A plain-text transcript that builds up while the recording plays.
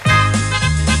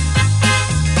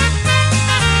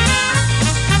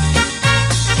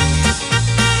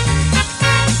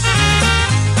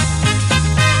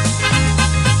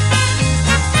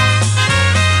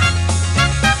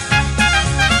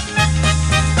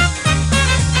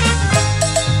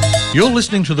You're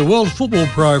listening to the World Football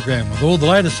Program with all the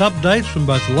latest updates from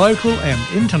both local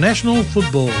and international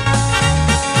football.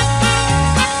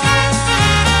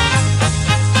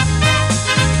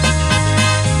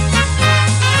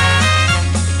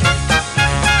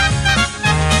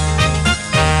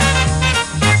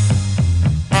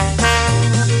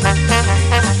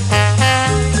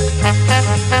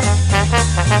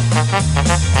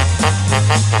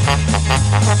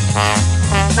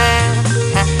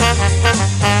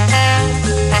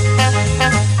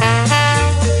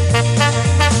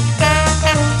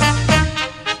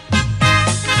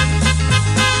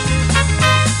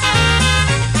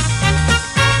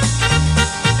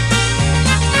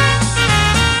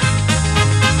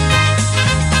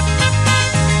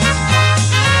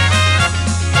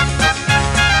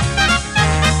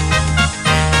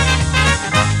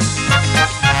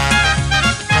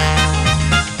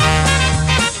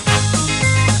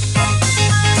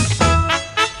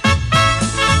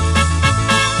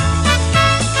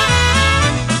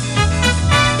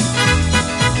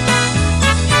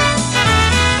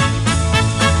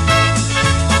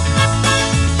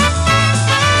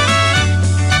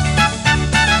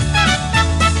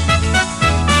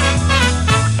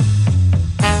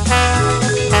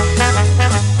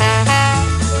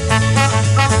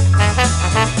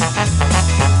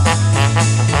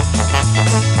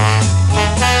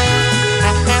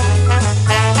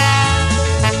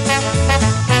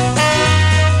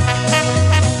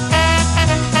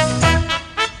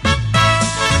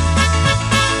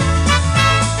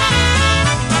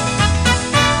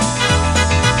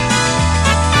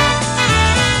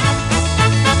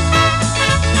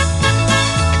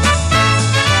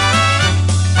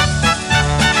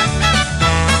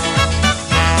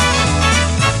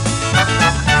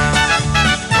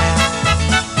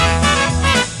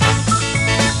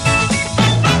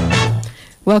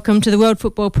 Welcome to the World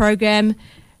Football Program,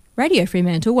 Radio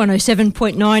Fremantle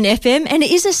 107.9 FM, and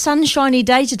it is a sunshiny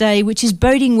day today, which is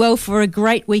boding well for a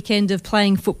great weekend of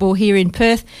playing football here in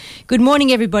Perth. Good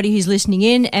morning, everybody who's listening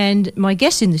in, and my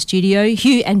guests in the studio,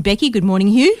 Hugh and Becky. Good morning,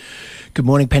 Hugh. Good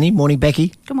morning, Penny. Morning,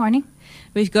 Becky. Good morning.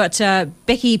 We've got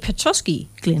Becky Petrosky,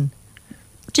 Glenn.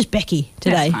 Just Becky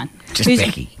today. That's fine. Just who's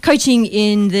Becky. Coaching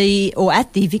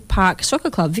at the Vic Park Soccer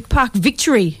Club, Vic Park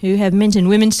Victory, who have men's and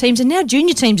women's teams and now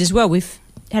junior teams as well. We've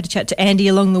had a chat to Andy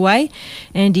along the way,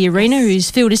 Andy Arena,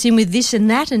 who's filled us in with this and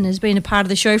that and has been a part of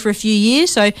the show for a few years.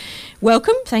 So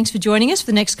welcome. Thanks for joining us for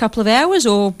the next couple of hours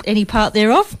or any part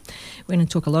thereof. We're going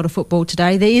to talk a lot of football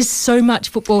today. There is so much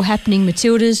football happening.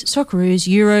 Matildas, Socceroos,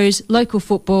 Euros, local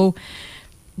football.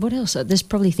 What else? There's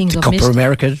probably things I've missed. Copa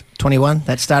America 21,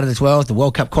 that started as well. The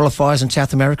World Cup qualifiers in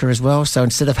South America as well. So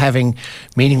instead of having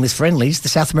meaningless friendlies, the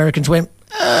South Americans went,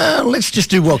 let's just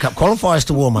do World Cup qualifiers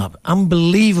to warm up.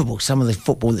 Unbelievable, some of the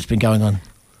football that's been going on.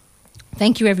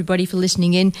 Thank you, everybody, for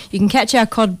listening in. You can catch our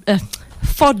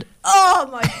FOD. Oh,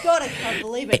 my God, I can't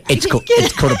believe it. It's called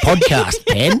a podcast,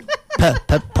 Pen.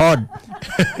 Pod.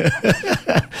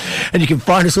 And you can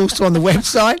find us also on the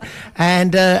website,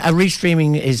 and our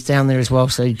restreaming is down there as well,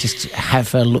 so just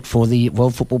have a look for the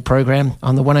World Football Program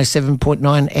on the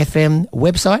 107.9 FM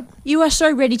website. You are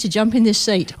so ready to jump in this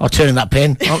seat. I'll turn that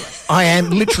pen. I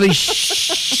am literally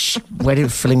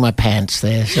filling my pants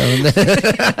there. So.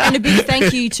 And a big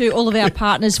thank you to all of our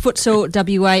partners, Futsal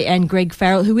WA and Greg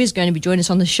Farrell, who is going to be joining us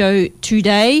on the show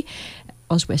today.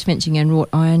 Oswest Fencing and Wrought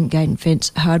Iron, Gate and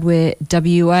Fence Hardware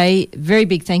WA. Very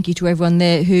big thank you to everyone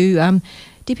there who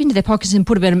dip into their pockets and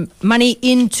put a bit of money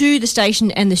into the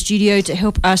station and the studio to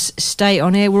help us stay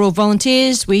on air. We're all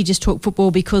volunteers. We just talk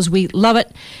football because we love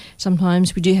it.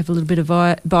 Sometimes we do have a little bit of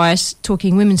bias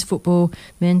talking women's football,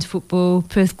 men's football,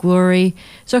 Perth Glory,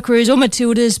 Socceroos or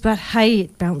Matildas, but hey,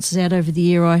 it bounces out over the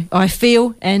year, I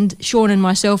feel, and Sean and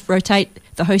myself rotate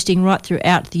the hosting right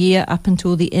throughout the year up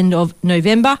until the end of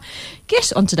November.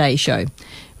 Guess on today's show,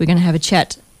 we're going to have a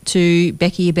chat to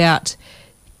Becky about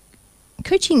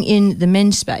coaching in the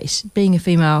men's space, being a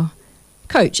female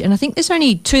coach, and I think there's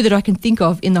only two that I can think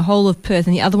of in the whole of Perth,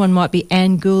 and the other one might be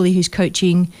Anne Gooley, who's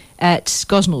coaching at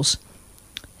Gosnells.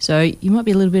 So you might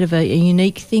be a little bit of a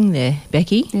unique thing there,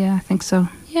 Becky. Yeah, I think so.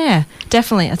 Yeah,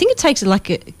 definitely. I think it takes like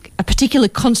a particular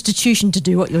constitution to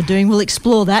do what you're doing. We'll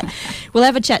explore that. We'll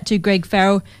have a chat to Greg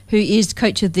Farrell, who is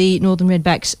coach of the Northern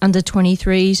Redbacks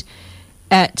under-23s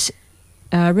at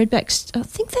Redbacks. I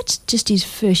think that's just his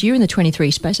first year in the 23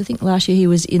 space. I think last year he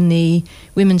was in the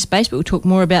women's space, but we'll talk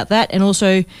more about that. And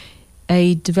also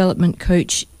a development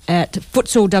coach at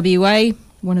Futsal WA,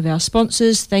 one of our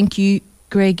sponsors. Thank you,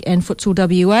 Greg and Futsal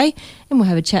WA. And we'll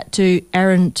have a chat to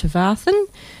Aaron Tavarthan,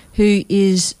 who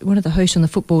is one of the hosts on the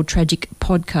Football Tragic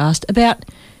podcast about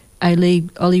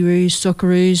A-League, Olyroos,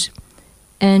 Socceroos,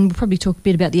 and we'll probably talk a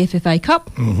bit about the FFA Cup.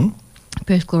 Mm-hmm.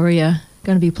 Perth Glory are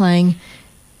going to be playing,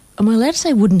 am I allowed to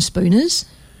say Wooden Spooners?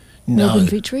 No. Melbourne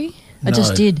Victory? I No.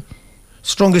 just did.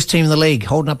 Strongest team in the league,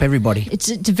 holding up everybody. It's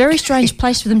a very strange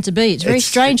place for them to be. It's very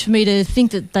strange for me to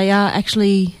think that they are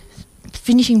actually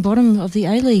finishing bottom of the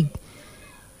A-League.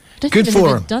 I don't Good think they've for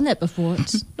ever 'em. done that before.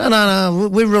 It's, No.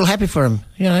 We're real happy for him.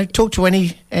 You know, talk to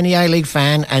any A-League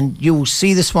fan and you will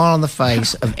see the smile on the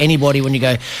face of anybody when you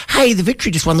go, hey, the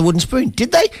Victory just won the Wooden Spoon.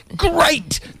 Did they?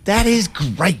 Great. That is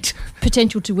great.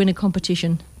 potential to win a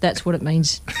competition. That's what it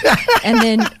means. And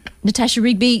then Natasha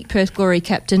Rigby, Perth Glory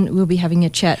captain, we'll be having a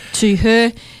chat to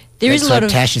her. There is a lot of...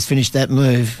 Tash has finished that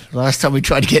move. Last time we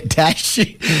tried to get Tash,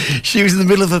 she was in the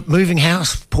middle of a moving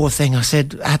house. Poor thing. I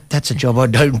said, that's a job I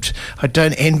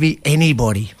don't envy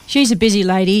anybody. She's a busy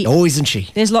lady. Oh, isn't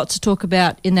she? There's lots to talk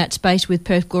about in that space with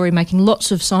Perth Glory making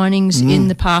lots of signings in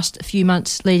the past few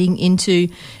months leading into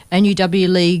a new W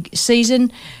League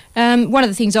season. One of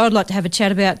the things I'd like to have a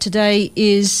chat about today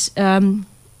is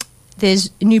there's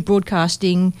new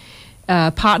broadcasting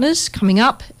partners coming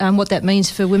up, what that means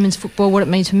for women's football, what it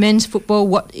means for men's football,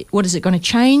 what is it going to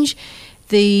change,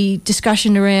 the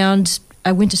discussion around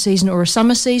a winter season or a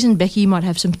summer season. Becky, you might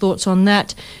have some thoughts on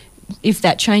that. If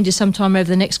that changes sometime over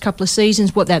the next couple of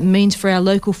seasons, what that means for our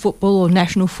local football or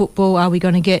national football. Are we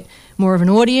going to get more of an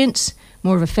audience,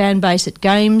 more of a fan base at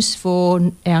games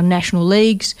for our national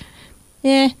leagues?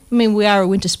 Yeah, I mean, we are a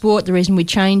winter sport. The reason we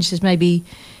changed is maybe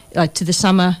to the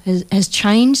summer has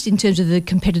changed in terms of the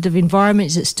competitive environment.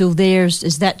 Is it still there?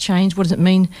 Has that changed? What does it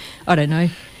mean? I don't know.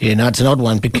 Yeah, no, it's an odd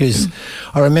one because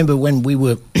I remember when we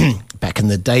were back in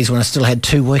the days when I still had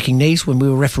two working knees, when we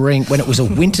were refereeing, when it was a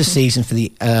winter season for the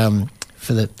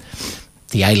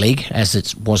A-League, as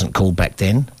it wasn't called back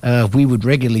then, we would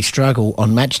regularly struggle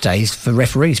on match days for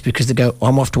referees because they go,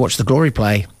 I'm off to watch the Glory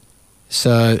play.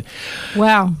 So,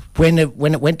 wow. When it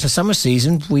went to summer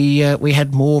season, we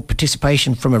had more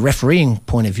participation from a refereeing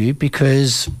point of view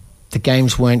because the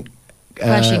games weren't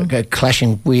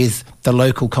clashing with the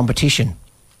local competition.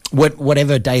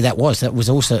 Whatever day that was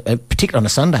also, particularly on a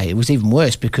Sunday, it was even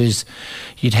worse because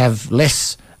you'd have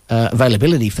less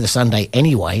availability for the Sunday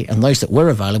anyway, and those that were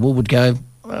available would go,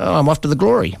 oh, I'm off to the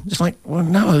Glory. It's like, well,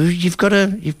 no, you've got to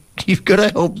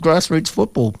help grassroots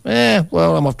football.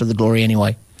 Well, I'm off to the Glory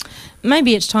anyway.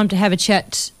 Maybe it's time to have a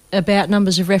chat about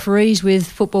numbers of referees with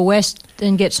Football West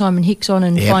and get Simon Hicks on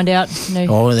and find out.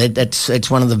 It's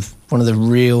one of the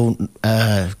real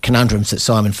conundrums that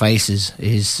Simon faces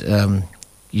is the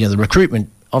recruitment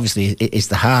obviously is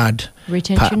the hard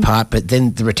part, but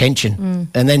then the retention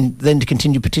and then to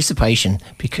continue participation,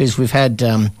 because we've had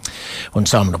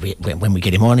Simon will be, when we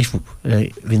get him on, if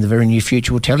in the very near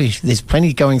future, we'll tell you there's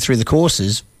plenty going through the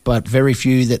courses, but very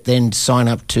few that then sign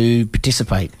up to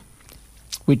participate.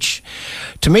 Which,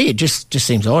 to me, it just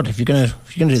seems odd. If you're gonna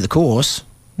do the course,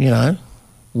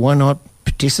 why not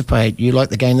participate? You like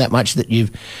the game that much that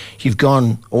you've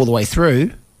gone all the way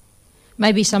through.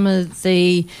 Maybe some of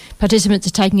the participants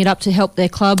are taking it up to help their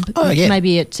club. Oh, yeah.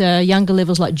 Maybe at younger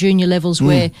levels, like junior levels,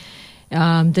 where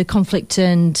the conflict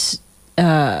and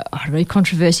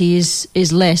controversy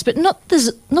is less. But not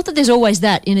that there's always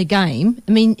that in a game.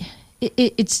 I mean,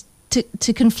 it's.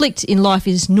 To conflict in life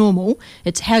is normal.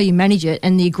 It's how you manage it,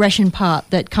 and the aggression part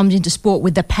that comes into sport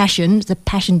with the passion. The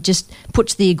passion just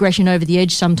puts the aggression over the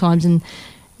edge sometimes, and I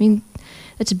mean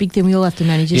that's a big thing we all have to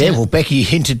manage. Isn't it? Well, Becky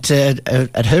hinted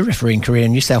at her refereeing career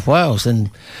in New South Wales, and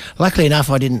luckily enough,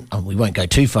 I didn't. We won't go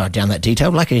too far down that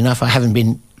detail. Luckily enough, I haven't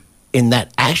been in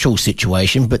that actual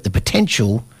situation, but the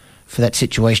potential for that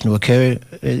situation to occur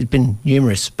has been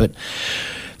numerous. But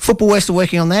Football West are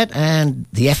working on that, and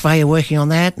the FA are working on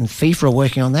that, and FIFA are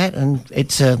working on that, and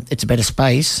it's a better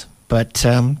space, but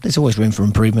there's always room for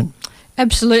improvement.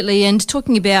 Absolutely, and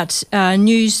talking about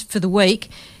news for the week,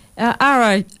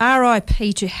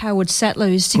 RIP to Howard Sattler,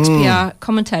 who's 6PR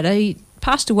commentator. He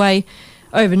passed away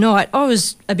overnight. I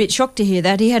was a bit shocked to hear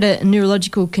that. He had a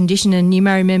neurological condition, and you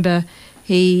may remember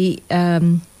he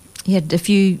had a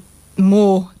few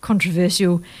more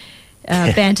controversial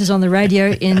banters on the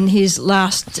radio in his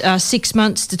last 6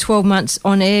 months to 12 months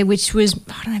on air, which was,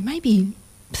 I don't know, maybe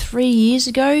 3 years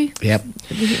ago. Yep.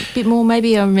 A bit more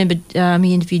maybe. I remember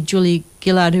he interviewed Julia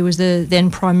Gillard, who was the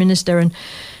then Prime Minister, and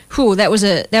that was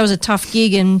a tough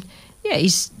gig, and yeah,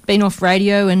 he's been off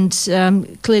radio and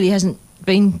clearly hasn't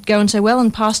been going so well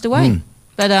and passed away.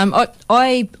 But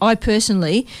I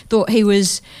personally thought he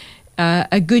was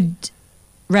a good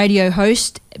radio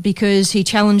host because he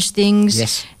challenged things.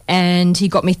 Yes. And he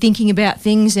got me thinking about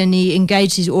things, and he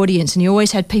engaged his audience, and he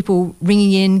always had people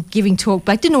ringing in, giving talk.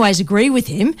 But I didn't always agree with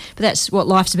him, but that's what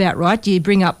life's about, right? You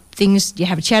bring up things, you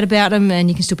have a chat about them, and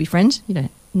you can still be friends. You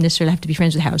don't necessarily have to be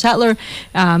friends with Howard Sattler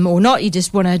or not. You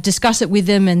just want to discuss it with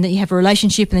them, and that you have a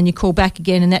relationship, and then you call back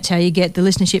again, and that's how you get the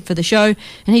listenership for the show.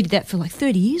 And he did that for like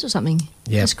 30 years or something.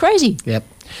 Yeah, it's crazy. Yep.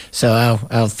 So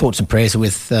our thoughts and prayers are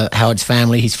with Howard's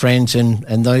family, his friends,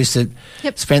 and those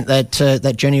that spent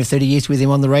that journey of 30 years with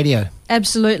him on the radio.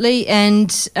 Absolutely.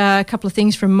 And a couple of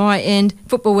things from my end.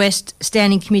 Football West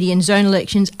Standing Committee and zone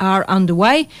elections are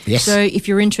underway. Yes. So if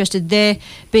you're interested there,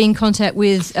 be in contact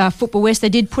with Football West. They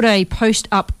did put a post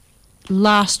up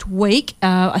last week.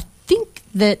 I think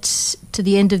that to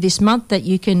the end of this month that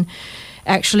you can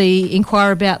actually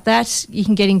inquire about that. You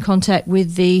can get in contact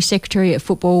with the Secretary at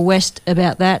Football West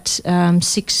about that,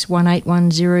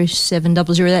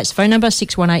 618107000. That's the phone number,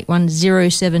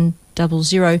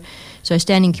 618107000. So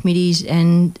standing committees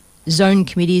and zone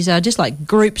committees are just like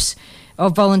groups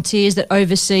of volunteers that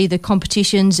oversee the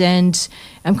competitions and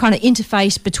kind of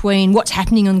interface between what's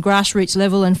happening on grassroots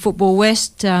level and Football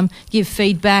West, give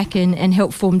feedback and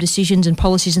help form decisions and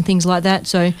policies and things like that.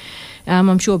 So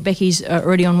I'm sure Becky's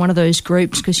already on one of those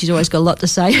groups because she's always got a lot to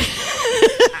say.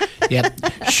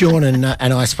 Yep. Sean and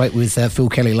I spoke with Phil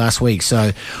Kelly last week.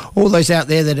 So all those out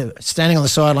there that are standing on the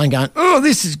sideline going, oh,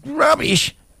 this is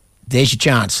rubbish, there's your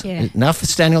chance. Yeah. Enough of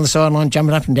standing on the sideline,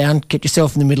 jumping up and down, get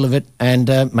yourself in the middle of it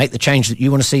and make the change that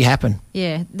you want to see happen.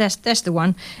 Yeah, that's the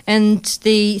one. And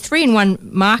the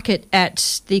 3-in-1 market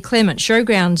at the Claremont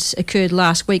Showgrounds occurred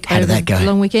last week. How did that go? The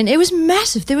long weekend. It was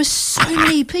massive. There were so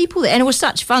many people there, and it was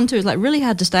such fun too. It was like really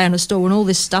hard to stay on a stall when all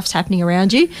this stuff's happening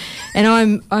around you.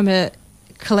 And I'm a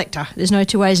collector. There's no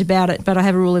two ways about it. But I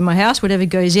have a rule in my house: whatever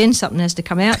goes in, something has to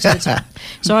come out.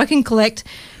 So I can collect.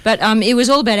 But it was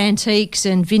all about antiques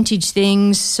and vintage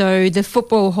things. So the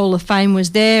Football Hall of Fame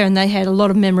was there, and they had a lot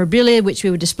of memorabilia which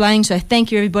we were displaying. So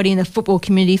thank you everybody in the football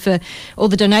community for all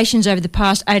the donations over the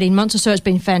past 18 months or so. It's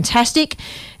been fantastic.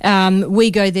 We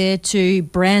go there to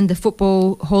brand the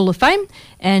Football Hall of Fame,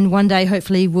 and one day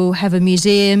hopefully we'll have a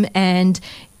museum and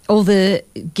all the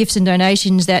gifts and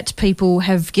donations that people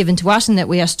have given to us and that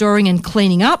we are storing and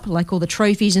cleaning up, like all the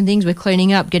trophies and things we're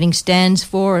cleaning up, getting stands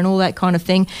for and all that kind of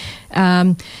thing.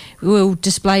 We'll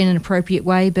display in an appropriate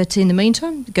way, but in the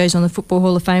meantime, it goes on the Football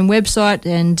Hall of Fame website,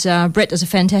 and Brett does a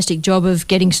fantastic job of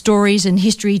getting stories and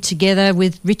history together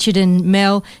with Richard and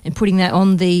Mel and putting that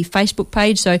on the Facebook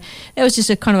page. So that was just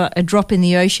a kind of a drop in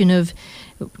the ocean of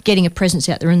getting a presence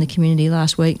out there in the community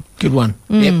last week. Good one.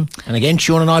 Yep. And again,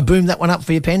 Sean and I boomed that one up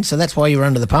for you, Pen, so that's why you were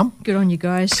under the pump. Good on you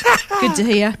guys. Good to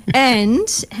hear. And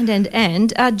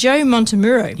Joe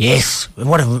Montemuro. Yes.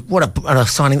 What a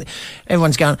signing.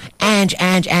 Everyone's going,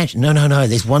 Ange. No.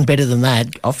 There's one better than that.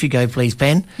 Off you go, please,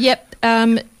 Pen. Yep.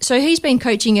 So he's been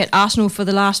coaching at Arsenal for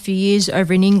the last few years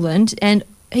over in England, and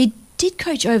he did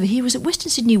coach over here. Was it Western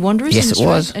Sydney Wanderers? Yes, it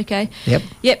was. Okay.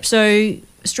 Yep. So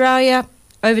Australia,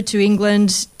 over to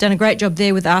England, done a great job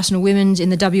there with Arsenal Women's in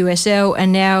the WSL,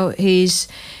 and now he's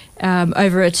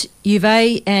over at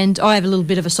Juve, and I have a little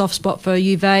bit of a soft spot for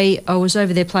Juve. I was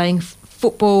over there playing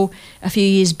football a few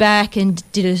years back and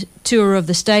did a tour of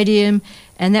the stadium,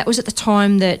 and that was at the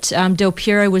time that Del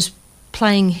Piero was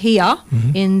playing here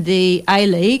in the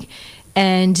A-League,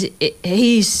 and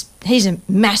he's a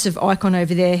massive icon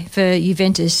over there for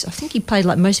Juventus. I think he played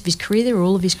like most of his career there, or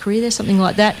all of his career there, something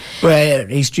like that. Well,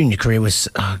 his junior career was,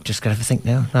 just going to think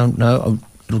now. No,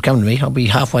 it'll come to me. I'll be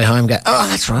halfway home and go, oh,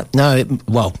 that's right. No,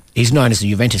 he's known as a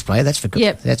Juventus player, that's for good.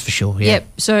 Yep. That's for sure, yeah. Yep.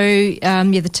 So,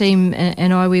 the team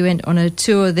and we went on a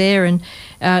tour there, and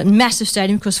massive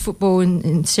stadium, because football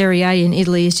in Serie A in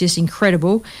Italy is just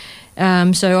incredible.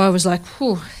 So I was like,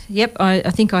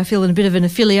 I think I feel a bit of an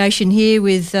affiliation here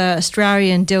with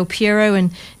Australia and Del Piero,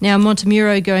 and now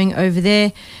Montemuro going over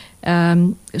there.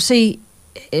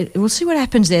 We'll see what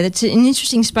happens there. That's an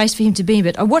interesting space for him to be in.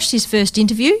 But I watched his first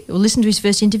interview, or listened to his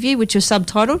first interview, which was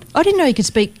subtitled. I didn't know he could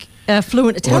speak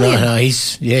fluent Italian. Well, no,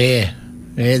 he's yeah.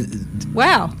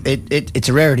 Wow. It's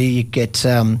a rarity. You get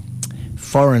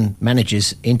foreign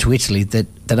managers into Italy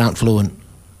that aren't fluent.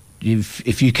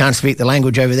 If you can't speak the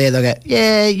language over there, they'll go,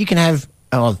 yeah, you can have,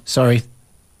 oh, sorry,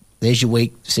 there's your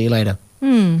week, see you later.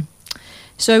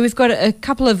 So we've got a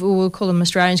couple of, we'll call them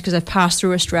Australians because they've passed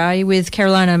through Australia, with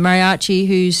Carolina Mariachi,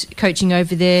 who's coaching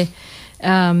over there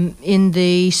in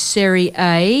the Serie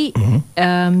A.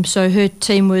 So her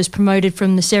team was promoted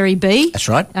from the Serie B. That's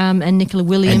right. And Nicola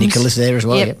Williams. And Nicola's there as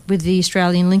well. Yep, with the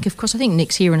Australian link. Of course, I think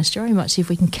Nick's here in Australia. Might see if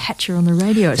we can catch her on the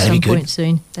radio at some point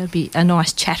soon. That'd be a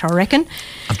nice chat, I reckon.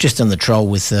 I've just done the troll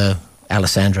with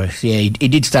Alessandro. Yeah, he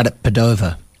did start at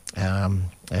Padova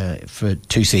for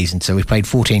 2 seasons. So we played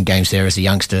 14 games there as a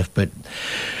youngster. But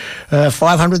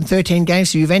 513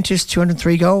 games for Juventus,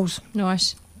 203 goals.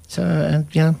 Nice. So,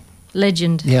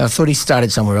 Legend. Yeah, I thought he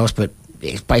started somewhere else, but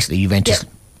it's basically Juventus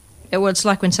It's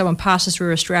like when someone passes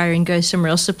through Australia and goes somewhere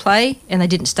else to play, and they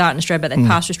didn't start in Australia, but they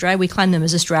passed through Australia. We claim them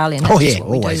as Australian. That's just what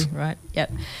always. we do, right?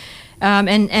 Yep.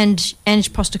 And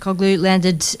Ange Postecoglou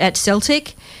landed at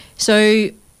Celtic. So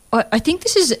I think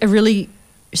this is a really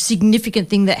significant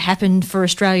thing that happened for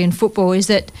Australian football, is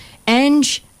that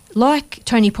Ange, like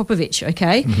Tony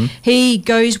Popovic, he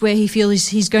goes where he feels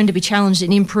he's going to be challenged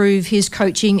and improve his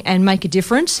coaching and make a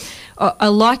difference. I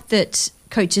like that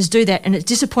coaches do that, and it's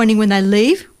disappointing when they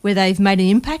leave where they've made an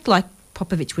impact, like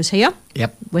Popovic was here.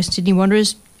 Yep. West Sydney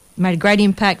Wanderers made a great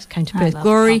impact, came to Perth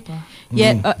Glory. Papa.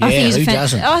 I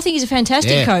think he's a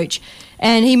fantastic coach,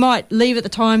 and he might leave at the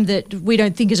time that we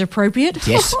don't think is appropriate.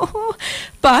 Yes.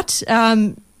 But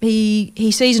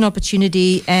he sees an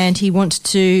opportunity and he wants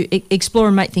to explore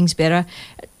and make things better.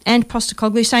 And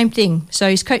Postecoglou, same thing. So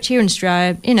he's coached here in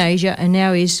Australia, in Asia, and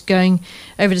now he's going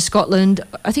over to Scotland.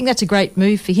 I think that's a great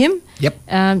move for him.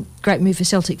 Yep. Great move for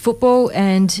Celtic football,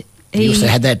 and he also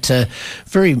had that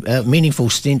very meaningful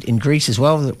stint in Greece as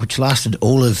well, which lasted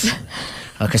all of,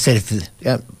 like I said,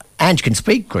 Ange can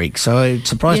speak Greek, so it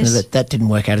surprised me that didn't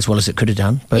work out as well as it could have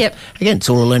done. But again, it's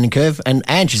all a learning curve. And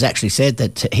Ange has actually said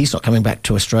that he's not coming back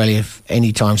to Australia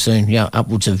anytime soon,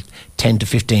 upwards of 10 to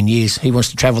 15 years. He wants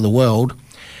to travel the world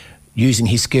using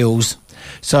his skills.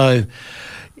 So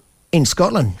in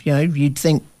Scotland, you'd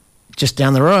think just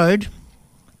down the road,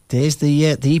 there's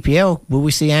the EPL. Will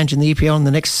we see Ange in the EPL in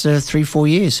the next 3-4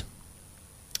 years?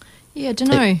 Yeah, I don't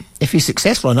know. If he's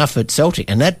successful enough at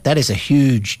Celtic, and that is a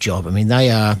huge job. I mean,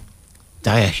 they are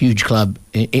a huge club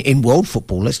in world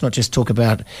football. Let's not just talk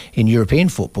about in European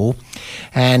football.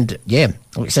 And, like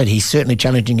I said, he's certainly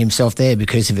challenging himself there,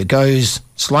 because if it goes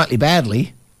slightly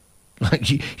badly,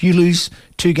 like you lose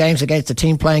 2 games against a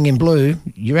team playing in blue,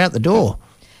 you're out the door.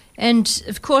 And,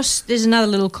 of course, there's another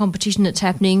little competition that's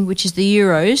happening, which is the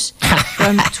Euros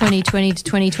from 2020 to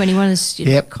 2021.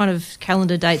 There's kind of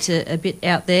calendar dates a bit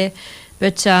out there.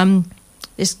 But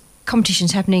there's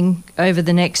competitions happening over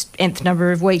the next nth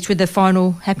number of weeks, with the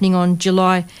final happening on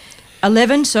July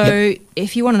 11. So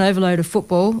if you want an overload of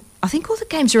football, I think all the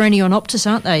games are only on Optus,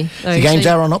 aren't they? The games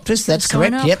are on Optus, that's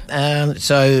correct. Yep.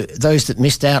 So those that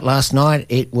missed out last night,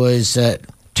 it was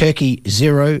Turkey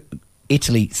 0,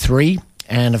 Italy 3.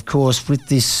 And, of course, with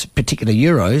this particular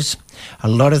Euros, a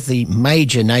lot of the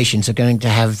major nations are going to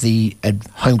have the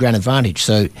home ground advantage.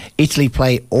 So Italy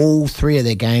play all 3 of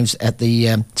their games at the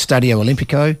Stadio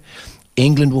Olimpico.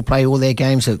 England will play all their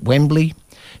games at Wembley.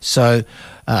 So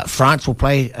France will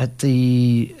play at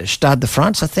the Stade de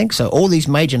France, I think. So all these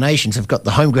major nations have got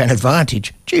the home ground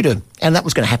advantage and that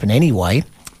was going to happen anyway.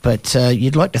 But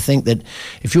you'd like to think that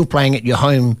if you're playing at your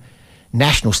home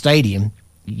national stadium,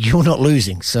 you're not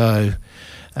losing. So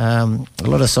a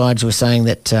lot of sides were saying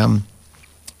that,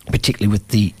 particularly with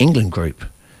the England group,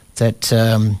 that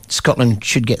Scotland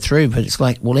should get through. But it's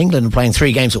like, well, England are playing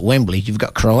 3 games at Wembley. You've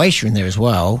got Croatia in there as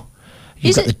well.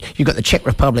 You've got the Czech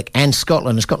Republic and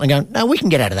Scotland. And Scotland going, no, we can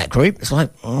get out of that group. It's like,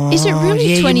 is it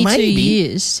really 22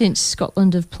 years since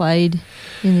Scotland have played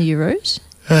in the Euros?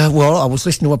 Well, I was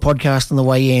listening to a podcast on the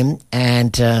way in,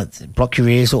 and block your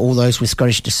ears, all those with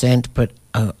Scottish descent, but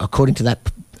according to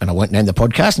that, and I won't name the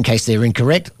podcast in case they're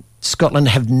incorrect, Scotland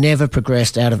have never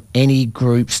progressed out of any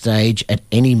group stage at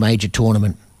any major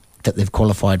tournament that they've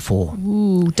qualified for.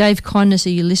 Ooh, Dave Kindness, are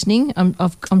you listening? I'm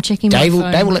checking my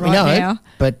phone. Dave will let me know. Now.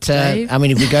 But, I mean,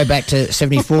 if we go back to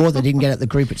 74, they didn't get out the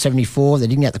group at 74, they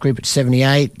didn't get out the group at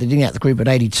 78, they didn't get out the group at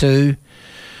 82.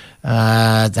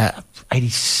 That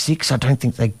 86, I don't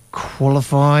think they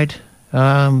qualified.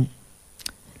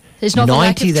 There's not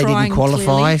 90, they didn't qualify.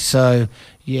 Clearly. So,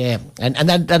 yeah, and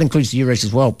that includes the Euros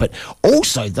as well. But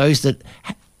also those that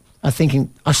are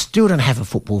thinking, I still don't have a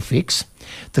football fix.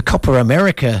 The Copa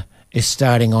America is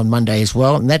starting on Monday as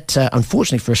well. And that,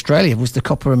 unfortunately for Australia, was the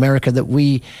Copa America that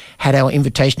we had our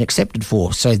invitation accepted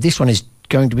for. So this one is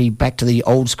going to be back to the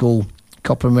old school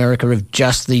Copa America of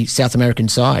just the South American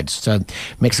sides. So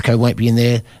Mexico won't be in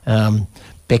there.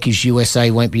 Becky's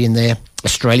USA won't be in there.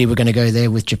 Australia were going to go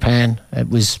there with Japan. It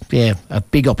was, a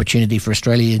big opportunity for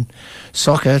Australian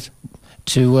soccer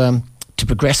to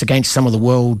progress against some of the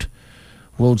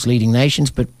world's leading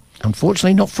nations, but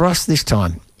unfortunately not for us this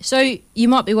time. So you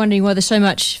might be wondering why there's so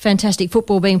much fantastic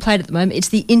football being played at the moment. It's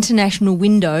the international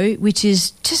window, which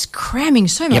is just cramming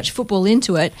so much football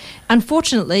into it.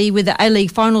 Unfortunately, with the A-League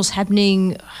finals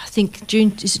happening, I think June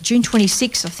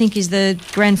 26th, I think is the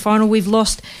grand final, we've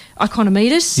lost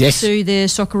Ikonomidis to the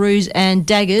Socceroos and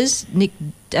Daggers, Nick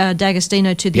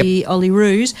D'Agostino to the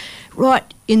Olyroos,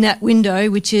 right in that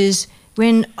window, which is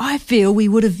when I feel we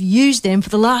would have used them for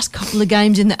the last couple of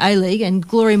games in the A-League, and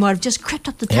Glory might have just crept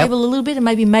up the table a little bit and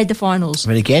maybe made the finals.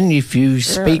 But again, if you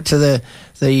speak to the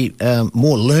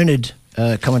more learned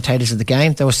commentators of the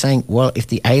game, they were saying, well, if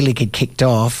the A-League had kicked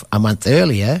off a month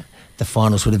earlier, the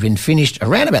finals would have been finished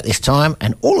around about this time,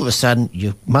 and all of a sudden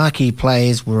your marquee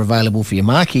players were available for your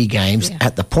marquee games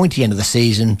at the pointy end of the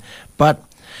season. But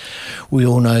we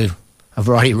all know a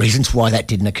variety of reasons why that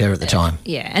didn't occur at the time.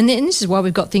 Yeah, and this is why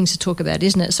we've got things to talk about,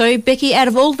 isn't it? So, Becky, out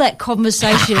of all that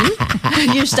conversation,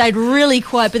 you've stayed really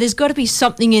quiet, but there's got to be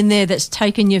something in there that's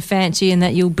taken your fancy and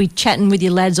that you'll be chatting with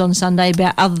your lads on Sunday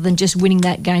about, other than just winning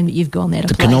that game that you've gone there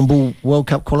to play. The Canonball World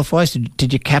Cup qualifiers,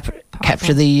 did you capture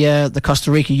the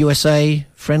Costa Rica-USA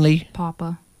friendly?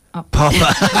 Papa. Oh. Papa.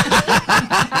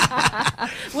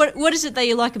 What is it that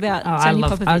you like about Tony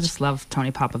Popovich? I just love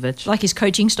Tony Popovich. Like his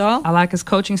coaching style? I like his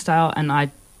coaching style, and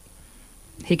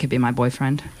he could be my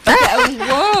boyfriend.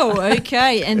 Whoa,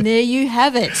 okay, and there you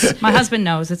have it. My husband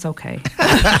knows, it's okay.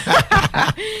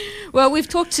 Well, we've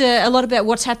talked a lot about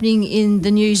what's happening in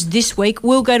the news this week.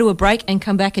 We'll go to a break and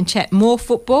come back and chat more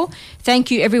football.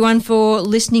 Thank you, everyone, for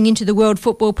listening into the World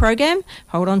Football Program.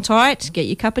 Hold on tight, get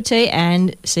your cup of tea,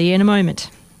 and see you in a moment.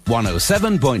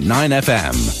 107.9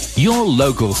 FM, your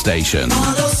local station.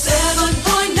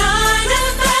 107.9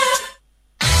 FM.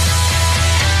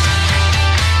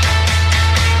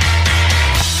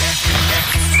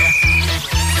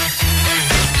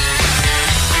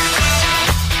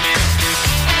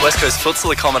 West Coast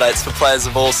Futsal accommodates for players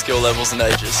of all skill levels and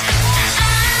ages.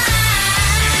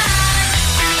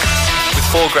 With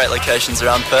 4 great locations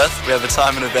around Perth, we have a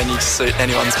time and a venue to suit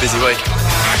anyone's busy week.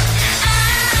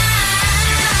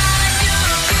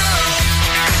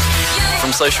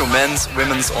 From social men's,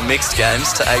 women's or mixed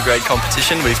games to A-grade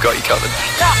competition, we've got you covered.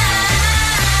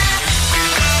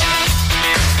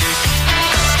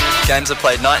 Games are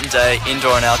played night and day,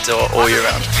 indoor and outdoor, all year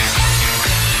round.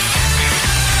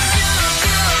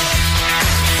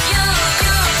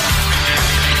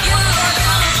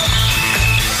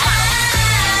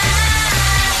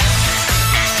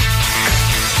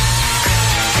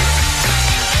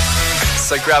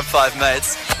 So grab 5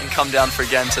 mates and come down for a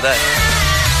game today.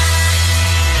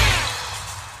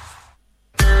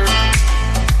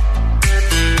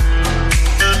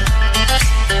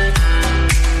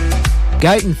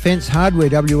 Gate and Fence Hardware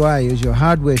WA is your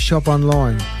hardware shop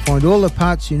online. Find all the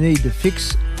parts you need to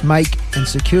fix, make and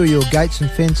secure your gates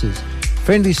and fences.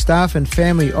 Friendly staff and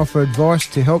family offer advice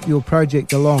to help your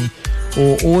project along,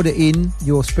 or order in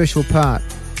your special part.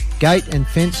 Gate and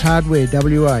Fence Hardware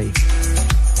WA.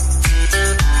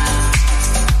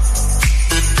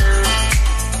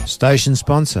 Station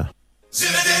sponsor.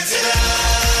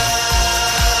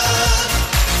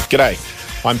 G'day.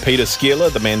 I'm Peter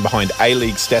Skierler, the man behind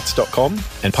ALeagueStats.com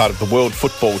and part of the World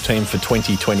Football team for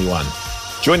 2021.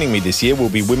 Joining me this year will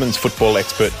be women's football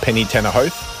expert Penny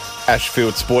Tannerhoth,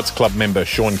 Ashfield Sports Club member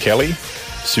Sean Kelly,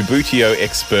 Subbuteo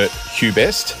expert Hugh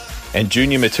Best, and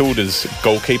Junior Matilda's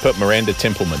goalkeeper Miranda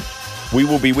Templeman. We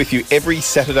will be with you every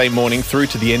Saturday morning through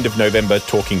to the end of November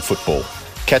talking football.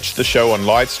 Catch the show on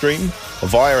live stream or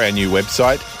via our new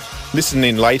website, listen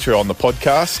in later on the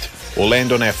podcast, or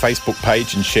land on our Facebook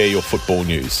page and share your football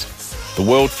news. The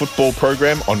World Football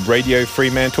Program on Radio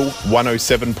Fremantle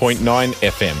 107.9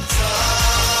 FM.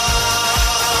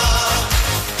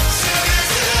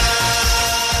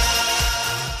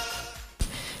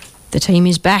 The team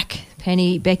is back.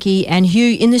 Penny, Becky and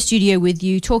Hugh in the studio with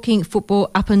you, talking football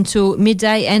up until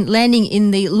midday and landing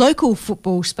in the local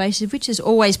football space, of which there's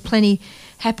always plenty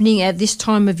happening at this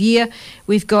time of year.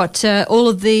 We've got all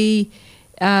of the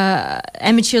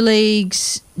amateur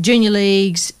leagues, junior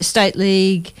leagues, state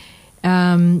league,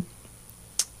 NPL,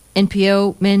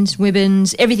 men's,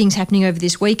 women's, everything's happening over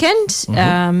this weekend.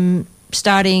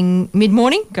 Starting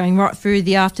mid-morning, going right through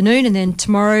the afternoon, and then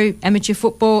tomorrow amateur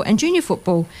football and junior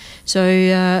football.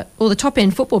 So all the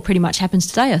top-end football pretty much happens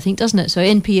today, I think, doesn't it? So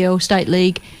NPL, State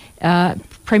League,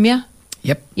 Premier.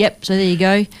 Yep, so there you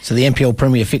go. So the NPL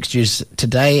Premier fixtures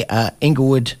today are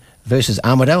Inglewood versus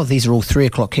Armidale. These are all 3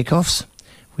 o'clock kickoffs.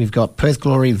 We've got Perth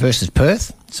Glory versus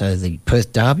Perth, so the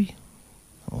Perth Derby.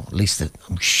 Or at least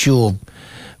I'm sure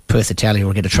Perth Italia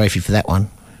will get a trophy for that one.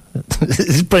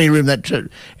 There's plenty of room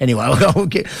anyway.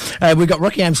 We've got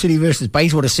Rockingham City versus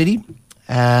Bayswater City.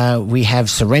 We have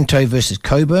Sorrento versus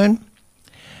Coburn.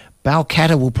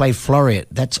 Balcatta will play Floreat.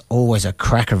 That's always a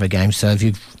cracker of a game. So if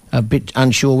you're a bit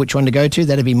unsure which one to go to,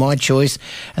 that'd be my choice.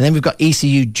 And then we've got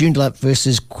ECU Joondalup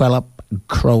versus Quellup,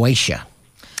 Croatia.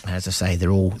 As I say,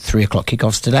 they're all 3 o'clock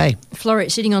kickoffs today.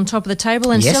 Floreat sitting on top of the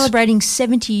table and celebrating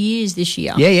 70 years this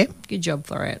year. Yeah. Good job,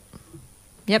 Floreat.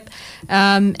 Yep.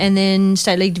 And then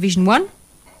State League Division 1.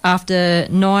 After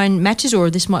 9 matches, or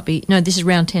this is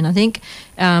round 10, I think.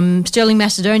 Stirling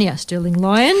Macedonia, Stirling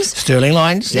Lions. Stirling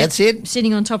Lions, that's it.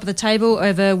 Sitting on top of the table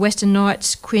over Western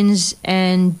Knights, Quinns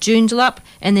and Joondalup.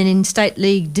 And then in State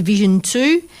League Division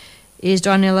 2 is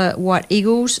Dianella White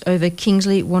Eagles over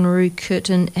Kingsley, Wanneroo,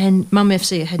 Curtin and Mum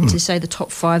FC. I had to say the top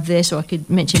 5 there so I could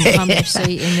mention Mum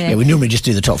FC in there. Yeah, we normally just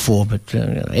do the top 4, but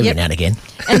every now and again.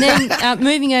 And then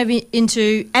moving over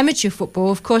into amateur football,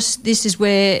 of course, this is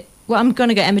where... Well, I'm going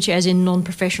to go amateur as in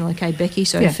non-professional, okay, Becky,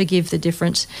 so forgive the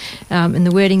difference in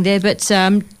the wording there. But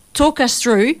talk us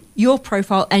through your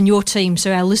profile and your team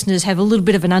so our listeners have a little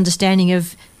bit of an understanding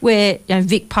of where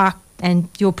Vic Park and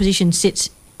your position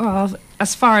sits. Well,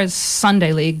 as far as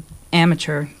Sunday League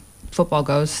amateur football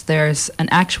goes, there's an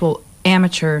actual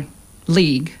amateur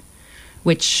league,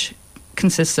 which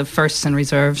consists of firsts and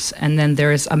reserves, and then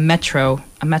there is a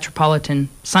metropolitan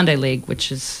Sunday League,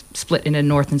 which is split into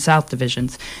North and South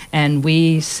divisions. And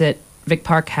Vic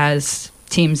Park has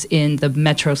teams in the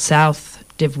Metro South,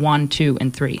 Div 1, 2,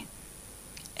 and 3.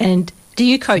 And do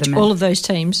you coach all of those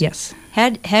teams? Yes. How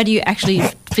do you actually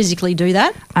physically do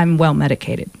that? I'm well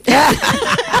medicated.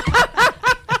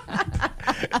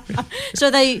 So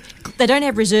they don't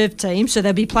have reserve teams, so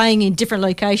they'll be playing in different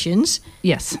locations.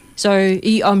 Yes. So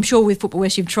I'm sure with Football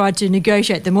West you've tried to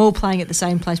negotiate them all playing at the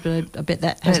same place, but I bet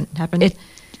that hasn't happened.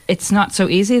 It's not so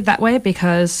easy that way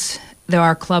because there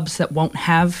are clubs that won't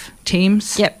have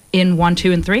teams in 1,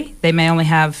 2, and 3. They may only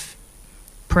have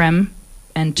Prem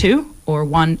and 2, or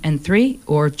 1 and 3,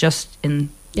 or just in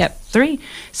 3.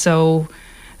 So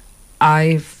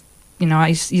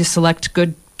you select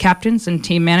good captains and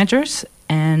team managers,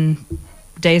 and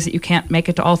days that you can't make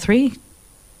it to all 3,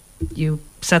 you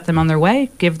set them on their way,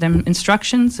 give them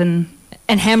instructions, and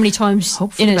how many times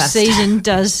in a season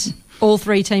does all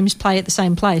 3 teams play at the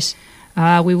same place?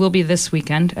 We will be this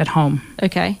weekend at home.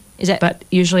 Okay. But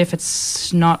usually if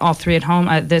it's not all 3 at home,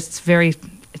 it's very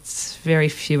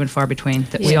few and far between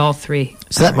that we all 3.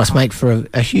 So that must make for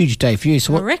a huge day for you.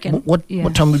 So I reckon. What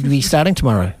time would we be starting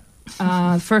tomorrow?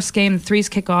 The first game, the 3s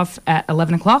kick off at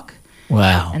 11 o'clock.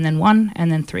 Wow. And then 1,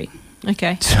 and then 3.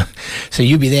 Okay. So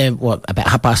you'll be there, about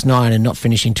 9:30 and not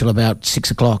finishing till about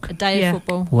 6 o'clock? A day of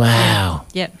football. Wow.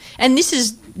 Yeah. And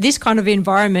this kind of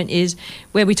environment is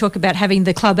where we talk about having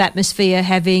the club atmosphere,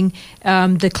 having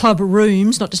the club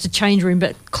rooms, not just a change room,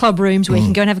 but club rooms where you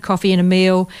can go and have a coffee and a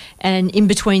meal, and in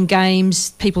between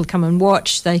games, people come and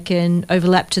watch. They can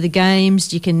overlap to the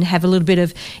games. You can have a little bit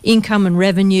of income and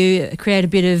revenue, create a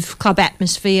bit of club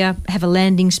atmosphere, have a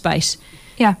landing space.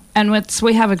 Yeah, and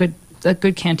we have a good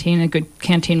canteen and good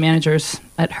canteen managers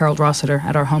at Harold Rossiter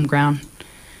at our home ground.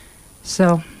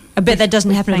 So I bet that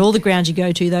doesn't happen at all the grounds you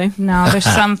go to, though. No,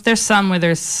 there's some where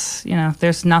there's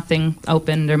nothing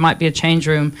open. There might be a change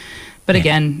room, but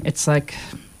again, it's like,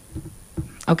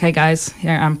 okay, guys,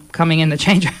 here I'm coming in the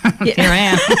change room. Here I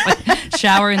am. Like,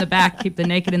 shower in the back, keep the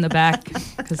naked in the back.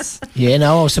 Yeah,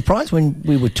 no, I was surprised when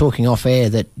we were talking off air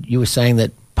that you were saying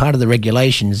that part of the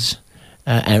regulations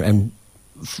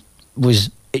was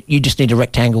you just need a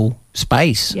rectangle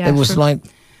space. Yeah, it was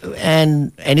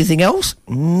and anything else?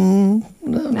 No,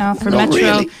 for Metro,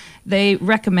 really. They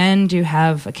recommend you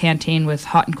have a canteen with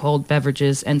hot and cold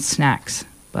beverages and snacks,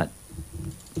 but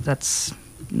that's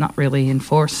not really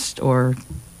enforced. Or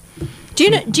do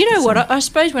you know what? I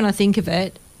suppose when I think of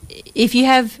it, if you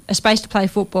have a space to play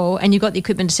football and you've got the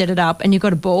equipment to set it up and you've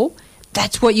got a ball,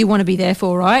 that's what you want to be there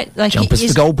for, right? Like jumpers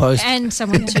for goalpost. And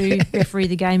someone to referee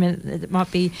the game, and it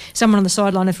might be someone on the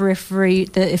sideline if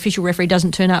the official referee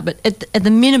doesn't turn up. But at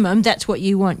the minimum, that's what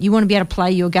you want. You want to be able to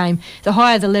play your game. The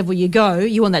higher the level you go,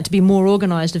 you want that to be more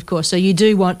organised, of course. So you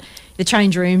do want the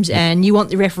change rooms, and you want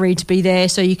the referee to be there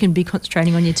so you can be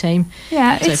concentrating on your team.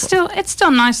 Yeah, it's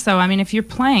still nice though. I mean, if you're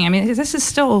playing, this is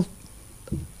still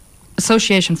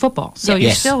association football, so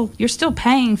you're still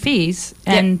paying fees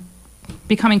and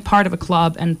becoming part of a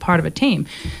club and part of a team.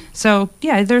 So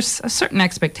yeah, there's a certain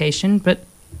expectation, but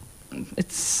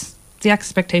the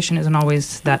expectation isn't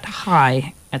always that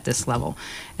high at this level,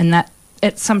 and that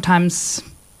it's sometimes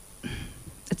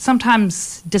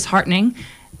disheartening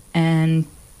and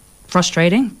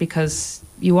frustrating because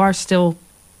you are still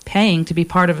paying to be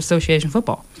part of association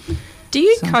football. Do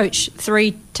you coach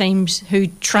 3 teams who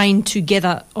train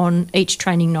together on each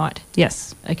training night?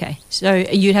 Yes. Okay, so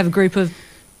you'd have a group of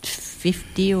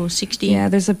 50 or 60? Yeah,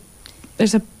 there's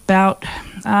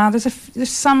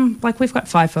some, like we've got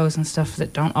FIFOs and stuff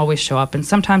that don't always show up, and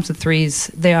sometimes the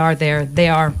 3s, they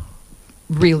are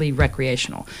really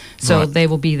recreational. So they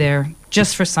will be there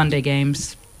just for Sunday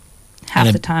games.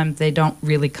 Half the time they don't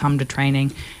really come to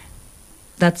training.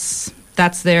 That's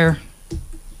their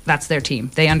that's their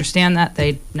team. They understand that.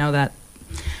 They know that.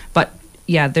 But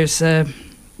yeah, there's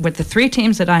with the 3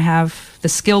 teams that I have, the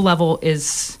skill level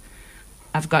is,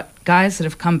 I've got guys that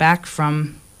have come back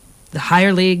from the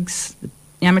higher leagues, the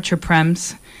amateur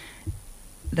prems,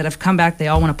 that have come back. They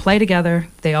all want to play together.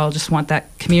 They all just want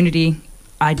that community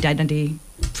identity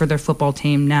for their football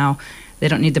team now. They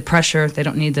don't need the pressure. They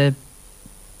don't need the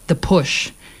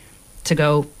push to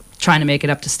go trying to make it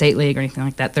up to state league or anything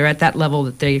like that. They're at that level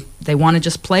that they want to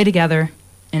just play together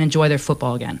and enjoy their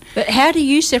football again. But how do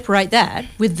you separate that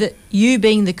with you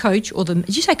being the coach or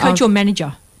did you say coach or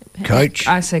manager? Coach.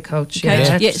 I say coach. Coach,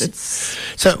 Yeah, yes.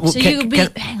 So, well,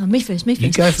 hang on, me first.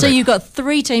 You go for so it. you've got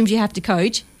 3 teams you have to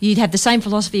coach. You'd have the same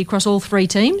philosophy across all 3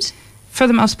 teams? for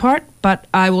the most part, but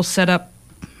I will set up,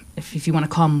 if you want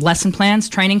to call them lesson plans,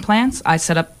 training plans, I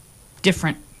set up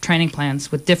different training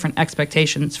plans with different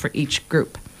expectations for each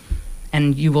group.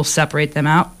 And you will separate them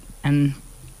out and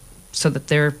so that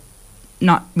they're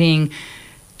not being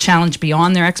challenged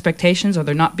beyond their expectations or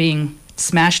they're not being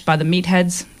smashed by the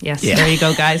meatheads. Yes, Yeah. There you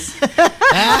go, guys.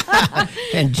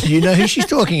 And you know who she's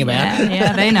talking about.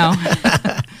 Yeah, they know.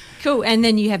 Cool. And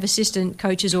then you have assistant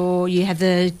coaches or you have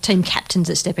the team captains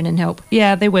that step in and help.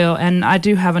 Yeah, they will. And I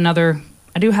do have another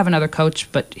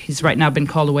coach, but he's right now been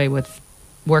called away with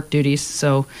work duties.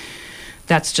 So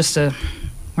that's just we're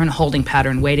in a holding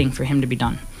pattern waiting for him to be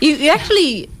done. You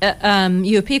actually,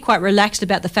 you appear quite relaxed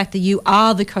about the fact that you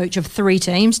are the coach of 3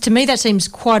 teams. To me, that seems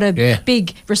quite a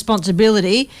big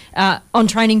responsibility on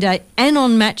training day and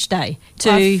on match day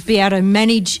to be able to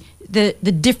manage the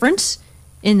difference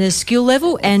in the skill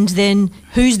level and then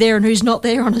who's there and who's not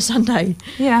there on a Sunday.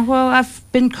 Yeah, well, I've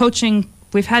been coaching.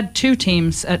 We've had 2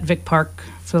 teams at Vic Park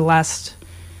for the last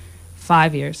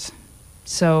 5 years.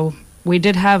 So we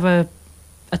did have a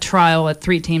trial at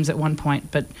 3 teams at one point,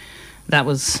 but that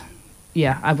was,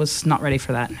 I was not ready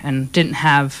for that and didn't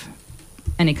have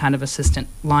any kind of assistant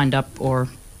lined up or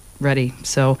ready.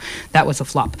 So that was a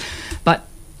flop. But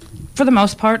for the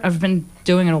most part, I've been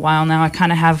doing it a while now. I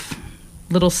kind of have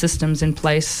little systems in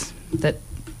place that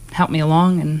help me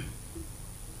along,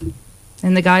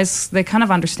 and the guys, they kind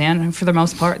of understand, and for the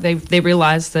most part they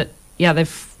realize that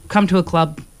they've come to a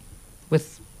club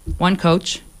with one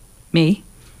coach, me,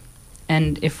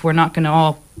 and if we're not going to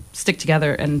all stick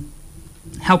together and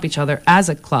help each other as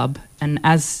a club and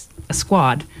as a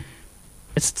squad,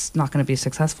 it's not going to be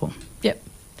successful. Yep.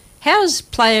 How's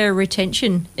player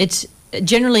retention? It's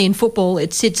generally in football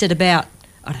it sits at about,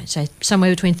 I don't say, somewhere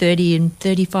between 30 and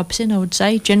 35%, I would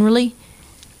say, generally.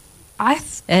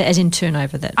 As in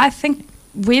turnover, that. I think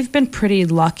we've been pretty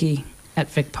lucky at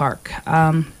Vic Park.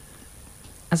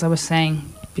 As I was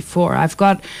saying before,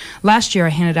 last year I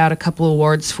handed out a couple of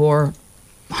awards for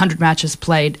 100 matches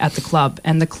played at the club.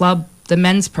 And the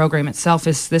men's program itself,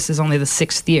 this is only the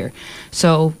 6th year.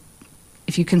 So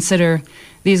if you consider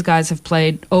these guys have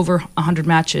played over 100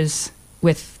 matches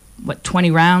with,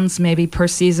 20 rounds maybe per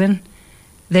season,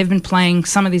 they've been playing,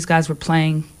 some of these guys were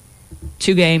playing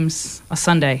 2 games a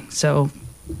Sunday, so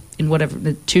in whatever,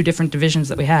 the 2 different divisions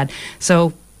that we had.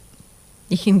 So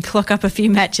you can clock up a few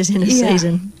matches in a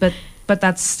season. But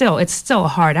it's still a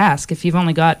hard ask if you've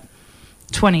only got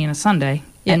 20 in a Sunday.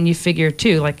 Yep. And you figure,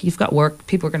 too, like you've got work,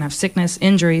 people are going to have sickness,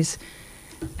 injuries.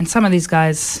 And some of these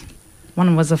guys,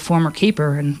 one was a former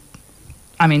keeper and,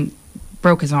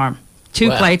 broke his arm.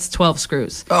 2 plates, 12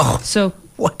 screws. Oh, so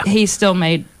he still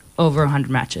made over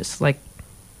 100 matches. Like,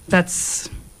 that's,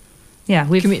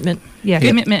 we've commitment. Yeah,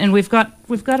 commitment, and we've got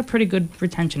a pretty good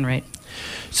retention rate.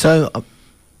 So,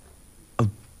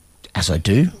 as I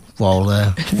do, while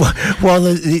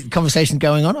the conversation's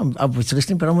going on, I was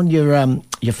listening, but I'm on your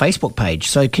Facebook page.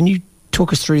 So, can you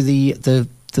talk us through the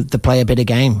Play a Better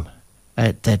game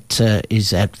that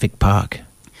is at Vic Park?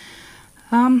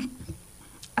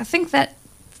 I think that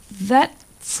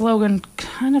slogan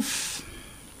kind of,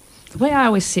 the way I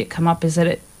always see it come up is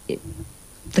that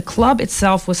the club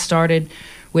itself was started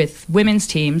with women's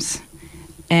teams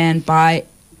and by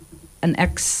an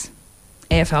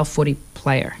ex-AFL footy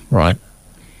player. Right.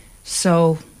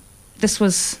 So this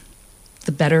was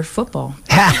the better football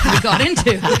we got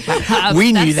into.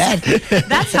 We knew that.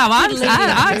 That's how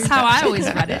I always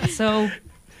read it. So,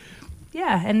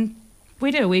 and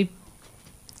we do.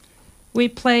 We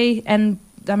play, and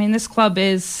this club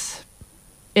it's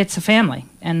a family,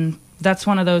 and that's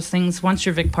one of those things. Once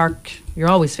you're Vic Park, you're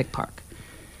always Vic Park.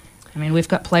 We've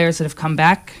got players that have come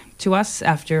back to us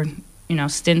after,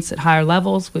 stints at higher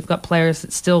levels. We've got players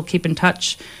that still keep in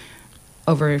touch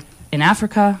over in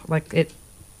Africa.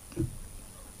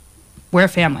 We're a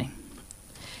family.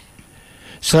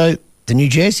 So, the New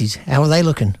Jerseys, how are they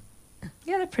looking?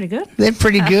 Yeah, they're pretty good. They're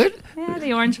pretty good? Yeah,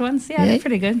 the orange ones. Yeah, they're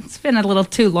pretty good. It's been a little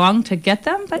too long to get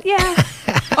them, but yeah.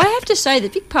 I have to say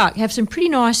that Vic Park have some pretty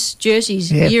nice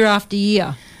jerseys year after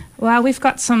year. Well, we've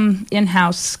got some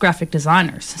in-house graphic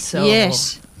designers, so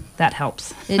Yes. that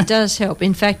helps. It does help.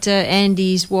 In fact,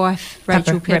 Andy's wife,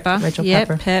 Rachel Pepper. Rachel Yep,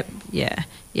 Pepper. Pep. Yeah.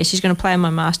 Yeah, she's going to play on my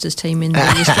Masters team in the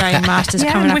Australian Masters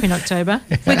Yeah, coming and up in we've- October.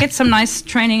 We get some nice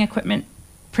training equipment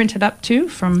printed up too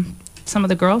from some of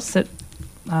the girls that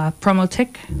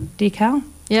Promotic decal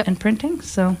and printing.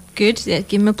 So good. Yeah,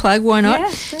 give him a plug. Why not? Yeah,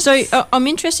 so I'm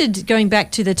interested going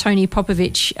back to the Tony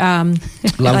Popovich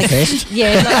Love fest.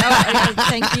 Yeah,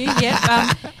 thank you.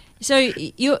 Yeah. So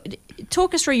you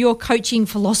talk us through your coaching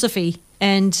philosophy.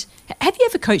 And have you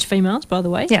ever coached females, by the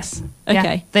way? Yes.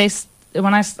 Okay. Yeah.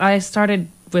 When I started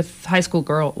with high school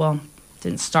girl. Well,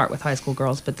 didn't start with high school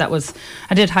girls, but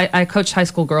I coached high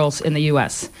school girls in the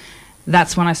U.S.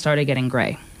 That's when I started getting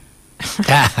gray.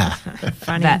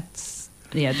 Funny.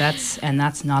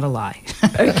 That's not a lie.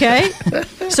 Okay.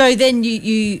 So then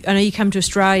I know you come to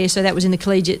Australia, so that was in the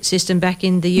collegiate system back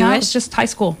in the US? No, it's just high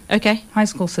school. Okay. High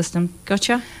school system.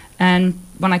 Gotcha. And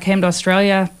when I came to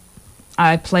Australia,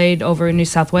 I played over in New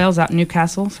South Wales, out in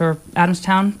Newcastle, for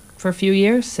Adamstown for a few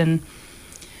years. And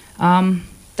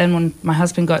then when my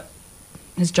husband got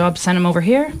his job, sent him over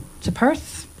here to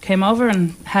Perth, came over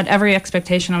and had every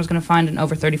expectation I was going to find an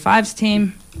over 35s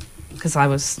team, because I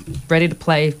was ready to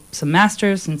play some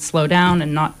Masters and slow down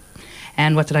and not.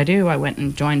 And what did I do? I went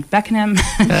and joined Beckenham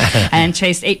and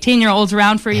chased 18-year-olds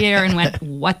around for a year and went,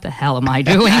 what the hell am I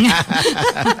doing?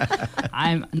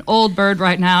 I'm an old bird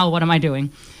right now. What am I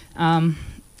doing? And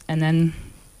then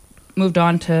moved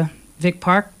on to Vic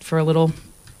Park for a little,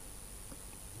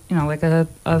 like I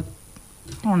don't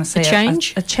want to say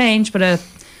change? a change, but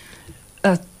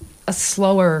a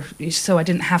slower, so I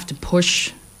didn't have to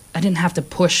push. I didn't have to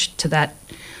push to that.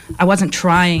 I wasn't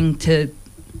trying to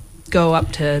go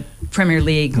up to Premier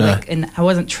League, and I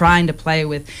wasn't trying to play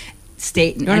with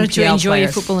state and You wanted to NPL enjoy your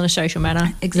players. football in a social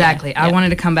manner. Exactly. Yeah. I wanted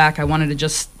to come back. I wanted to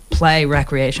just play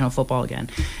recreational football again.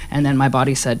 And then my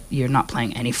body said, you're not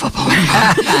playing any football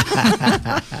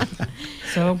anymore.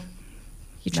 So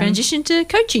you transitioned to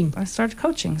coaching. I started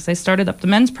coaching. So they started up the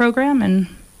men's program, and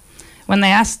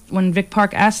when Vic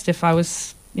Park asked if I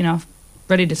was,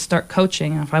 ready to start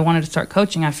coaching, if I wanted to start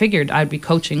coaching, I figured I'd be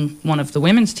coaching one of the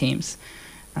women's teams.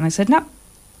 And I said, no,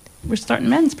 we're starting a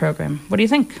men's program. What do you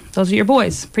think? Those are your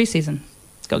boys, preseason.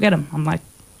 Let's go get them. I'm like,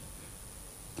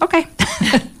 okay.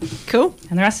 Cool.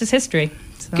 And the rest is history.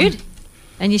 So. Good.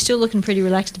 And you're still looking pretty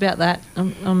relaxed about that.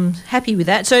 I'm happy with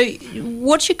that. So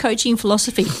what's your coaching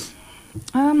philosophy?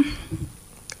 I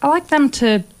like them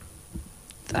to...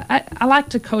 I like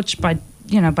to coach by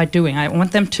doing. I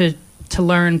want them to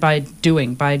learn by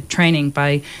doing, by training,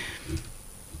 by,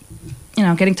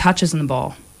 getting touches in the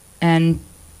ball. And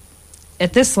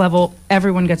at this level,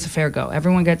 everyone gets a fair go.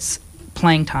 Everyone gets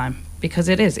playing time, because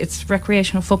it's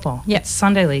recreational football. Yep. It's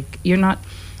Sunday league. You're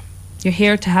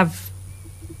here to have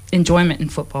enjoyment in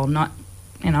football, not,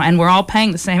 and we're all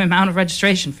paying the same amount of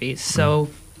registration fees. So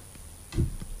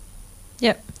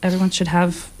Yep. everyone should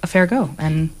have a fair go.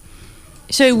 And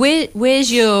so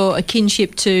where's your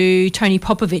kinship to Tony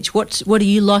Popovich? What are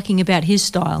you liking about his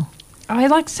style? I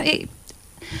watched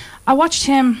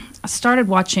him. I started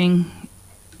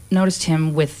noticed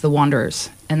him with the Wanderers,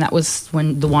 and that was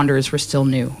when the Wanderers were still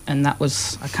new, and I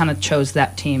kind of chose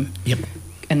that team. Yep.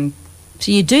 And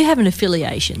so you do have an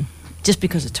affiliation just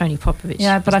because of Tony Popovich.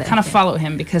 Yeah, but I kind of follow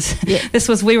him because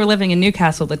we were living in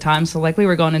Newcastle at the time, so we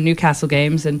were going to Newcastle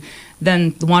games, and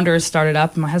then the Wanderers started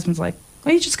up, and my husband's like,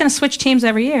 well, you're just going to switch teams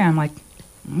every year. I'm like,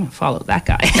 I'm going to follow that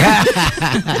guy.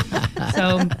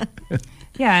 So,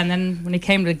 yeah, and then when he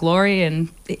came to Glory, and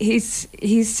he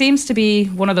seems to be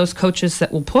one of those coaches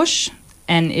that will push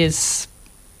and is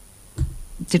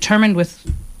determined with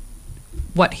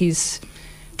what he's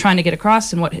trying to get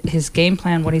across and what his game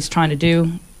plan, what he's trying to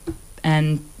do,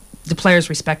 and the players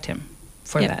respect him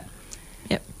for that.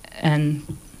 Yep.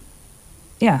 And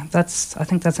yeah, I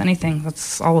think that's anything.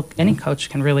 That's all any coach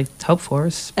can really hope for,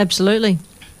 is absolutely.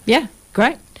 Yeah,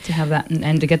 great to have that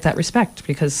and to get that respect,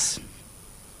 because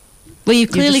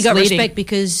you've clearly got leading. respect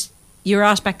because you were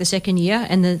asked back the second year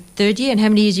and the third year. And how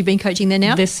many years have you been coaching there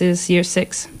now? This is year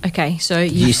 6. Okay, so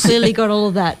you've clearly got all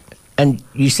of that. And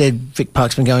you said Vic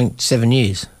Park's been going 7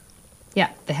 years.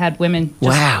 Yeah, they had women.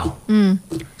 Wow.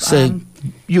 So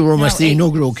you were almost the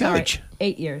inaugural coach.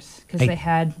 8 years, because they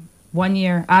had 1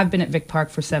 year. I've been at Vic Park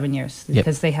for 7 years,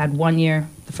 because they had 1 year.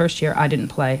 The first year I didn't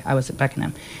play. I was at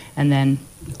Beckenham. And then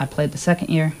I played the second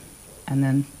year, and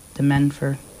then the men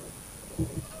for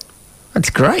That's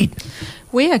great.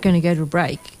 We are going to go to a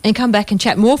break and come back and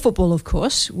chat more football, of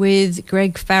course, with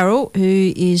Greg Farrell,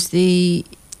 who is the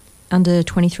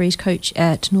under-23s coach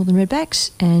at Northern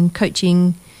Redbacks and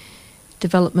coaching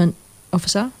development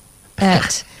officer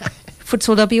at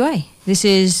Futsal WA. This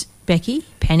is Becky,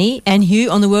 Penny and Hugh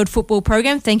on the World Football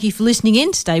Program. Thank you for listening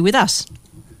in. Stay with us.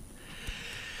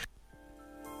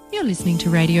 You're listening to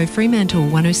Radio Fremantle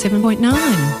 107.9.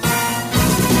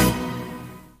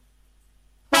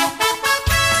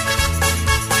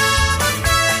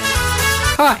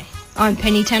 Hi, I'm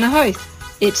Penny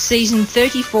Tanner-Hoth. It's season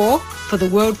 34 for the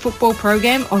World Football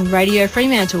Program on Radio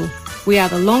Fremantle. We are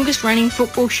the longest running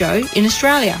football show in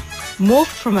Australia, morphed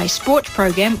from a sports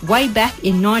program way back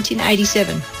in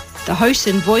 1987. The hosts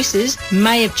and voices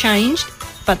may have changed,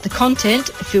 but the content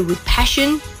filled with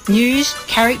passion, news,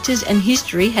 characters and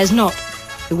history has not.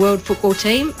 The World Football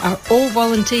team are all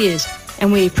volunteers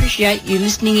and we appreciate you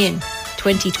listening in.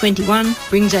 2021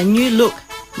 brings a new look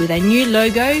with a new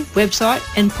logo, website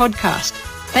and podcast.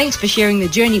 Thanks for sharing the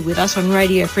journey with us on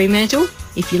Radio Fremantle.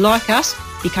 If you like us,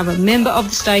 become a member of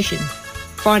the station.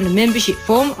 Find a membership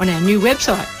form on our new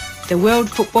website, the World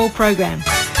Football Program.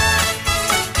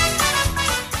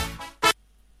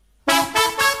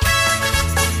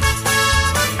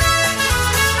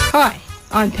 Hi,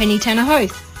 I'm Penny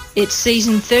Tanner-Hoth. It's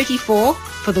season 34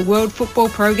 for the World Football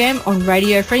Program on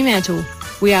Radio Fremantle.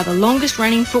 We are the longest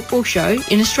running football show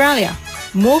in Australia,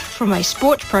 morphed from a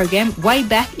sports program way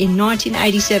back in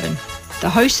 1987. The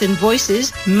hosts and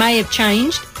voices may have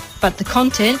changed, but the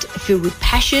content filled with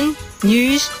passion,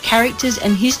 news, characters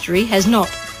and history has not.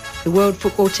 The World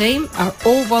Football team are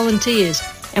all volunteers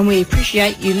and we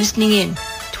appreciate you listening in.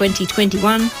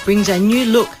 2021 brings a new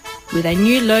look with a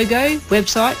new logo,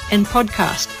 website and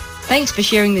podcast. Thanks for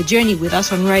sharing the journey with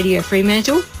us on Radio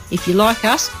Fremantle. If you like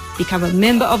us, become a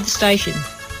member of the station.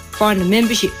 Find a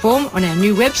membership form on our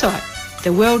new website,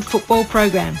 the World Football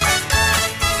Program.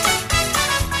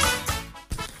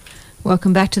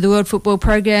 Welcome back to the World Football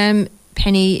Program.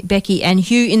 Penny, Becky and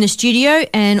Hugh in the studio,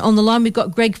 and on the line we've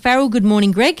got Greg Farrell. Good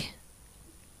morning, Greg.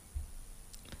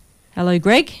 Hello,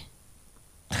 Greg.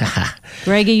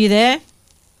 Greg, are you there?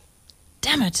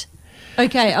 Damn it.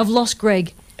 Okay, I've lost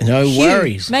Greg. No Hugh,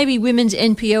 worries. maybe women's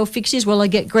NPL fixtures while I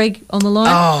get Greg on the line.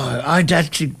 Oh, I'd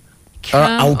actually...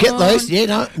 I'll get those.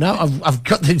 Yeah, no. I've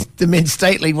got the men's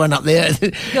state league one up there.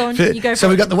 Go on, you go for So it.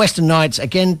 we've got the Western Knights.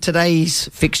 Again, today's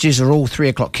fixtures are all 3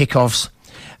 o'clock kickoffs.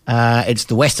 It's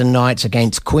the Western Knights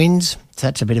against Quins. So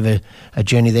that's a bit of a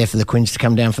journey there for the Quins to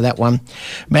come down for that one.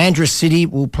 Mandurah City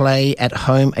will play at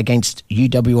home against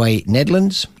UWA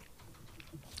Nedlands.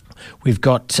 We've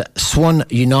got Swan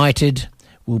United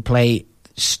will play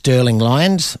Stirling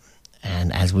Lions.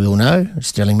 And as we all know,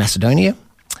 Stirling Macedonia.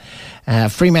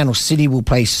 Fremantle City will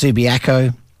play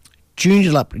Subiaco.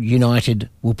 Joondalup United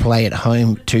will play at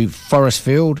home to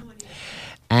Forestfield.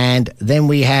 And then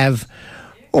we have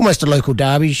almost a local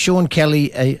derby. Sean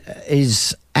Kelly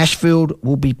Ashfield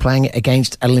will be playing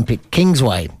against Olympic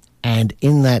Kingsway. And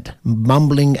in that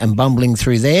mumbling and bumbling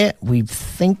through there, we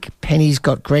think Penny's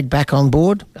got Greg back on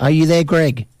board. Are you there,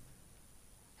 Greg?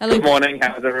 Hello. Good morning.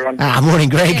 How's everyone? Morning,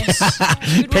 Greg. Yes.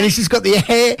 Penny's just got the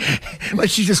hair. Well,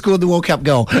 she just scored the World Cup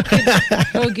goal.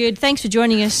 Oh, good. Thanks for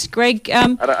joining us, Greg. I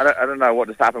don't know what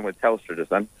just happened with Telstra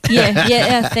just then.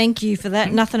 Yeah, thank you for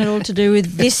that. Nothing at all to do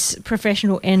with this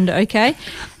professional end, okay?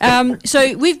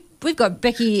 So we've got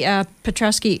Becky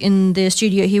Petrowski in the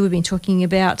studio here. We've been talking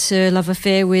about her love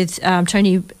affair with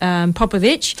Tony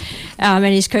Popovich and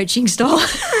his coaching style.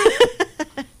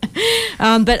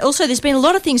 But also there's been a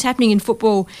lot of things happening in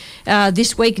football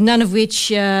this week, none of which,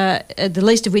 the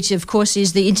least of which, of course,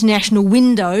 is the international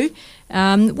window.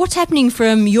 What's happening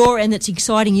from your end that's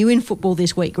exciting you in football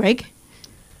this week, Greg?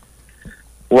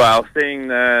 Well, seeing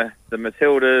the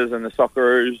Matildas and the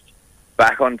Socceroos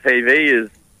back on TV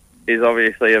is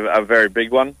obviously a very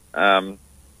big one.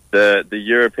 The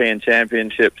European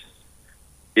Championships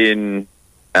in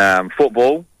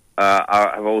football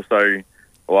are also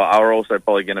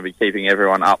probably going to be keeping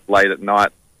everyone up late at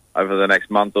night over the next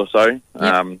month or so.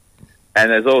 Yep. And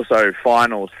there's also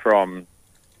finals from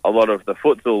a lot of the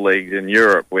futsal leagues in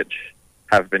Europe, which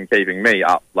have been keeping me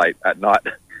up late at night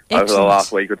over the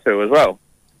last week or two as well.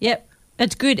 Yep,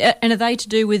 that's good. And are they to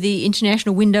do with the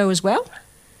international window as well?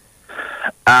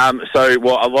 A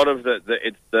lot of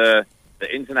it's the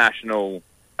international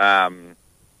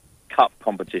cup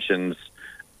competitions,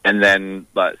 and then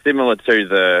similar to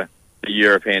the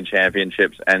European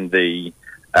Championships and the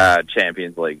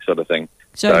Champions League sort of thing.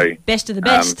 So best of the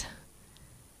best.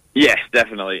 Yes,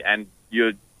 definitely. And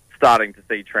you're starting to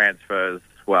see transfers.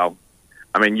 Well,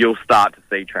 I mean, you'll start to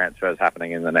see transfers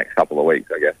happening in the next couple of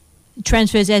weeks, I guess.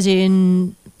 Transfers as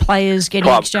in players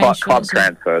getting exchanged? Club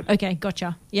transfers. Okay,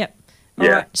 gotcha. Yep. All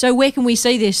right. So where can we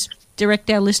see this? Direct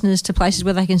our listeners to places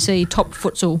where they can see top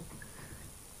futsal.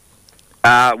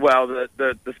 Well,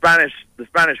 the Spanish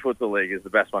Futsal League is the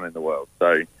best one in the world.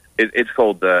 So it's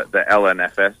called the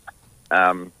LNFS.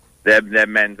 Their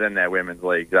men's and their women's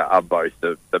leagues are both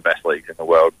the best leagues in the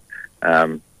world.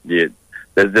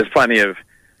 There's plenty of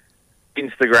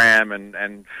Instagram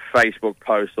and Facebook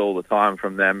posts all the time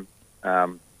from them.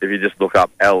 If you just look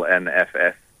up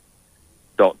LNFS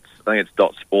I think it's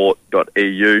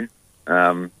 .sport.eu.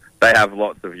 They have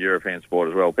lots of European sport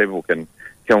as well. People can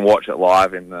watch it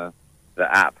live in the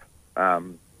app,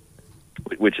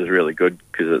 which is really good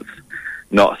because it's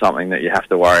not something that you have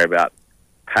to worry about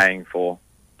paying for.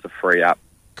 It's a free app.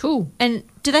 Cool. And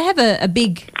do they have a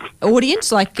big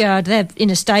audience? Like, do they have in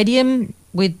a stadium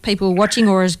with people watching,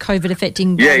 or is COVID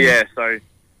affecting? Yeah. So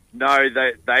no,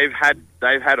 they've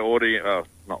had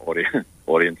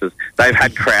audiences. They've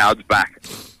had crowds back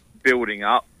building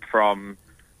up from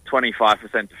 25%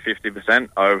 to 50%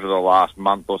 over the last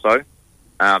month or so.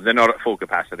 They're not at full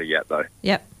capacity yet, though.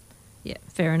 Yep. Yeah,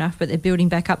 fair enough, but they're building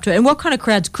back up to it. And what kind of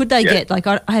crowds could they get? Like,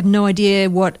 I have no idea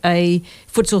what a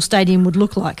futsal stadium would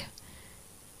look like.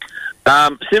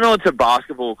 Similar to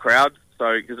basketball crowds.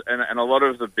 So, and a lot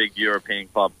of the big European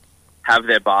clubs have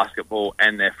their basketball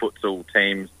and their futsal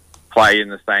teams play in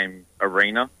the same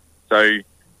arena. So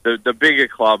the bigger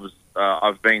clubs,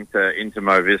 I've been to Inter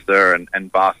Movistar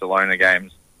and Barcelona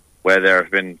games where there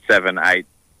have been 7, 8,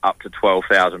 up to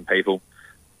 12,000 people.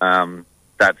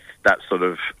 That's sort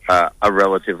of a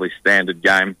relatively standard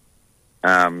game.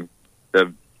 Some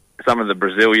of the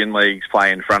Brazilian leagues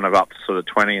play in front of up to sort of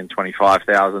 20 and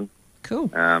 25,000. Cool.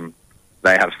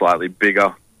 They have slightly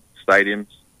bigger stadiums.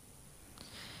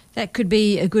 That could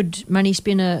be a good money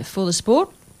spinner for the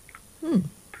sport.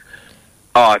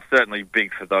 Oh, it's certainly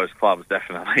big for those clubs,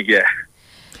 definitely, yeah.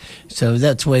 So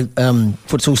that's where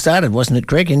futsal started, wasn't it,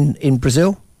 Greg, in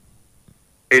Brazil?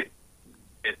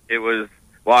 It was,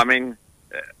 well, I mean,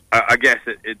 I guess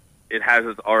it has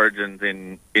its origins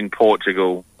in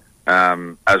Portugal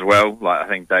as well. Like, I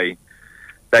think they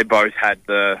both had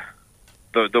the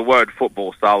word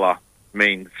football sala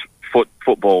means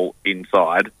football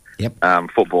inside,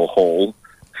 football hall.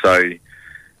 So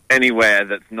anywhere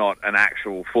that's not an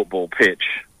actual football pitch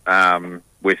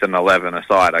with an 11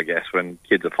 aside, I guess, when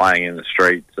kids are playing in the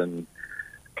streets and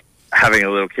having a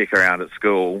little kick around at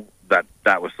school,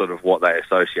 that was sort of what they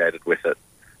associated with it.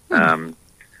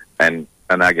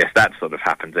 And I guess that sort of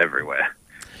happens everywhere.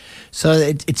 So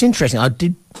it's interesting. I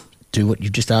did do what you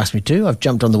just asked me to. I've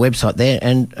jumped on the website there,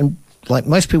 and like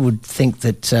most people would think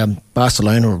that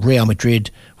Barcelona or Real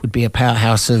Madrid would be a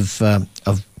powerhouse of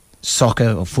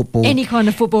soccer or football. Any kind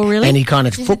of football, really? Any kind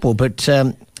of football. But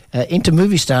Inter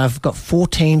Movistar have got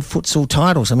 14 futsal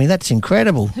titles. I mean, that's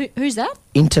incredible. Who's that?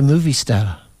 Inter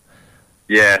Movistar.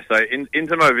 Yeah, so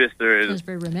Inter Movistar is... That's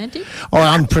very romantic. Oh,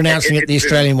 I'm pronouncing it the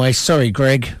Australian way. Sorry,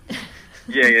 Greg.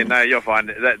 Yeah, no, you'll find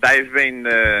it. They've been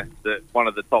one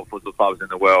of the top futsal clubs in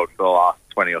the world for the last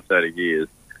 20 or 30 years.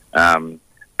 And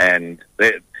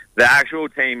the actual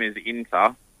team is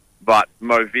Inter, but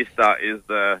Movistar is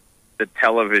the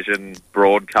television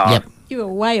broadcast you were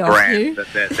way off, brand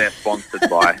that they're sponsored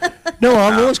by. No,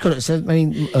 I've always got it. So, I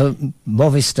mean,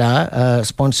 Movistar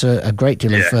sponsor a great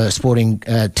deal of sporting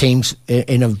teams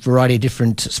in a variety of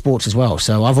different sports as well.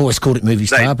 So I've always called it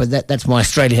Movistar, but that's my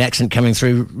Australian accent coming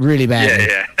through really badly.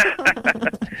 Yeah.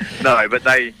 No, but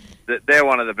they're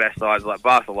one of the best sides. Like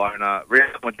Barcelona, Real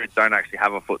Madrid don't actually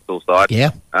have a futsal side.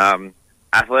 Yeah.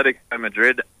 Atletico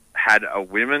Madrid had a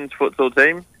women's futsal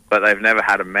team, but they've never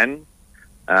had a men's.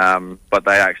 But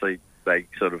they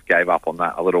sort of gave up on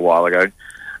that a little while ago.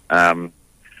 But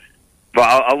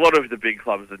a lot of the big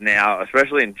clubs are now,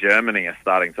 especially in Germany, are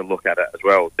starting to look at it as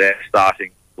well. Their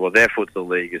futsal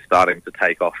league is starting to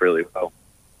take off really well.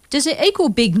 Does it equal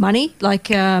big money,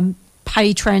 like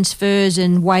pay transfers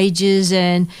and wages?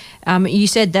 And you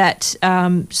said that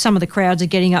some of the crowds are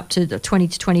getting up to 20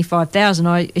 to 25,000.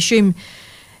 I assume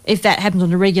if that happens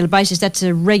on a regular basis, that's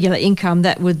a regular income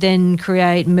that would then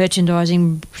create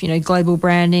merchandising, global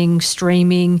branding,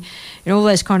 streaming, and all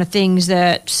those kind of things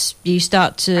that you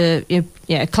start to,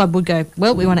 a club would go,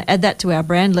 well, we want to add that to our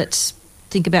brand. Let's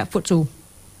think about futsal.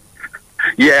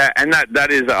 Yeah, and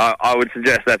that is, I would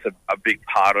suggest that's a big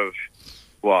part of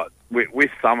what,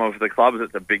 with some of the clubs,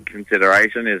 it's a big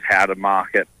consideration is how to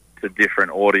market to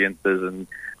different audiences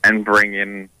and bring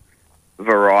in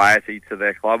variety to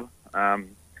their club.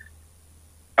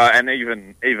 And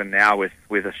even now with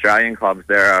Australian clubs,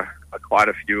 there are quite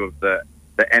a few of the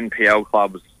NPL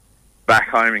clubs back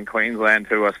home in Queensland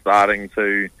who are starting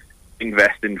to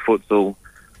invest in futsal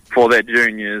for their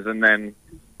juniors, and then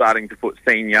starting to put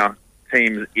senior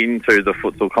teams into the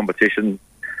futsal competition,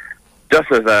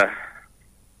 just as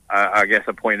I guess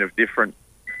a point of difference,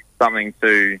 something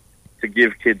to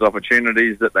give kids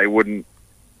opportunities that they wouldn't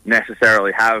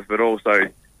necessarily have, but also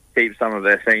keep some of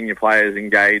their senior players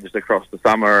engaged across the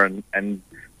summer and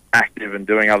active and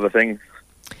doing other things.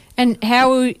 And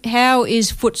how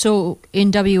is futsal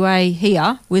in WA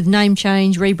here with name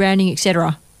change, rebranding,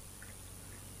 etc.?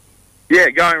 Yeah,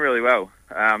 going really well.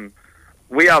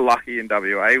 We are lucky in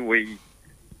WA. We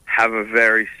have a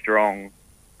very strong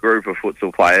group of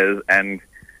futsal players, and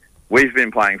we've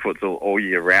been playing futsal all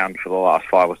year round for the last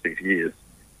 5 or 6 years,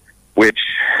 which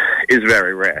is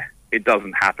very rare. It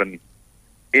doesn't happen.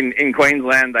 In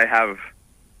Queensland, they have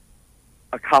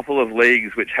a couple of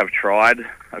leagues which have tried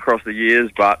across the years,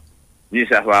 but New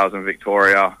South Wales and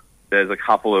Victoria, there's a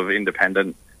couple of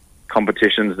independent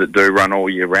competitions that do run all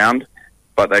year round,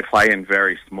 but they play in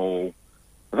very small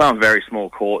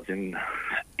courts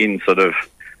in sort of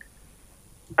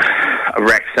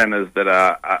rec centres that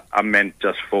are meant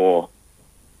just for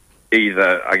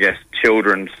either, I guess,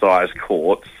 children-sized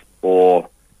courts or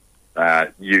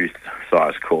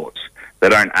youth-sized courts. They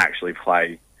don't actually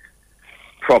play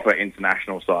proper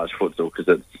international-sized futsal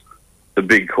because the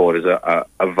big court is a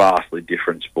vastly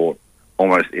different sport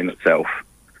almost in itself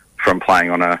from playing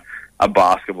on a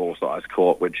basketball-sized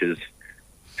court, which is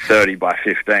 30 by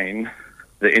 15.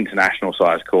 The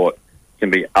international-sized court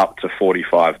can be up to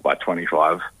 45 by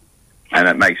 25, and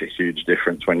it makes a huge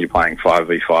difference when you're playing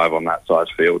 5v5 on that size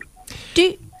field.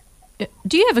 Do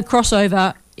you have a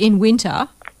crossover in winter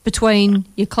between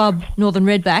your club, Northern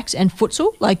Redbacks, and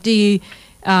futsal? Like, do you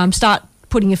start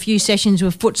putting a few sessions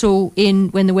with futsal in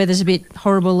when the weather's a bit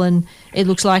horrible and it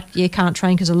looks like you can't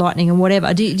train because of lightning and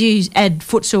whatever? Do you add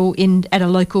futsal in at a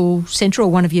local centre or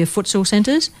one of your futsal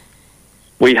centres?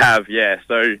 We have, yeah.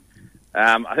 So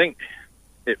I think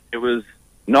it was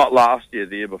not last year,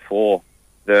 the year before.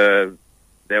 There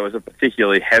was a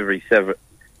particularly heavy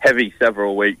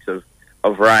several weeks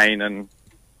of rain and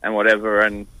whatever,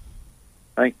 and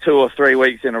I think 2 or 3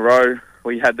 weeks in a row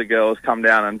we had the girls come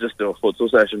down and just do a futsal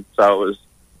session. So it was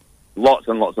lots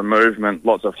and lots of movement,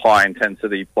 lots of high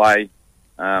intensity play,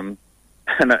 and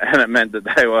it meant that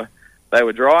they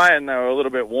were dry and they were a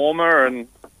little bit warmer, and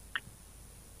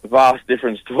vast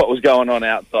difference to what was going on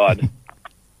outside.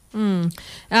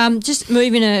 Just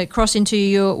moving across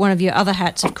into one of your other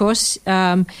hats, of course,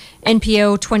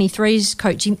 NPL 23s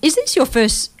coaching. Is this your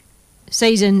first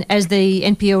season as the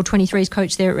NPL 23s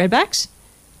coach there at Redbacks?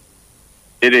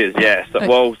 It is, yes. Okay.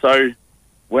 Well, so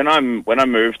when I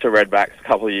moved to Redbacks a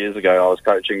couple of years ago, I was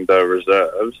coaching the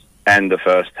reserves and the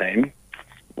first team,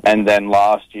 and then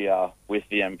last year with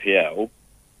the NPL,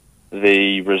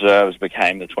 the reserves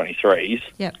became the 23s.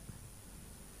 Yep.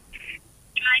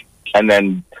 And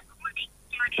then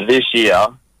this year,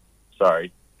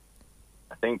 sorry,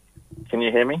 I think, can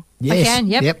you hear me? Yes. I can,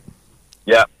 yep.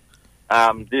 Yep.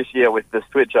 This year with the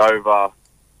switch over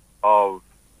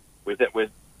with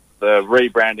the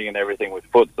rebranding and everything with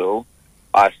futsal,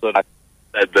 I sort of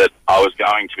said that I was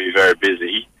going to be very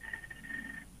busy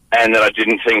and that I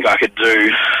didn't think I could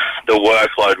do the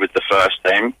workload with the first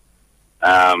team.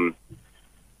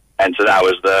 And so that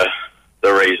was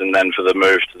the reason then for the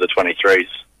move to the 23s.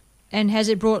 And has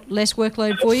it brought less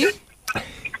workload for you?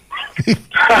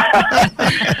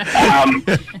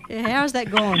 How's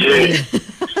that gone?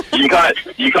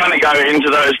 You kind of go into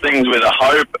those things with a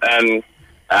hope, and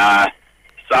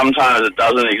sometimes it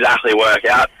doesn't exactly work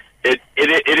out. It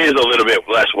is a little bit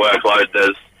less workload.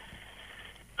 There's,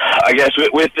 I guess,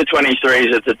 with the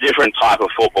 23s, it's a different type of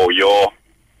football. Your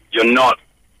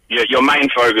main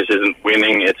focus isn't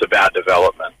winning; it's about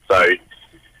development. So,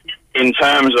 in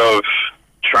terms of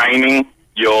training,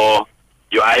 you're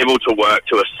able to work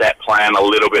to a set plan a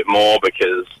little bit more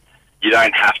because you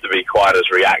don't have to be quite as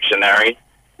reactionary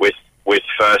with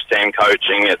first team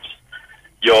coaching. It's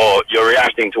you're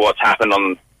reacting to what's happened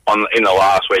in the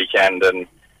last weekend, and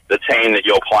the team that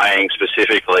you're playing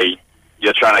specifically,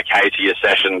 you're trying to cater your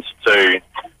sessions to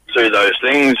those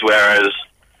things. Whereas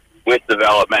with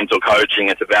developmental coaching,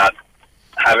 it's about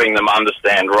having them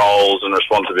understand roles and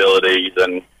responsibilities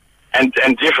and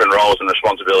different roles and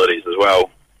responsibilities as well,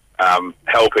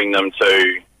 helping them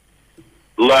to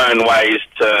learn ways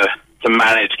to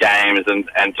manage games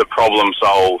and to problem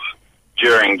solve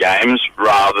during games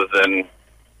rather than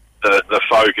the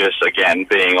focus, again,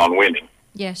 being on winning.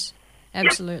 Yes,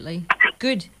 absolutely.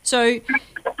 Good. So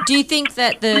do you think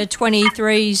that the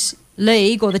 23s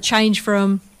league or the change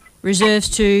from reserves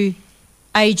to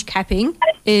age capping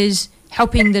is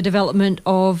helping the development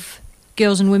of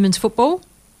girls and women's football?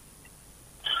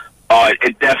 Oh,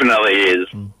 it definitely is.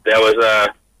 There was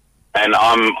and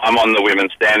I'm on the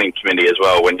women's standing committee as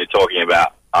well when you're talking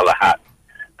about other hats.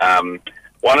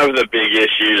 One of the big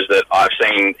issues that I've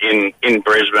seen in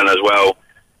Brisbane as well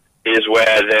is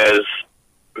where there's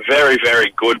very,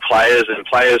 very good players and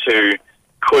players who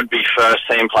could be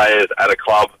first-team players at a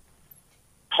club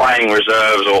playing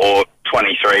reserves or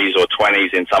 23s or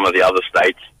 20s in some of the other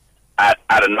states at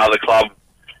another club.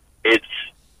 It's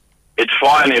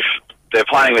fine if they're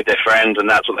playing with their friends and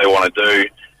that's what they want to do.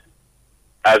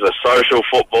 As a social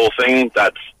football thing,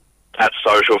 that's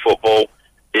social football.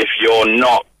 If you're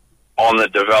not on the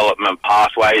development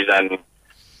pathways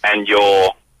and you're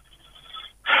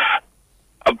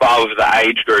above the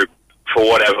age group for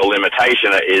whatever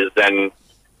limitation it is, then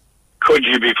could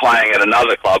you be playing at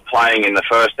another club, playing in the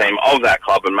first team of that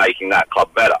club and making that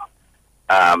club better?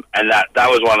 And that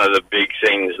was one of the big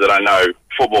things that I know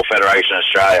Football Federation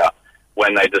Australia,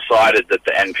 when they decided that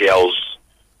the NPLs,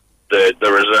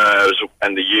 the reserves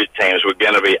and the youth teams were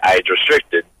going to be age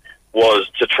restricted, was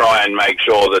to try and make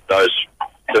sure that those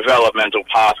developmental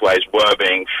pathways were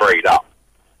being freed up.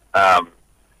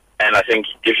 And I think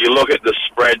if you look at the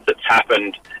spread that's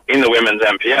happened in the women's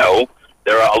NPL,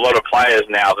 there are a lot of players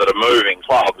now that are moving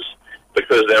clubs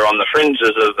because they're on the fringes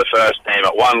of the first team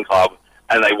at one club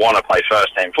and they want to play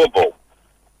first team football.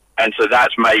 And so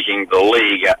that's making the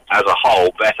league as a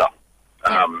whole better.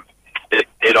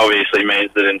 It obviously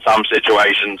means that in some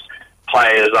situations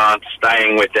players aren't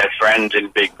staying with their friends in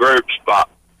big groups, but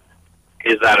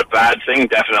is that a bad thing?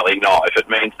 Definitely not. If it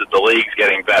means that the league's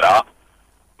getting better,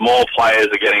 more players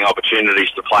are getting opportunities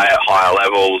to play at higher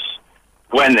levels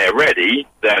when they're ready,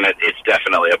 then it's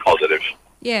definitely a positive.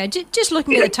 Yeah, just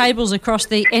looking at the tables across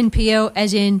the NPL,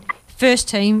 as in first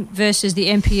team versus the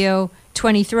NPL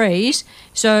 23s.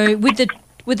 So with the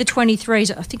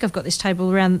 23s, I think I've got this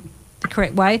table around the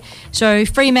correct way. So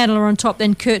Fremantle are on top,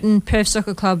 then Curtin, Perth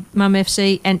Soccer Club, Mum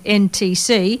FC and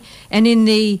NTC. And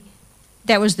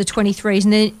that was the 23s.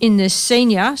 And then in the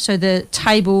senior, so the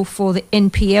table for the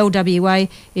NPL WA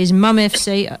is Mum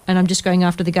FC, and I'm just going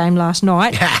after the game last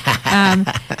night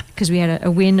because we had a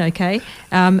win, okay.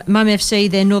 Mum FC,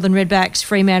 then Northern Redbacks,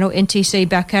 Fremantle, NTC,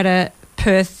 Balcatta,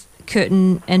 Perth,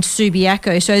 Curtin and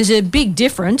Subiaco. So there's a big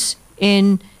difference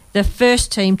in the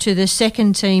first team to the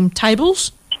second team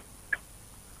tables.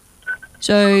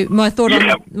 So my thought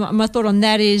on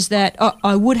that is that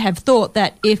I would have thought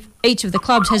that if each of the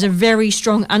clubs has a very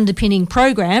strong underpinning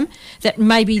program, that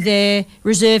maybe their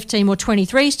reserve team or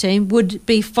 23s team would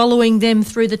be following them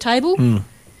through the table.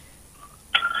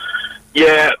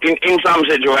 Yeah, in some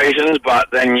situations, but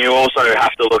then you also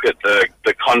have to look at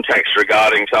the context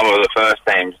regarding some of the first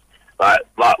teams. Like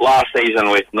last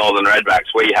season with Northern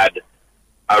Redbacks, we had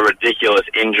a ridiculous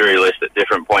injury list at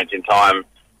different points in time.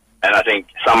 And I think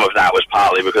some of that was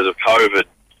partly because of COVID.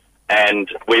 And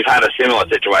we've had a similar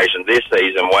situation this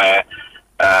season where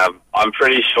I'm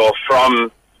pretty sure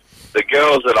from the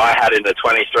girls that I had in the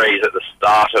 23s at the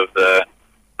start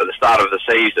of the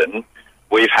season,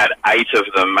 we've had 8 of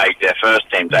them make their first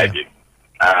team debut.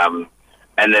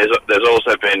 And there's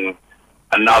also been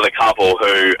another couple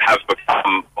who have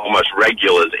become almost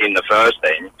regulars in the first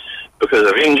team because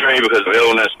of injury, because of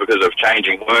illness, because of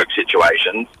changing work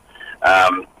situations.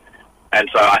 And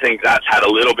so I think that's had a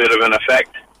little bit of an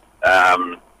effect.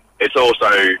 It's also,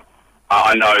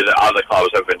 I know that other clubs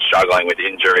have been struggling with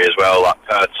injury as well, like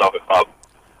Perth Soccer Club.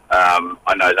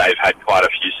 I know they've had quite a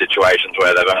few situations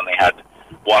where they've only had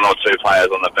 1 or 2 players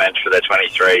on the bench for their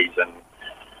 23s. And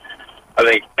I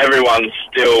think everyone's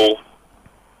still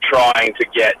trying to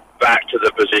get back to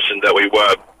the position that we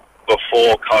were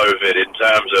before COVID in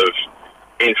terms of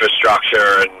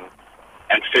infrastructure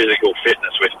and physical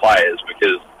fitness with players,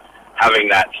 because having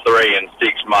that 3 and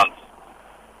 6 month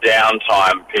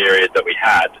downtime period that we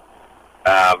had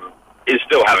is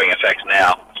still having effects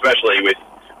now, especially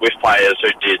with players who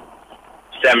did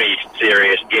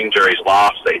semi-serious injuries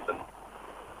last season.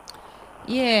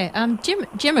 Yeah,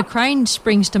 Gemma Crane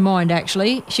springs to mind,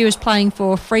 actually. She was playing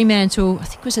for Fremantle, I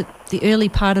think was it the early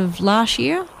part of last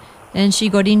year, and she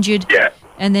got injured. Yeah.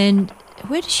 And then,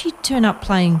 where did she turn up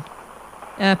playing?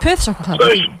 Perth Soccer Club, I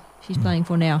think she's playing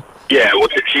for now. Yeah, well,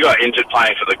 she got injured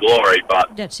playing for the Glory,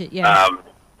 but that's it. Yeah.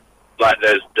 Like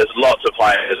there's lots of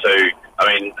players who,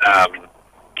 I mean,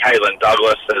 Caitlin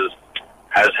Douglas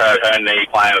has hurt her knee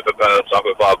playing for Perth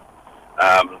Soccer Club.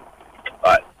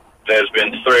 But there's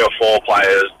been 3 or 4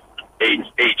 players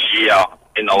each year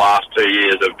in the last 2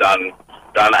 years have done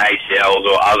ACLs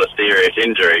or other serious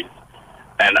injuries,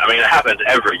 and I mean it happens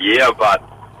every year, but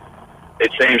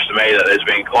it seems to me that there's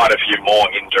been quite a few more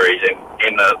injuries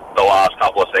in the last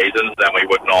couple of seasons than we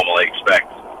would normally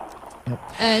expect.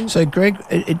 And So, Greg,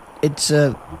 it's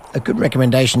a good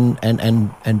recommendation,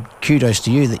 and kudos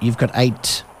to you that you've got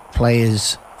 8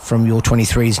 players from your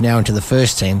 23s now into the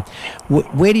first team.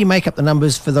 Where do you make up the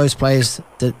numbers for those players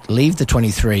that leave the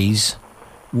 23s?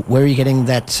 Where are you getting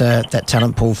that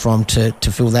talent pool from to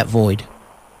fill that void?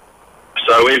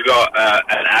 So we've got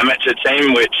an amateur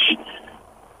team, which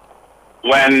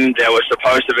when there was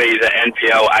supposed to be the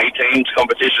NPL 18s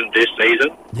competition this season,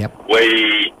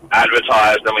 we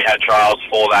advertised and we had trials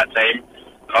for that team.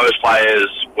 Those players,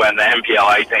 when the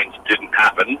NPL 18s didn't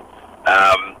happen,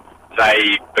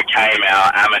 they became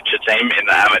our amateur team in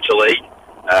the amateur league.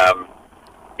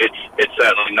 It's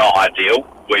certainly not ideal.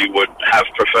 We would have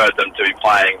preferred them to be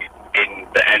playing in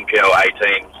the NPL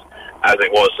 18s as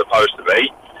it was supposed to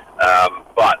be.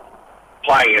 But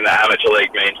playing in the amateur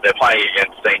league means they're playing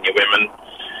against senior women.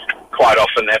 Quite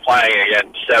often they're playing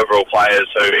against several players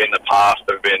who in the past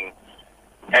have been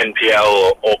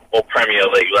NPL or Premier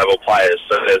League level players.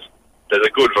 So there's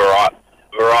a good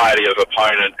variety of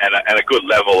opponent and a good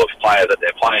level of player that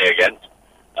they're playing against.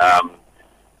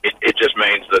 It just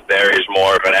means that there is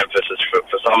more of an emphasis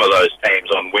for some of those teams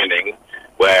on winning,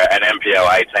 where an NPL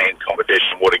 18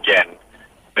 competition would again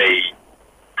be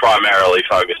primarily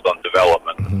focused on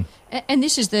development. Mm-hmm. And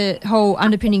this is the whole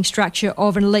underpinning structure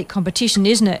of an elite competition,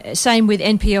 isn't it? Same with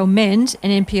NPL men's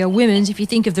and NPL women's. If you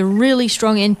think of the really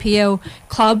strong NPL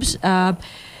clubs,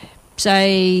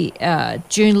 say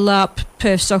Joondalup,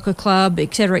 Perth Soccer Club,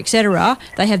 etc.,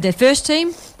 they have their first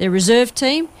team, their reserve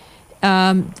team,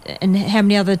 and how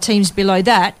many other teams below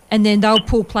that, and then they'll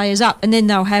pull players up, and then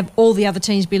they'll have all the other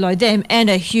teams below them and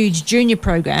a huge junior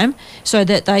program so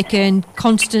that they can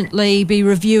constantly be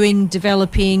reviewing,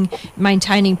 developing,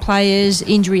 maintaining players.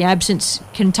 Injury absence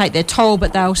can take their toll,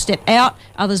 but they'll step out,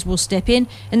 others will step in.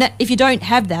 And that if you don't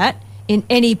have that in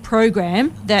any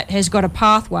program that has got a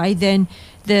pathway, then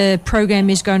the program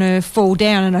is going to fall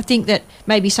down. And I think that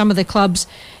maybe some of the clubs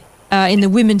in the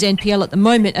women's NPL at the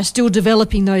moment are still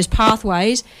developing those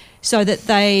pathways so that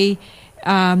they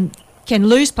can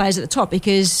lose players at the top,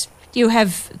 because you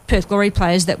have Perth Glory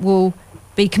players that will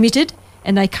be committed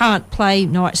and they can't play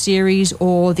night series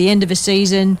or the end of a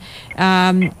season,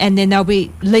 and then they'll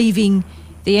be leaving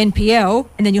the NPL,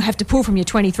 and then you'll have to pull from your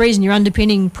 23s and your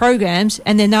underpinning programs,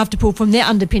 and then they'll have to pull from their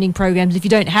underpinning programs. If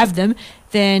you don't have them,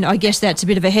 then I guess that's a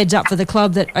bit of a heads up for the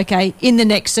club that, okay, in the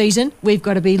next season, we've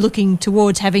got to be looking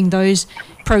towards having those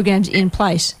programs in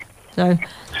place. So,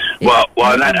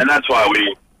 and that's why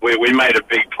we made a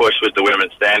big push with the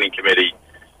Women's Standing Committee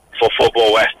for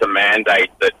Football West to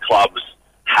mandate that clubs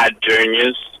had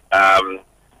juniors.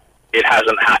 It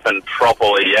hasn't happened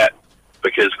properly yet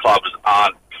because clubs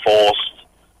aren't forced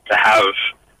to have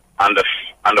under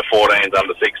 14s,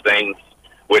 under 16s,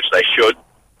 which they should.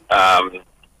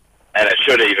 And it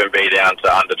should even be down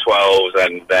to under 12s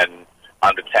and then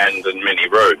under 10s and mini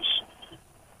roos.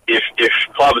 If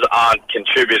clubs aren't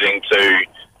contributing to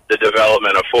the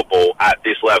development of football at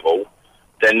this level,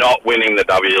 they're not winning the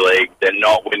W League, they're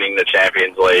not winning the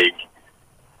Champions League,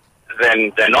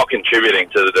 then they're not contributing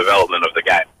to the development of the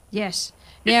game. Yes.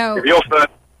 Now, if your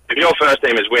first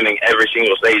team is winning every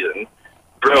single season,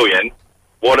 brilliant.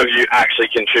 What have you actually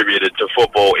contributed to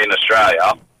football in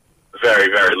Australia? Very,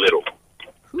 very little.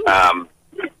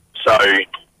 So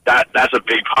that's a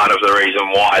big part of the reason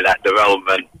why that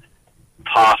development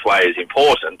pathway is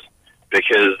important,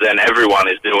 because then everyone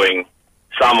is doing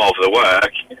some of the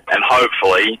work, and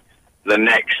hopefully the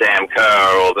next Sam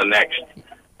Kerr or the next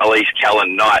Elise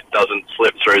Kellen Knight doesn't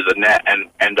slip through the net and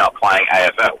end up playing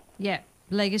AFL. Yeah,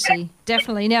 legacy,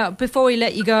 definitely. Now, before we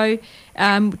let you go,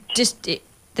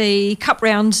 the cup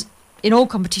rounds in all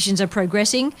competitions are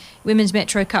progressing. Women's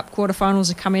Metro Cup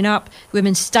quarterfinals are coming up.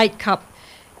 Women's State Cup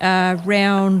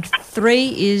round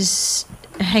 3 is...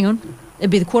 Hang on. It'll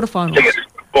be the quarterfinals. I think it's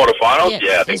quarterfinals? Yep,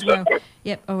 yeah, I think so.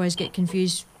 Yep, I always get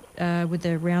confused with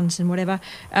the rounds and whatever.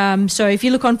 So if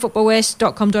you look on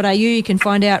footballwest.com.au, you can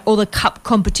find out all the cup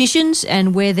competitions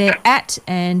and where they're at,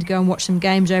 and go and watch some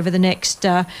games over the next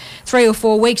 3 or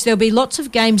 4 weeks. There'll be lots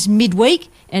of games midweek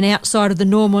and outside of the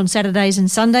norm on Saturdays and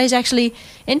Sundays. Actually,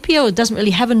 NPL doesn't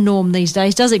really have a norm these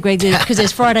days, does it, Greg? Because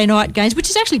there's Friday night games, which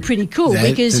is actually pretty cool,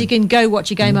 because you can go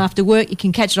watch a game after work, you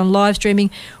can catch it on live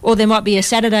streaming, or there might be a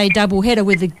Saturday double header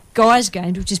with the guys'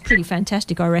 games, which is pretty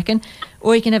fantastic, I reckon,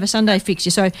 or you can have a Sunday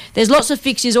fixture. So there's lots of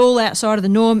fixtures all outside of the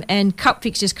norm, and cup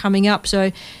fixtures coming up.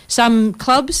 So some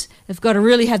clubs have got to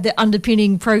really have the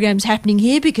underpinning programs happening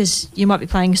here, because you might be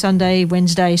playing Sunday,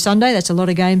 Wednesday, Sunday. That's a lot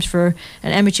of games for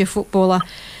an amateur footballer.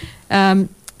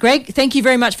 Greg, thank you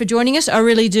very much for joining us. I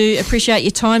really do appreciate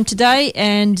your time today,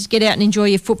 and get out and enjoy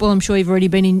your football. I'm sure you've already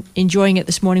been enjoying it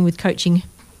this morning with coaching.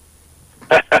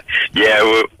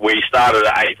 Yeah, we started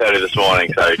at 8:30 this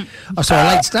morning, so... Oh, so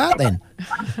a late start then?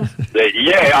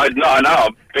 Yeah, I know.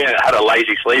 I've had a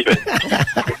lazy sleep.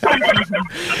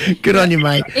 Good on you,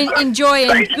 mate. Enjoy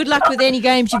and good luck with any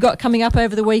games you've got coming up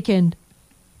over the weekend.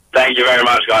 Thank you very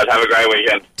much, guys. Have a great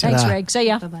weekend. Thanks, Greg. See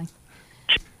ya. Bye-bye.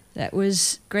 That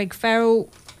was Greg Farrell,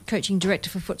 Coaching Director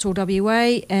for Futsal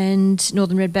WA, and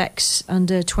Northern Redbacks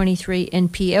under 23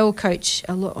 NPL coach.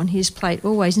 A lot on his plate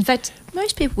always. In fact,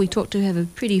 most people we talk to have a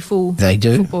pretty full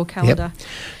football calendar. Yep.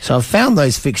 So I've found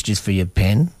those fixtures for you,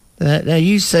 Pen. Now,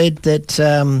 you said that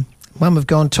Mum have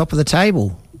gone top of the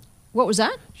table. What was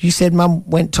that? You said Mum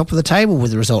went top of the table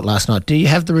with the result last night. Do you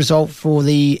have the result for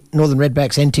the Northern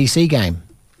Redbacks NTC game?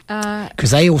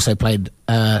 Because they also played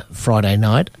Friday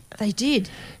night. They did.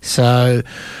 So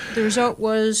the result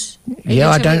was.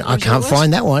 I can't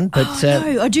find that one. But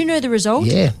no, I do know the result.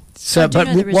 Yeah. So, but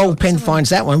while Penn finds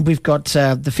that one, we've got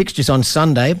the fixtures on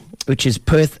Sunday, which is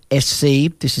Perth SC.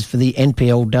 This is for the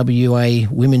NPL WA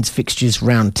Women's Fixtures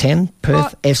Round 10.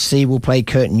 Perth FC will play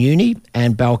Curtin Uni,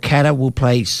 and Balcatta will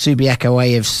play Subiaco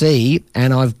AFC.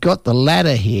 And I've got the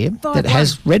ladder here that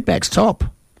has Redbacks top.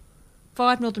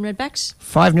 5 Northern Redbacks.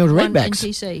 5-0 to 1 Redbacks,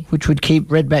 NTC. which would keep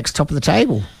Redbacks top of the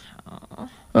table.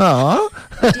 Oh,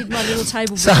 I did my little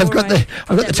table. So I've got the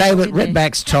table at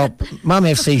Redbacks top, Mum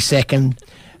FC second,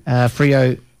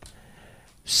 Freo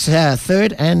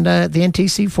third, and the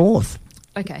NTC fourth.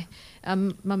 Okay,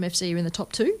 Mum FC are in the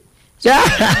top 2.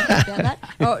 Yeah.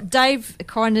 Dave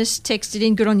Kindness texted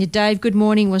in. Good on you, Dave. Good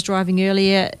morning. Was driving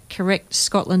earlier. Correct.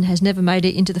 Scotland has never made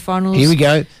it into the finals. Here we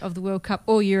go. Of the World Cup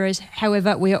or Euros.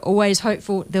 However, we are always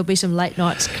hopeful there'll be some late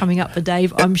nights coming up for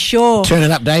Dave. I'm sure. Turn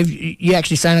it up, Dave. You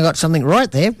actually saying I got something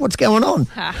right there. What's going on?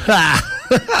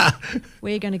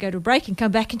 We're going to go to a break and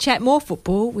come back and chat more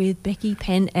football with Becky,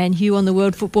 Penn, and Hugh on the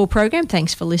World Football Program.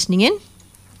 Thanks for listening in.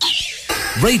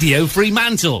 Radio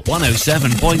Fremantle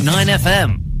 107.9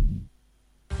 FM.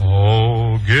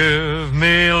 Oh, give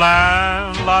me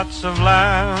land, lots of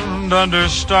land under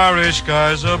starry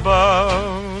skies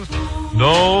above.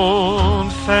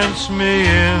 Don't fence me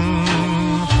in.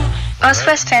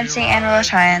 Oswest Fencing and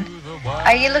Wrought Iron.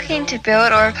 Are you looking to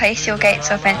build or replace your gates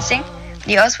or fencing?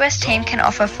 The Oswest team can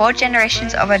offer 4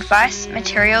 generations of advice,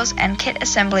 materials and kit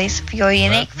assemblies for your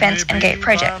unique fence and gate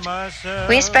project.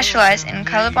 We specialise in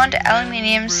colorbond,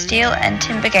 aluminium, steel and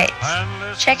timber gates.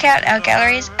 Check out our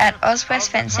galleries at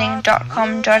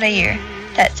oswestfencing.com.au.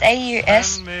 That's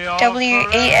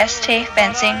AUSWEST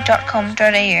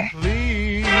fencing.com.au.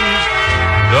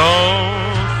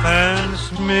 Don't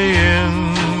fence me in.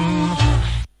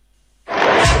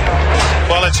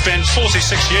 Well, it's been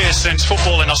 46 years since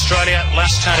football in Australia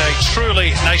last had a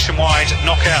truly nationwide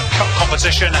knockout cup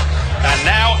competition, and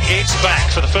now it's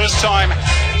back for the first time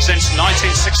since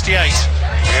 1968.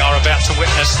 We are about to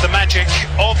witness the magic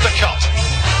of the cup.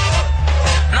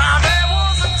 And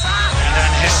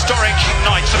an historic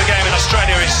night for the game in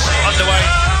Australia is underway.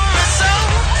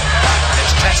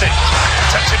 It's Pettit.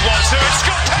 Pettit 1-2. It's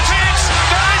Scott Pettit.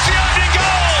 That is the opening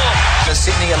goal. The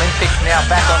Sydney Olympic now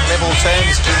back on level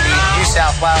terms in the New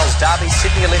South Wales derby.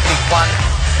 Sydney Olympic 1,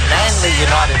 Manly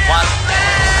United 1.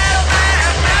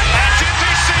 And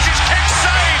this is his kick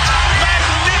saved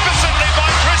magnificently by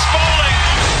Chris Bowling.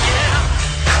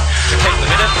 To keep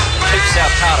them in it, keep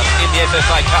South Cardiff in the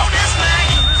FFA Cup.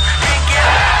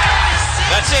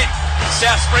 That's it.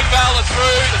 South Springvale are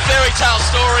through. The fairy tale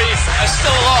story is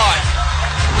still alive.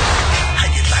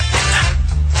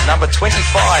 Number 25,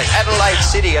 Adelaide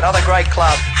City, another great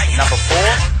club. Number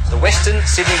 4, the Western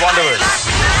Sydney Wanderers.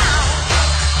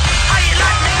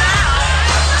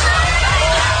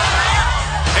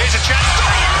 Here's a chance.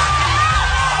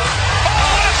 Oh,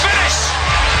 what a finish!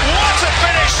 What a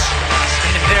finish! It's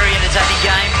been a very entertaining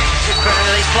game. Good credit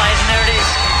to these players, and there it is.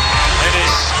 It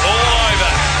is all over.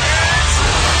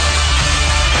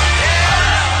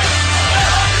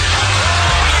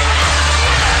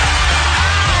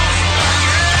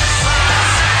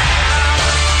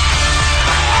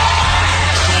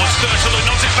 Thurtle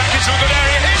knocks it back into a good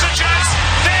area. Here's a chance.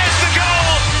 There's the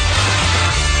goal.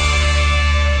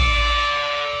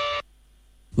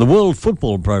 The World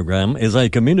Football Program is a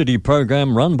community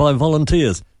program run by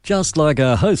volunteers. Just like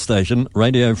our host station,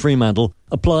 Radio Fremantle,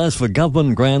 applies for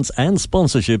government grants and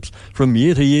sponsorships from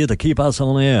year to year to keep us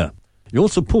on air. Your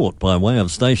support by way of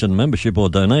station membership or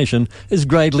donation is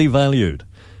greatly valued.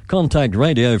 Contact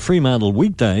Radio Fremantle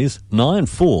weekdays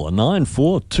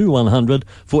 9494 2100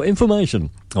 for information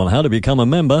on how to become a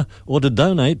member or to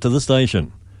donate to the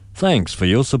station. Thanks for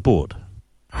your support.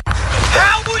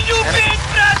 How will you beat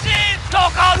Brazil,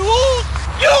 Socceroos?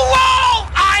 You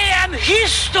won't! I am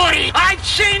history. I've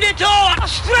seen it all.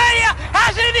 Australia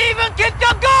hasn't even kicked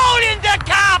a goal in the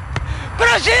cup.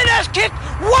 Brazil has kicked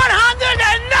 191.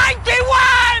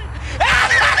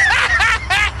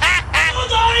 You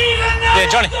don't even know Yeah,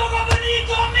 Johnny. what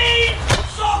Benito means.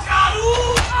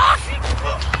 Socceroo.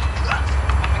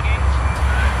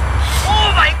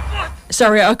 Oh my God.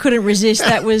 Sorry, I couldn't resist.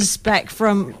 That was back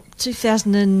from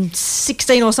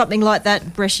 2016 or something like that.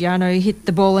 Bresciano hit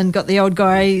the ball and got the old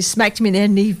guy, smacked him in the head,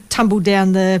 and he tumbled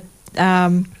down the,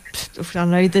 I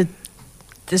don't know, the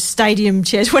stadium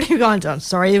chairs. What have you gone on?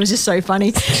 Sorry, it was just so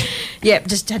funny. Yep,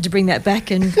 just had to bring that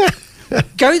back and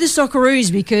go the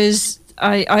Socceroos, because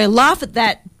I laugh at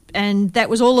that, and that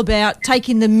was all about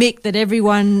taking the mick that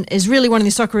everyone is really wanting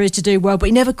the Socceroos to do well, but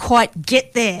you never quite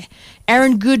get there.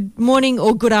 Aaron, good morning,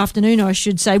 or good afternoon, I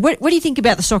should say. What do you think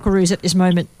about the Socceroos at this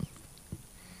moment?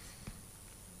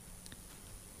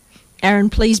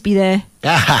 Aaron, please be there.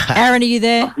 Aaron, are you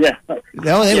there? Yeah.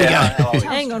 Oh, there we go.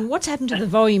 Hang on, what's happened to the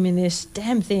volume in this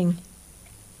damn thing?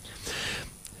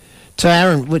 So,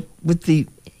 Aaron, with the...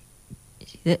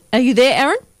 Are you there,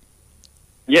 Aaron?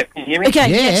 Yep, can you hear me? Okay,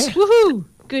 Yeah. yes. Woohoo!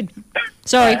 Good.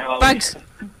 Sorry, bugs.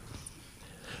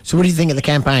 So what do you think of the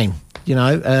campaign? You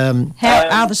know...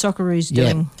 How are the Socceroos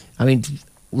doing? I mean,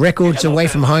 records away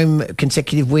from home,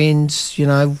 consecutive wins, you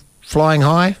know, flying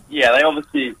high. Yeah, they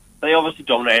obviously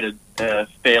dominated a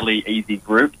fairly easy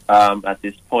group at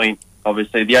this point.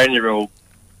 Obviously, the only real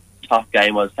tough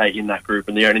game I'd say in that group,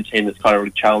 and the only team that's kind of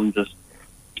really challenged us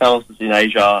in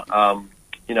Asia,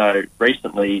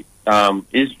 recently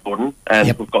is Jordan,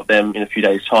 and we've got them in a few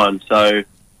days' time. So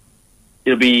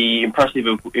it'll be impressive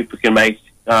if we can make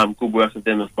good work of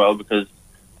them as well, because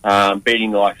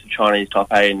beating the likes of Chinese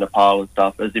Taipei and Nepal and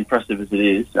stuff, as impressive as it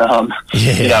is,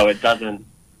 it doesn't.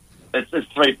 It's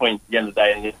 3 points at the end of the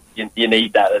day, and you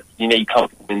need that. You need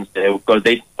comfortable wins there. We've got a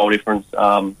decent goal difference.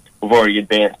 We've already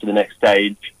advanced to the next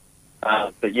stage.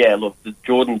 But yeah, look,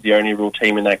 Jordan's the only real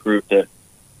team in that group that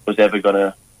was ever going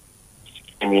to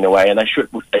me in a way, and they should,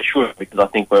 because I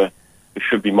think we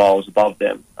should be miles above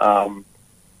them.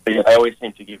 But yeah, they always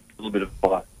seem to give a little bit of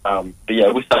fight. But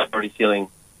yeah, we start already sealing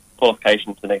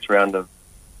qualification for the next round of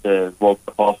the World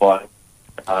Cup qualifying.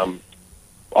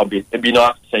 It'd be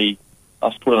nice to see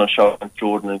us put on a show against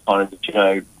Jordan and kind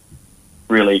of,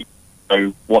 really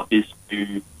know what this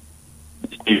new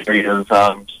breed of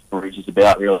stories is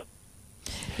about, really.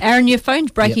 Aaron, your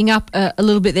phone's breaking up a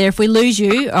little bit there. If we lose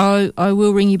you, I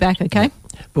will ring you back, okay?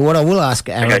 But what I will ask,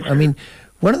 Aaron, I mean,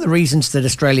 one of the reasons that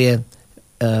Australia,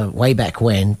 way back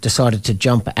when, decided to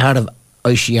jump out of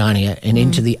Oceania and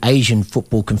into the Asian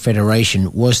Football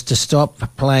Confederation was to stop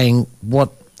playing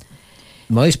what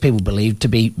most people believe to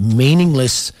be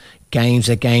meaningless games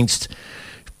against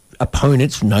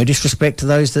opponents, no disrespect to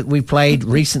those that we played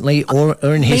recently or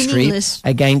in history, Meaningless.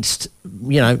 against,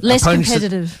 Less opponents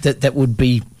competitive. that would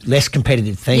be less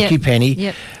competitive. Thank you, Penny.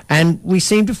 Yep. And we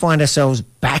seem to find ourselves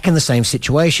back in the same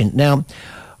situation. Now,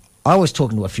 I was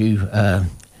talking to a few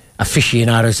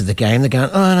aficionados of the game. They're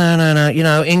going, oh,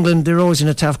 no, England, they're always in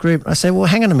a tough group. I say, well,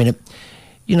 hang on a minute.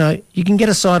 You can get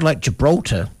a side like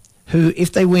Gibraltar, who,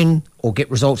 if they win or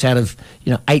get results out of,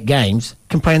 8 games,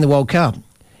 can play in the World Cup.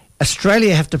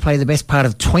 Australia have to play the best part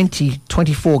of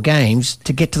 24 games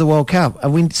to get to the World Cup. Are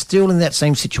we still in that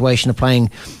same situation of playing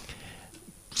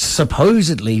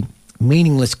supposedly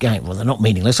meaningless game? Well, they're not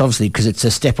meaningless, obviously, because it's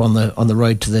a step on the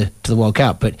road to the World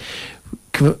Cup. But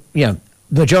the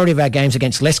majority of our games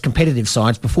against less competitive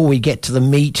sides before we get to the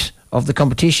meat of the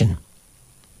competition.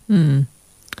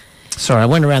 Sorry, I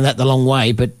went around that the long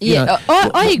way, but...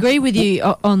 I agree with you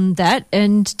on that,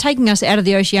 and taking us out of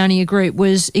the Oceania group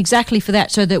was exactly for that,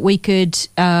 so that we could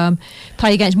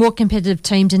play against more competitive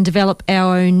teams and develop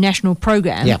our own national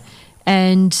program. Yeah.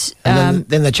 And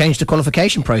then they changed the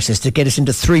qualification process to get us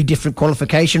into 3 different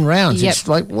qualification rounds. Yep. It's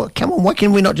like, well, come on, why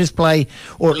can we not just play,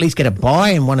 or at least get a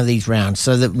bye in one of these rounds,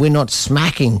 so that we're not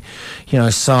smacking,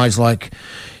 sides like,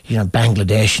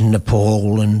 Bangladesh and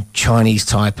Nepal and Chinese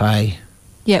Taipei.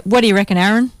 Yeah, what do you reckon,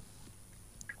 Aaron?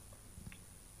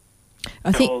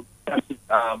 I think...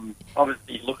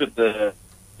 obviously,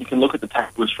 you can look at the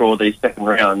tackles for all these second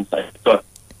rounds. They've got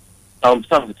some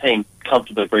of the teams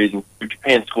comfortably breezing.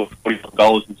 Japan scored 44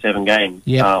 goals in 7 games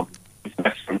with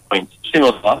maximum points.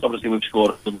 Similar to us, obviously, we've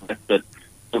scored a little bit, but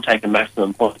we'll take a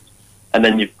maximum points. And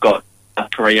then you've got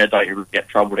South Korea, don't you get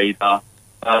troubled either.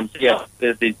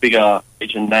 There's these bigger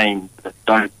Asian names that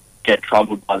don't get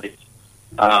troubled by this.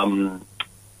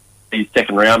 These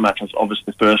second round matches, obviously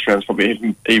the first round's probably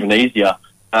even easier.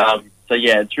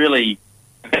 It's really,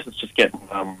 I guess it's just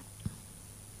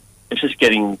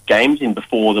getting games in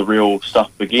before the real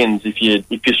stuff begins. If you're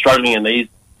struggling in these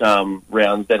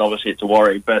rounds, then obviously it's a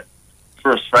worry. But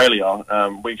for Australia,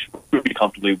 we should be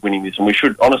comfortably winning this, and we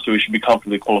should be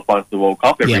comfortably qualifying for the World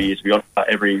Cup every year. To be honest,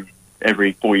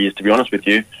 every 4 years, to be honest with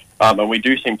you, and we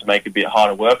do seem to make a bit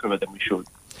harder work of it than we should.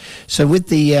 So with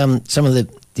the some of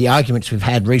the arguments we've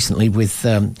had recently with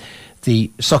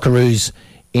the Socceroos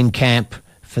in camp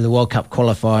for the World Cup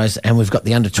qualifiers, and we've got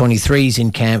the under-23s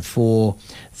in camp for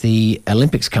the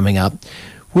Olympics coming up,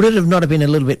 would it have not have been a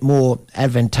little bit more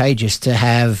advantageous to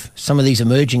have some of these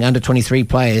emerging under-23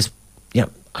 players,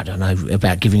 I don't know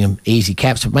about giving them easy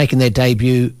caps, but making their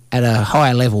debut at a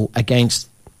higher level against,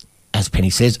 as Penny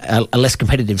says, a less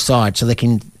competitive side, so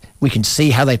we can see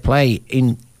how they play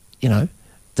in,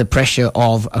 the pressure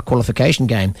of a qualification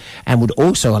game, and would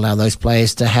also allow those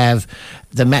players to have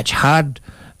the match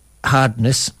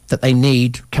hardness that they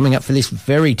need coming up for this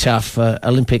very tough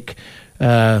Olympic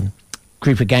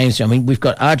group of games. I mean, we've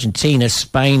got Argentina,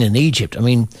 Spain and Egypt. I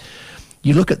mean,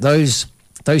 you look at those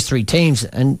three teams,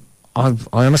 and I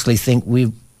honestly think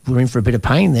we're in for a bit of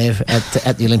pain there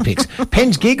at the Olympics.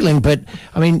 Penn's giggling, but,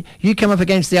 I mean, you come up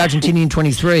against the Argentinian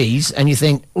 23s and you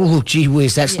think, oh, gee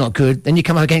whiz, that's not good. Then you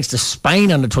come up against the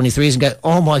Spain under 23s and go,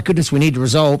 oh, my goodness, we need a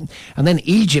result. And then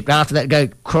Egypt after that go,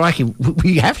 crikey,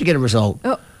 we have to get a result.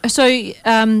 Oh, so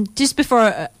just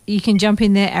before you can jump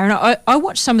in there, Aaron, I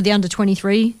watched some of the under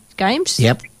 23 games.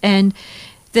 Yep. And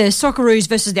the Socceroos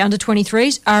versus the under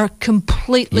 23s are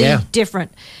completely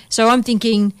different. So I'm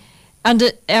thinking our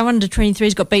under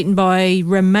 23s got beaten by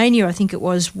Romania, I think it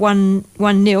was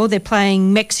 1-0. They're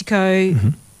playing Mexico,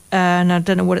 and I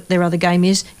don't know what their other game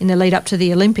is in the lead up to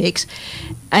the Olympics.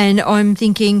 And I'm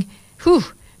thinking,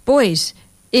 boys,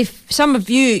 if some of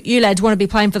you lads want to be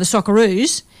playing for the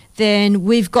Socceroos, then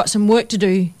we've got some work to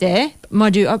do there.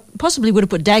 Mind you, I possibly would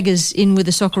have put Daggers in with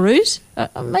the Socceroos.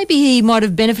 Maybe he might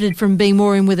have benefited from being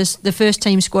more in with the first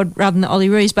team squad rather than the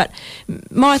Olyroos. But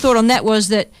my thought on that was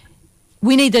that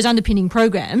we need those underpinning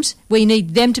programs. We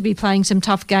need them to be playing some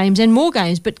tough games and more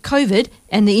games. But COVID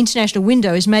and the international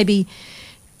window is maybe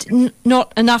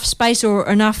not enough space or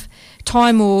enough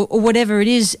time or whatever it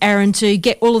is, Aaron, to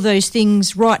get all of those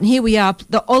things right. And here we are,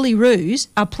 the Olyroos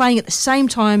are playing at the same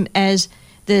time as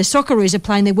the Socceroos are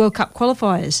playing their World Cup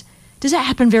qualifiers. Does that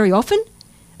happen very often?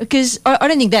 Because I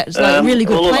don't think that's really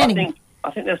good planning. I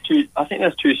think there's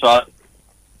two sides.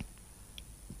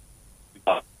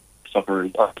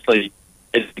 Socceroos, obviously,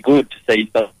 it's good to see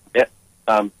them get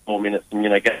 4 minutes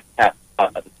and get at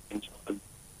the same time.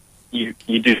 You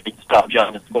do need to start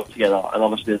gelling the squad together, and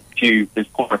obviously there's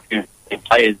quite a few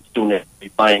players still need to be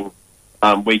playing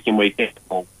week in, week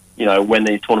out, when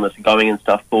these tournaments are going and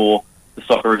stuff for the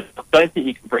Socceroos. I don't think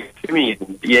you can bring too many of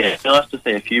them. Yeah, it's nice to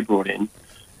see a few brought in,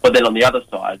 but then on the other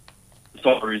side, the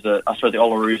Socceroos the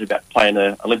Olyroos are about playing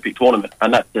an Olympic tournament,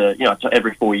 and that's it's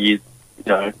every 4 years,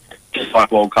 just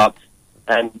like World Cups,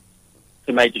 and it's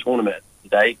a major tournament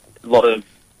today. A lot of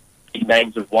big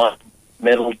names have won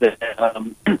medals.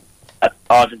 At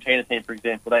Argentina team, for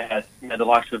example, they had the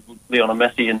likes of Lionel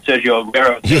Messi and Sergio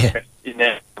Aguero in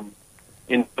there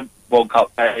in the World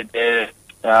Cup. Their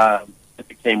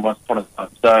Olympic team once upon a time.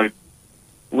 So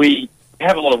we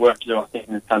have a lot of work to do, I think,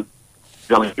 in this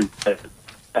country.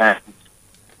 And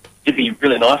it'd be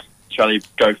really nice to Australia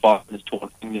go far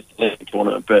in this Olympic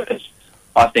tournament, but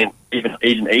I think even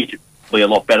Egypt will be a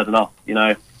lot better than us.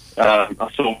 I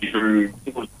saw we drew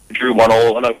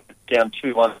 1-1. I know down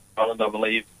 2-1 Ireland, I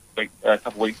believe, a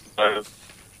couple of weeks ago.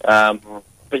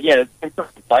 But yeah, there's some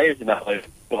players in that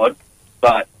squad.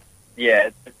 But yeah,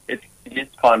 it is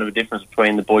kind of a difference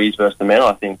between the boys versus the men,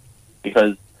 I think,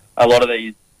 because a lot of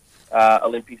these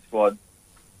Olympic squads,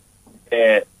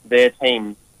 their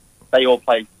teams, they all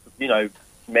play,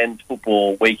 men's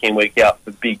football week in, week out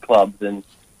for big clubs, and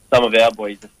some of our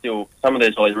boys are still, some of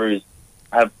those Olyroos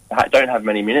don't have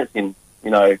many minutes in,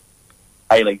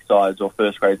 A-League sides or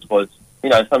first grade squads.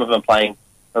 Some of them are playing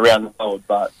around the world,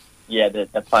 but yeah, they're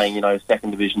playing,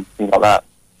 second division, things like that.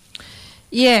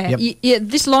 Yeah, yeah.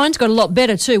 This line's got a lot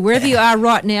better too. Wherever you are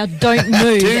right now, don't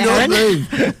move. Do not move.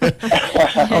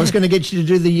 I was going to get you to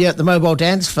do the mobile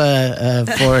dance for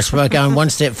us. We're going 1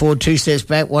 step forward, 2 steps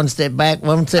back, 1 step back,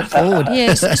 1 step forward.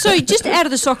 Yes. So just out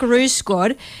of the Socceroos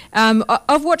squad,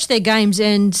 I've watched their games,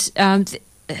 and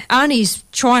Arnie's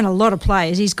trying a lot of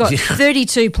players. He's got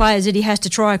 32 players that he has to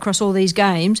try across all these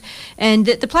games. And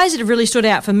the players that have really stood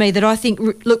out for me that I think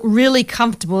look really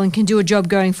comfortable and can do a job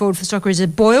going forward for Socceroos are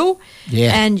Boyle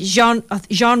and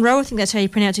Jean Rowe, I think that's how you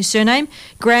pronounce his surname,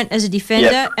 Grant as a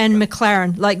defender, and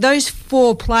McLaren. Like, those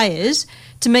 4 players,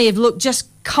 to me, have looked just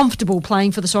comfortable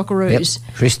playing for the Socceroos.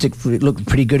 Christic looked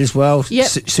pretty good as well. Yep.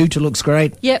 Suter looks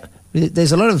great. Yep.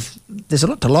 There's a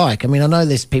lot to like. I mean, I know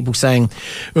there's people saying,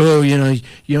 "Oh, you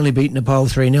only beat Nepal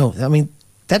 3-0." I mean,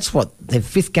 that's what their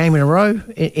fifth game in a row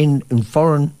in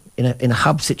foreign in a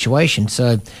hub situation.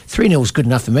 So 3-0 is good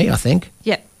enough for me, I think.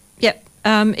 Yep.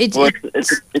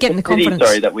 It's getting the confidence.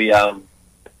 Sorry that we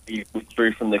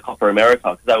withdrew from the Copa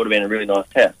America, because that would have been a really nice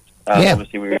test.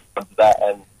 Obviously, we responded to that,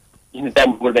 and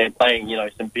then we would have been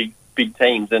playing, some big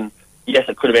teams. And yes,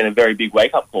 it could have been a very big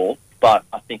wake up call, but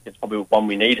I think it's probably one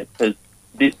we needed, because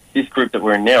this group that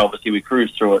we're in now, obviously, we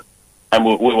cruised through it, and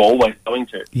we were always going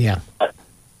to. Yeah.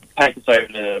 Take us over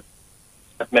to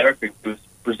South America with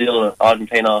Brazil,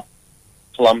 Argentina,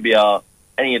 Colombia,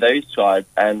 any of those sides,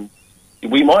 and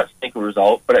we might sneak a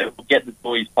result, but it will get the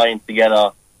boys playing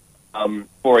together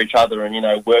for each other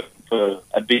and, work for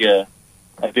a bigger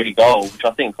goal, which I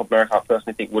think Copa America, I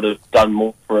personally think, would have done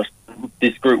more for us than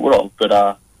this group would have.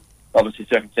 But obviously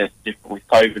circumstances are different with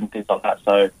COVID and things like that.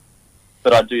 So,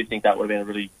 but I do think that would have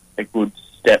been a good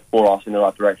step for us in the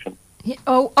right direction. Yeah,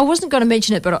 I wasn't going to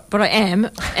mention it, but I am.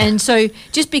 And so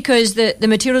just because the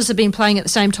Matildas have been playing at the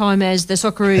same time as the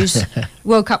Socceroos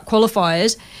World Cup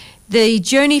qualifiers, the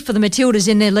journey for the Matildas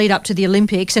in their lead up to the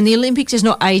Olympics, and the Olympics is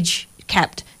not age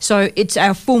capped, so it's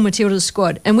our full Matildas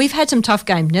squad. And we've had some tough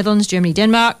games: Netherlands, Germany,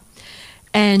 Denmark,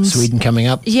 and Sweden coming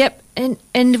up. Yep, and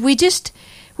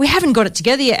we haven't got it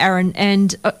together yet, Aaron.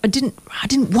 And I didn't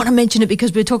want to mention it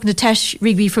because we were talking to Tash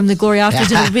Rigby from the Glory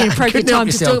Afters, and it would be an appropriate time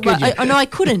to talk about. I know I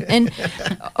couldn't, and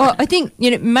I think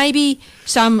maybe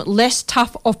some less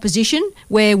tough opposition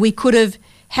where we could have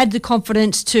had the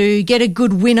confidence to get a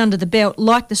good win under the belt,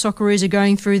 like the Socceroos are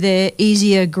going through their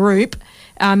easier group,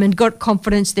 and got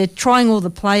confidence. They're trying all the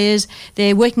players.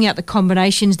 They're working out the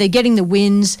combinations. They're getting the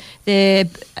wins. They're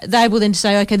able then to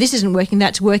say, okay, this isn't working,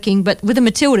 that's working. But with the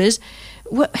Matildas,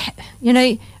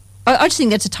 I just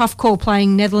think that's a tough call,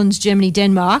 playing Netherlands, Germany,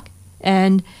 Denmark,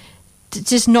 and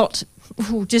just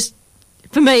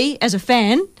for me as a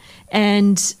fan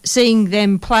and seeing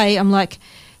them play, I'm like,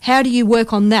 how do you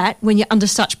work on that when you're under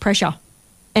such pressure?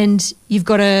 And you've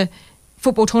got a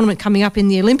football tournament coming up in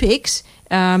the Olympics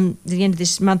at the end of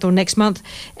this month or next month,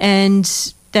 and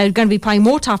they're going to be playing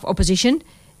more tough opposition.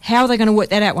 How are they going to work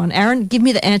that out one? Aaron, give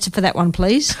me the answer for that one,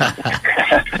 please.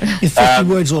 50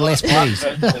 words or less, please.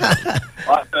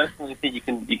 I personally think you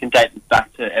can date this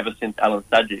back to ever since Alan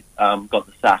Sajic got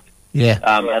the sack. Yeah.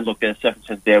 And look, there's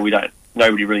circumstances there.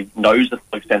 Nobody really knows the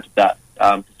full extent of that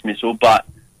dismissal, but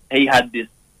he had this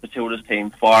Matildas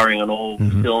team firing on all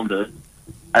cylinders,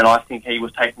 and I think he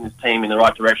was taking this team in the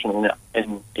right direction.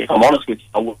 And if I'm honest with you,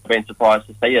 I would have been surprised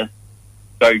to see us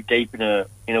go deep in a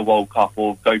World Cup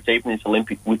or go deep in this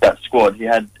Olympic with that squad. He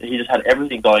just had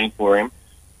everything going for him,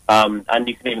 and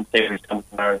you can even see where he's coming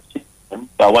from Aaron's system,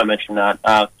 but I won't mention that.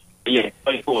 But yeah,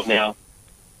 going forward now,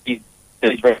 these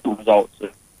recent results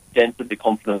have dented the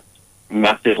confidence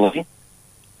massively,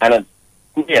 and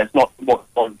it's not what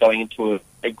going into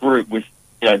a group with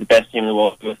the best team in the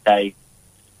world, USA,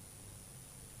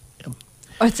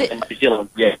 and New Zealand.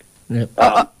 Yeah. Yep.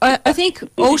 I think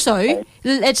also,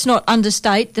 let's not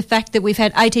understate the fact that we've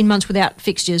had 18 months without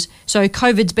fixtures. So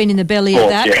COVID's been in the belly of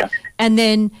that. Yeah. And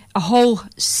then a whole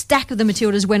stack of the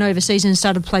Matildas went overseas and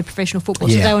started to play professional football.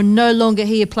 Yeah. So they were no longer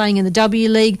here playing in the W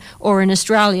League or in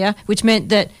Australia, which meant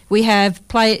that we had the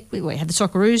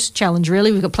Socceroos Challenge,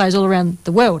 really. We've got players all around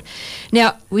the world.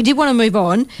 Now, we did want to move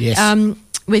on. Yes.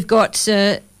 We've got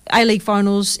A-League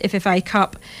finals, FFA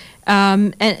Cup.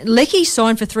 And Lecky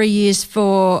signed for 3 years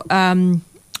for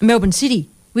Melbourne City,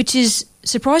 which is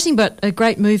surprising but a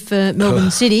great move for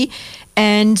Melbourne City.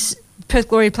 And Perth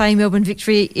Glory playing Melbourne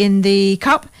Victory in the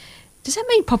Cup. Does that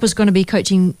mean Popper's going to be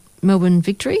coaching Melbourne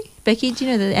Victory? Becky, do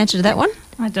you know the answer to that one?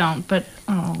 I don't, but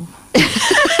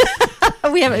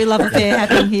we have a love affair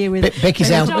happening here with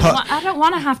Becky's I don't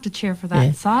want to have to cheer for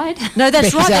that side. No,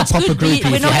 that's Becky's right. That's good.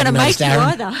 Groupie, We're not going to make you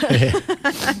Aaron.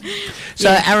 either. So,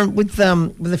 Aaron, with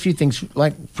a few things,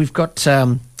 like we've got,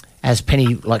 as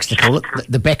Penny likes to call it,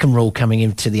 the Beckham rule coming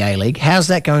into the A-League. How's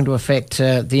that going to affect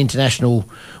the international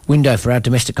window for our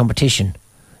domestic competition?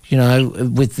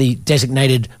 With the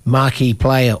designated marquee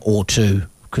player or two,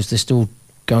 because they're still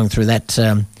going through that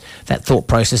thought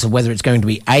process of whether it's going to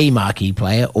be a marquee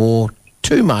player or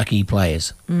two marquee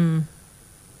players. Mm.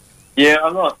 Yeah,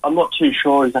 I'm not too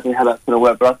sure exactly how that's going to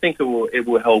work, but I think it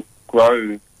will help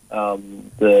grow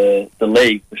the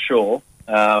league for sure.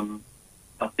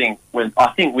 I think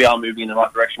we are moving in the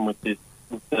right direction with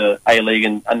the A League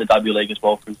and the W League as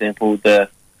well. For example,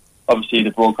 obviously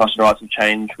the broadcasting rights have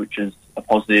changed, which is a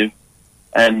positive,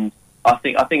 and I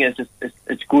think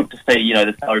it's good to see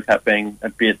the salary cap being a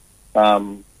bit a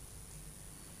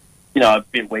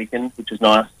bit weakened, which is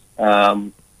nice.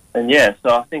 yeah,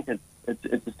 so I think it's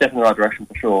a step in the right direction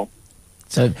for sure.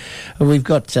 So we've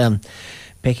got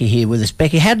Becky here with us.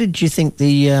 Becky, how did you think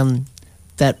the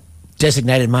that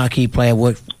designated marquee player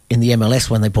worked in the MLS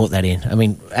when they brought that in? I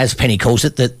mean, as Penny calls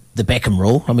it, the Beckham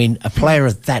rule. I mean, a player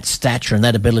of that stature and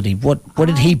that ability, what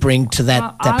did he bring to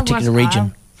that particular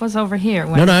region? I was over here.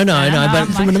 No, but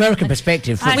from an American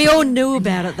perspective. We all knew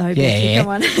about it, though, Becky. Come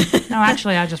on. No,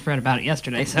 actually, I just read about it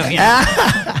yesterday, so yeah.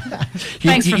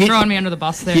 Thanks for throwing me under the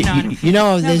bus there.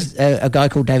 There's a guy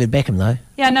called David Beckham, though.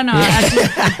 Yeah, no.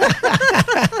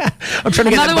 I'm trying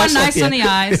to get another the bus one nice off, on the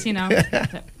eyes,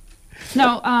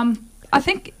 No, I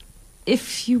think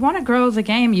if you want to grow the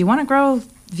game, you want to grow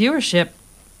viewership,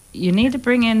 you need to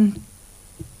bring in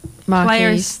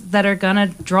players that are going to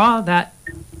draw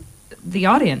the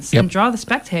audience and draw the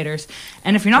spectators.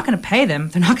 And if you're not going to pay them,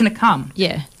 they're not going to come.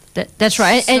 Yeah, that's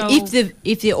right. And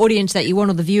if the audience that you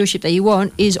want or the viewership that you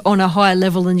want is on a higher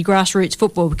level than grassroots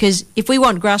football, because if we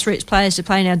want grassroots players to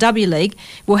play in our W League,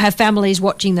 we'll have families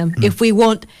watching them. If we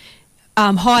want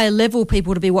higher level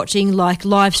people to be watching, like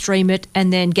live stream it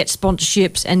and then get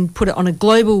sponsorships and put it on a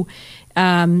global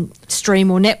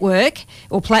stream or network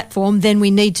or platform, then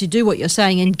we need to do what you're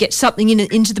saying and get something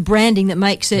into the branding that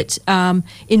makes it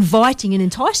inviting and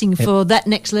enticing for that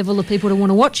next level of people to want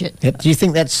to watch it. Yep. Do you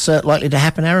think that's likely to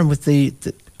happen, Aaron, with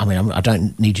I mean, I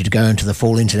don't need you to go into the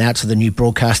full ins and outs of the new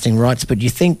broadcasting rights, but do you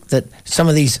think that some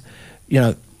of these,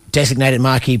 designated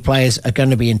marquee players are going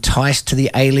to be enticed to the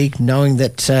A-League, knowing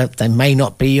that they may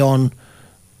not be on,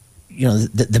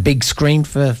 the big screen,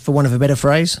 for want of a better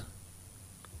phrase?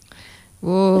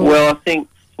 Whoa. Well, I think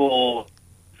for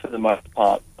the most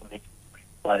part,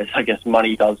 players, I guess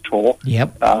money does talk.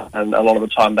 Yep. And a lot of the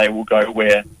time they will go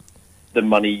where the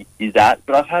money is at.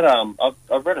 But I've had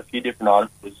I've read a few different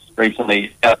articles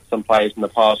recently about some players in the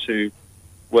past who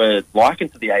were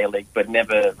likened to the A-League but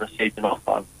never received an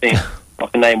offer. I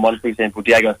can name one, for example,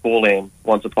 Diego Forlan.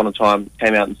 Once upon a time,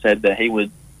 came out and said that he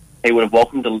would have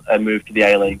welcomed a move to the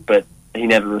A-League, but he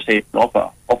never received an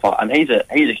offer. And he's a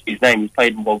huge name. He's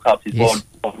played in World Cups. He's won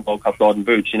World Cup Golden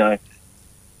Boots. And I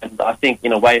think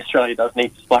in a way Australia does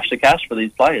need to splash the cash for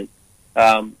these players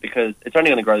because it's only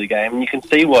going to grow the game. And you can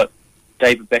see what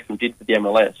David Beckham did for the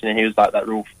MLS. He was like that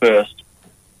real first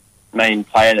main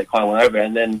player that kind of went over.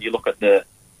 And then you look at the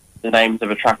names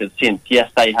they've attracted since.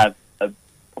 Yes, they have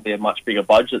probably a much bigger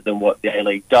budget than what the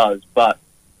A-League does, but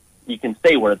you can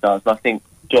see what it does. And I think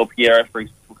Del Piero, for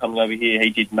example, coming over here, he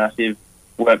did massive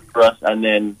work for us, and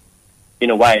then in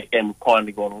a way, again, we've kind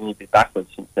of gone a little bit backwards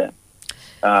since then.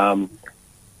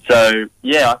 So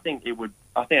yeah, I think it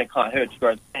can't hurt to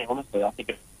grow the game. Honestly, I think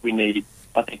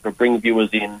it'll bring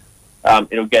viewers in.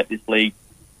 It'll get this league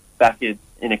back in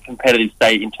a competitive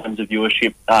state in terms of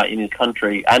viewership in his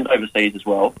country and overseas as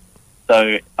well.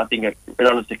 So I think it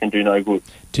honestly can do no good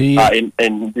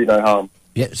and do no harm.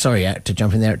 Yeah, sorry to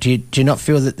jump in there. Do you not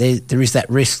feel that there is that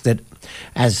risk that,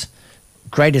 as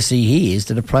great as he is,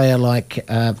 that a player like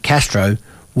Castro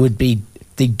would be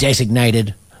the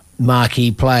designated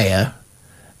marquee player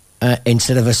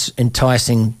instead of us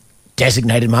enticing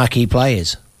designated marquee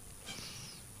players?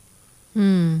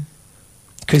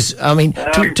 Because I mean,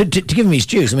 to give him his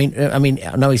dues, I mean,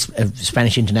 I know he's a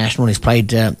Spanish international and he's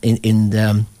played in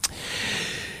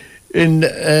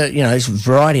there's a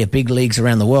variety of big leagues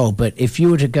around the world. But if you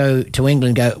were to go to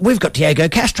England and go, we've got Diego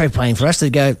Castro playing for us,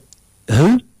 they'd go,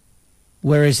 who?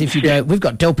 Whereas if you go, we've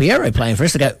got Del Piero playing for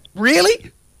us, they go,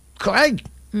 really? Craig?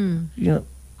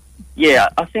 Yeah,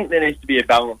 I think there needs to be a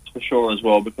balance for sure as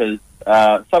well, because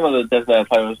some of the designated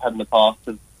players we've had in the past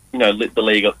have, lit the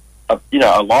league a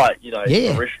light.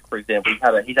 Marish, for example,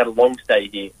 he's had a long stay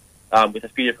here with a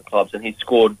few different clubs, and he's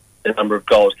scored a number of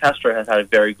goals. Castro has had a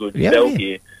very good spell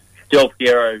here. Del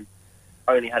Piero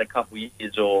only had a couple of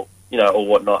years or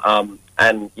whatnot,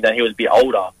 and he was a bit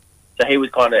older, so he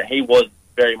was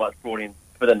very much brought in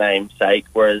for the name's sake,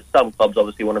 whereas some clubs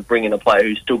obviously want to bring in a player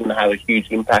who's still going to have a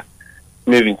huge impact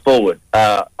moving forward.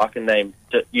 I can name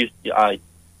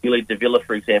Uli De Villa,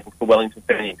 for example, for Wellington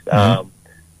Phoenix.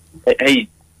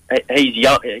 He's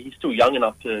young. He's still young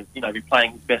enough to be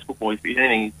playing his best football. If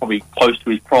anything, he's probably close to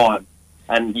his prime,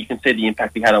 and you can see the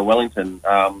impact he had on Wellington.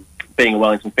 Being a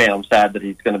Wellington fan, I'm sad that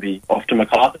he's going to be off to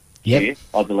Macarthur here,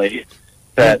 I believe.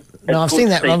 But no, I've seen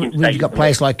that. We've got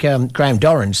players like Graham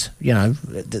Dorrans.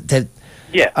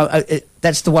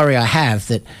 That's the worry I have,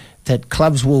 that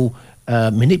clubs will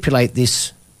manipulate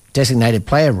this designated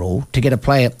player rule to get a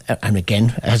player. And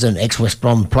again, as an ex-West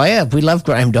Brom player, we love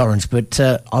Graham Dorrans, but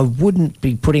I wouldn't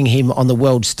be putting him on the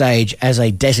world stage as a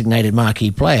designated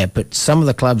marquee player. But some of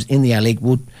the clubs in the A-League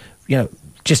would,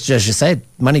 just as you said,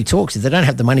 money talks. If they don't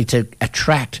have the money to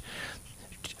attract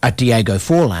a Diego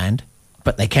Forland,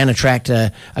 but they can attract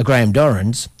a Graham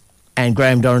Dorrans, and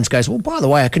Graham Dorrans goes, well, by the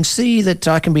way, I can see that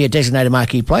I can be a designated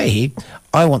marquee player here.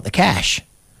 I want the cash.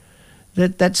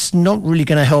 That's not really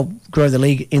going to help grow the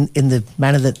league in the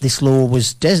manner that this law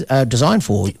was designed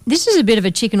for. This is a bit of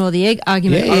a chicken or the egg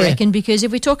argument, I reckon, because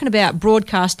if we're talking about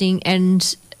broadcasting and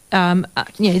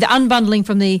the unbundling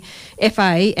from the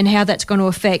FA and how that's going to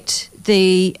affect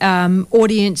the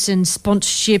audience and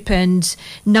sponsorship and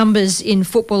numbers in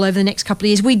football over the next couple of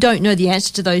years, we don't know the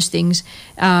answer to those things.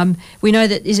 We know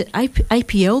that, is it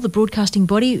APL, the broadcasting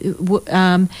body?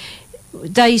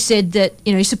 They said that,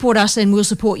 support us and we'll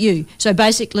support you. So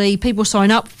basically, people sign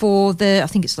up for I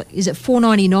think it's is it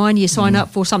 $4.99? You sign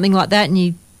up for something like that, and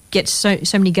you get so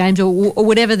many games or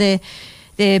whatever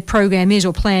their program is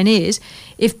or plan is.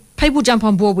 If people jump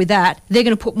on board with that, they're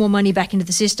going to put more money back into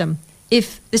the system.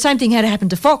 If the same thing had happened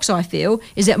to Fox, I feel,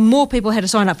 is that more people had to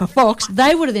sign up for Fox,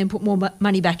 they would have then put more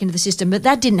money back into the system, but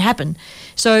that didn't happen.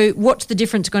 So what's the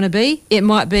difference going to be? It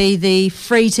might be the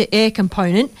free-to-air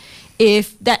component.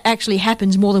 If that actually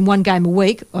happens more than one game a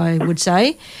week, I would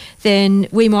say, then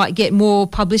we might get more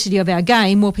publicity of our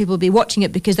game, more people will be watching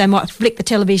it because they might flick the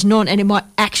television on and it might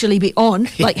actually be on,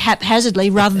 like haphazardly,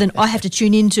 rather than I have to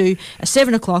tune into a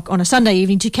 7 o'clock on a Sunday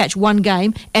evening to catch one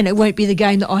game and it won't be the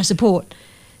game that I support.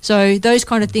 So those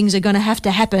kind of things are going to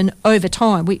happen over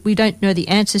time. We don't know the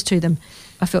answers to them.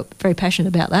 I felt very passionate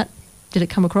about that. Did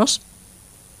it come across?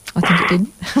 I think it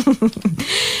did.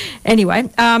 Anyway,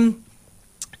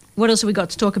 what else have we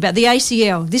got to talk about? The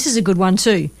ACL. This is a good one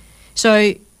too.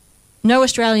 So, no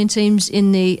Australian teams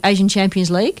in the Asian Champions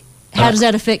League. How does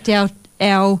that affect our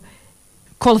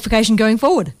qualification going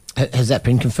forward? Has that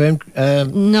been confirmed?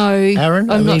 No, Aaron?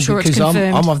 I'm not sure it's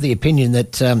confirmed. I'm of the opinion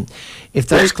that if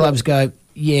those clubs go,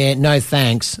 yeah, no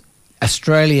thanks,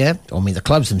 Australia, the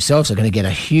clubs themselves are going to get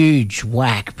a huge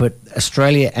whack, but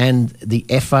Australia and the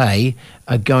FA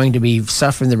are going to be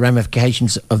suffering the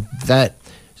ramifications of that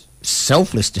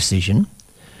selfish decision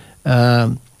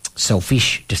by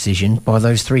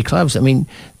those three clubs. I mean,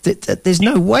 there's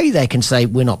no way they can say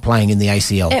we're not playing in the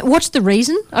ACL. What's the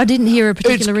reason? I didn't hear a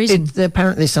particular reason.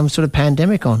 Apparently there's some sort of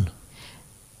pandemic on.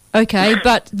 Okay,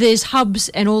 but there's hubs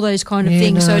and all those kind of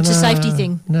things, so it's a safety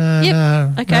thing.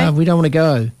 Okay. No, we don't want to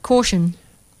go. Caution.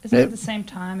 Isn't it at the same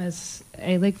time as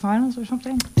A-League finals or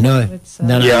something? No.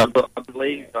 No. Yeah, I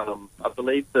believe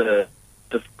the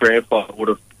grand final would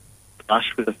have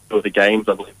rushed with the games,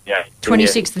 I believe.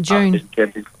 26th of June.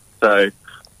 So,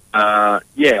 I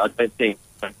don't think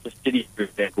the City, for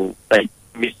example, they're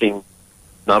missing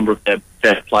a number of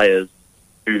their players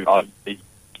who are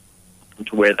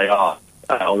to where they are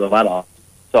on the ladder.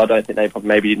 So I don't think they probably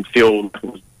maybe didn't feel like it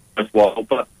was worthwhile.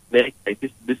 But in their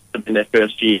case, this has been their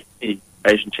first year in the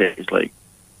Asian Champions League.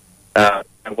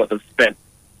 And what they've spent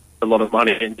a lot of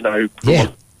money and,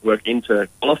 work into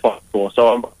qualify for.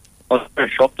 So I was very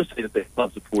shocked to see that they're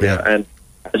not supporting it. And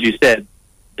as you said,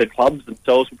 the clubs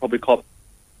themselves will probably cop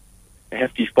a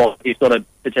hefty spot. It's not a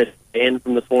potential ban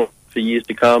from the tournament for years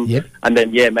to come. Yep. And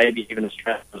then, maybe even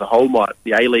Australia as a whole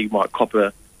the A-League might cop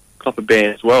a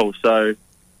ban as well. So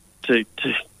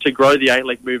to grow the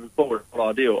A-League moving forward is not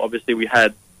ideal. Obviously, we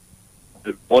had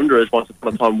the Wanderers once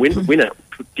upon a time win it.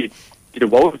 Did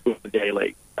well with the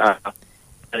A-League.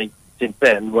 And since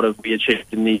then, what have we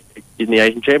achieved in the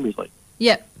Asian Champions League?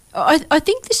 Yeah. I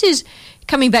think this is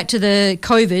coming back to the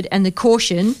COVID and the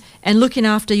caution and looking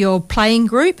after your playing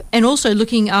group and also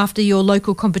looking after your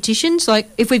local competitions. Like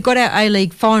if we've got our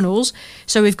A-League finals,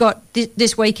 so we've got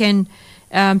this weekend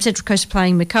Central Coast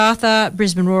playing Macarthur,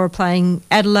 Brisbane Roar playing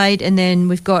Adelaide, and then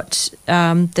we've got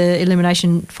the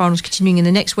elimination finals continuing in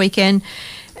the next weekend.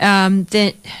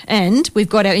 And we've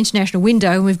got our international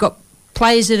window and we've got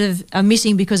players that are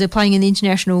missing because they're playing in the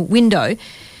international window.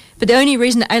 But the only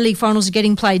reason the A-League finals are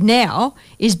getting played now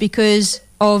is because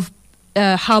of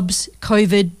hubs,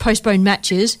 COVID, postponed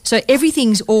matches. So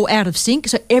everything's all out of sync.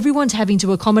 So everyone's having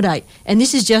to accommodate. And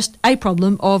this is just a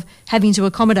problem of having to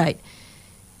accommodate.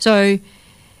 So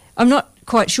I'm not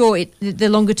quite sure the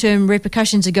longer-term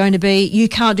repercussions are going to be, you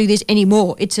can't do this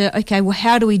anymore. It's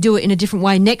how do we do it in a different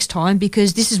way next time?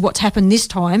 Because this is what's happened this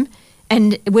time.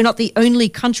 And we're not the only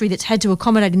country that's had to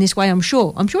accommodate in this way, I'm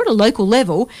sure. I'm sure at a local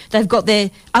level, they've got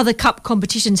their other cup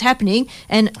competitions happening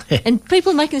and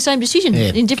people are making the same decision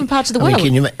in different parts of the world.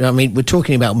 We're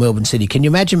talking about Melbourne City. Can you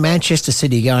imagine Manchester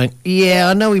City going,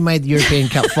 I know we made the European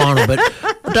Cup final, but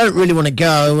I don't really want to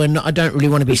go and I don't really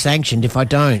want to be sanctioned if I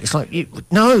don't. It's like,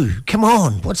 no, come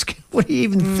on. What are you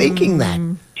even thinking that?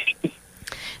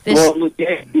 Well, look, the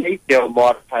ACL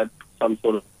might have had some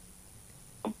sort of,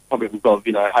 probably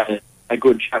had a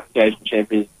good Asian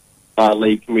Champions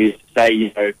League committee to say,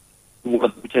 what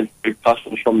are the potential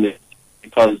repercussions from this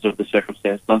because of the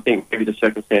circumstances. And I think maybe the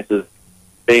circumstances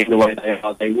being the way they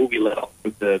are, they will be let off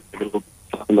with the little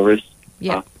slap on the wrist.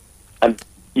 Yeah. And,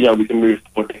 you know, we can move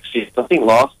forward next year. So I think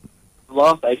the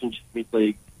last Asian Champions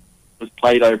League was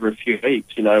played over a few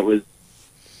weeks. You know, it was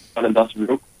done and dusted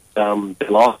real their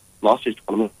last year's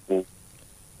tournament. Well,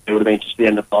 it would have been just the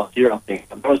end of last year, I think.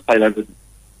 And that was played over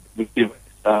with few weeks.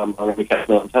 I remember we came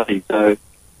on Saturday. So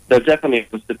definitely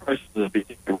the process is a bit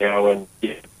different now, and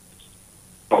yeah, it's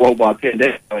a worldwide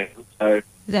pandemic going on. So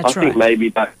That's I think maybe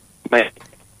that may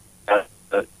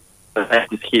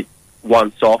just hit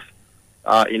once off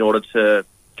in order to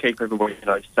keep everybody, you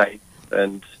know, safe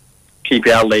and keep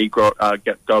our league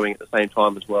get going at the same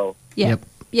time as well. Yeah.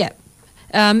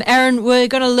 Aaron, we're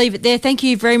going to leave it there. Thank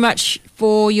you very much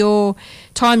for your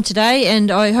time today, and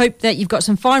I hope that you've got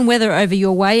some fine weather over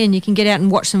your way and you can get out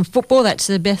and watch some football. That's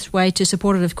the best way to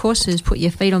support it, of course, is put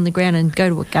your feet on the ground and go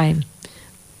to a game.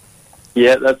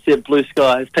 Yeah, that's it. Blue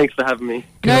skies. Thanks for having me.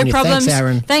 No problems.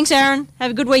 Thanks, Aaron.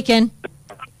 Have a good weekend.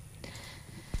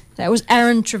 That was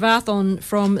Aaron Trevarthon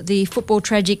from the Football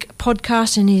Tragic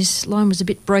podcast, and his line was a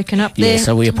bit broken up there. Yeah,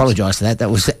 so we apologise for that. That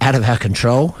was out of our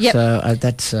control. Yep. So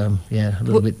that's, a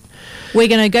little bit... We're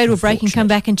going to go to a break and come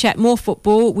back and chat more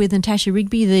football with Natasha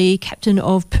Rigby, the captain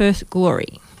of Perth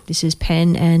Glory. This is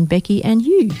Pen and Becky and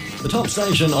you. The top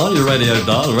station on your radio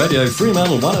dial, Radio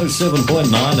Fremantle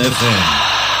 107.9 FM.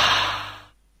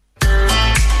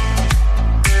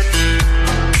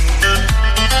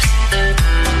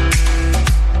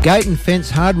 Gate and Fence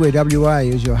Hardware WA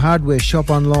is your hardware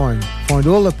shop online. Find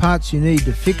all the parts you need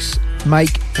to fix,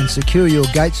 make and secure your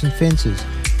gates and fences.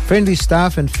 Friendly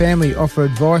staff and family offer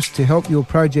advice to help your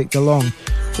project along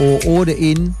or order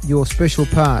in your special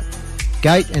part.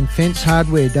 Gate and Fence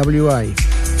Hardware WA.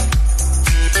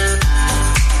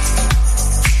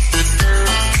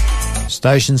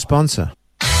 Station sponsor.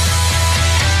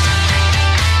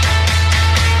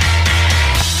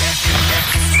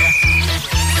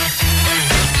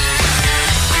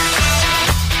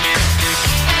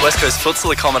 West Coast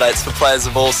Futsal accommodates for players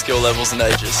of all skill levels and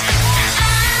ages.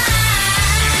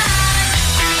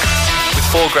 With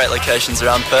 4 great locations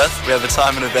around Perth, we have a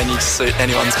time and a venue to suit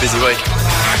anyone's busy week.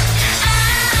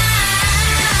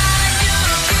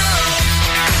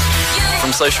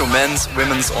 From social men's,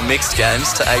 women's or mixed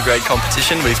games to A-grade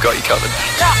competition, we've got you covered.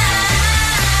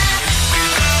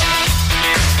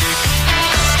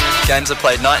 Games are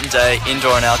played night and day,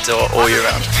 indoor and outdoor, all year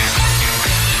round.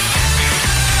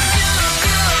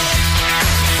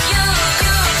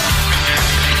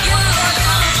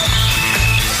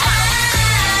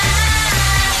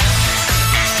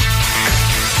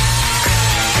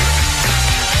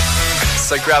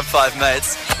 So grab 5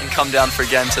 mates and come down for a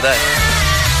game today.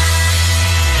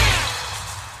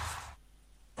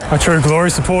 A true Glory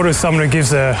supporter is someone who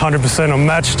gives 100% on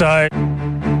match day.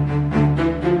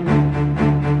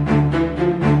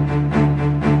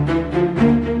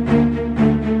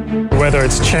 Whether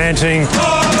it's chanting,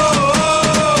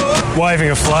 waving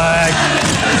a flag.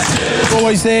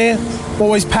 Always there,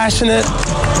 always passionate.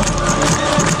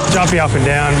 Jumping up and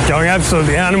down, going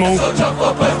absolutely animal.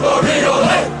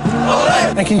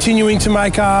 And continuing to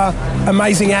make an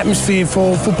amazing atmosphere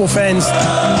for football fans.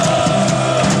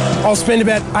 I'll spend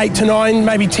about 8 to 9,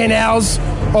 maybe 10 hours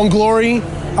on Glory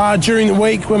during the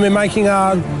week when we're making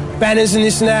banners and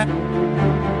this and that.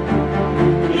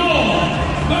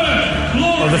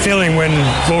 Well, the feeling when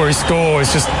Glory score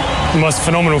is just the most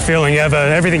phenomenal feeling ever.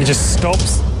 Everything just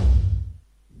stops.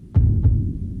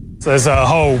 So there's a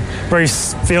whole brief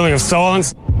feeling of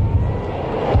silence.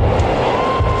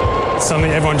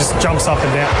 Suddenly everyone just jumps up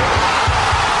and down.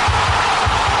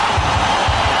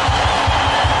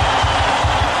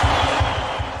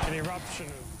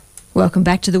 Welcome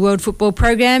back to the World Football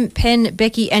Program. Pen,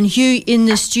 Becky and Hugh in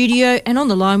the studio. And on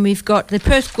the line we've got the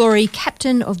Perth Glory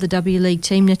captain of the W League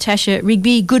team, Natasha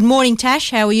Rigby. Good morning,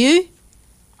 Tash. How are you?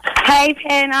 Hey,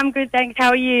 Pen. I'm good, thanks. How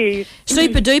are you?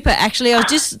 Super duper, actually. I was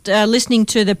just listening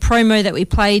to the promo that we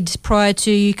played prior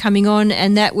to you coming on,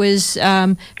 and that was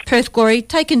Perth Glory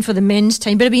taken for the men's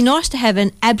team. But it'd be nice to have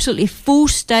an absolutely full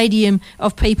stadium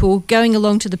of people going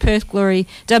along to the Perth Glory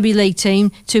W League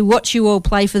team to watch you all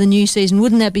play for the new season.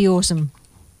 Wouldn't that be awesome?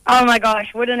 Oh, my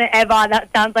gosh, wouldn't it ever? That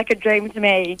sounds like a dream to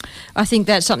me. I think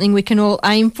that's something we can all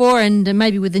aim for, and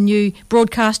maybe with the new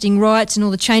broadcasting rights and all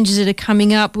the changes that are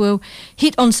coming up, we'll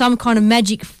hit on some kind of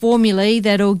magic formulae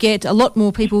that'll get a lot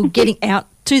more people getting out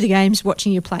to the games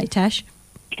watching you play, Tash.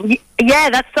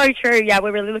 Yeah, that's so true. Yeah,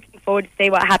 we're really looking forward to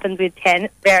see what happens with 10.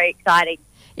 It's very exciting.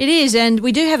 It is, and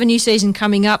we do have a new season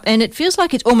coming up, and it feels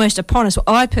like it's almost upon us. Well,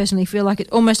 I personally feel like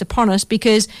it's almost upon us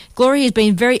because Glory has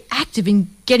been very active in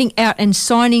getting out and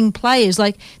signing players.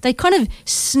 Like, they kind of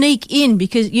sneak in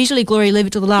because usually Glory leave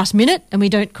it to the last minute and we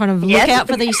don't kind of look out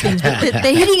for these things. But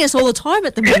they're hitting us all the time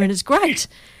at the moment. It's great.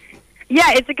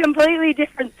 Yeah, it's a completely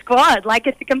different squad. Like,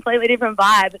 it's a completely different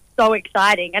vibe. It's so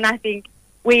exciting. And I think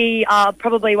we are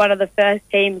probably one of the first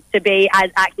teams to be as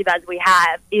active as we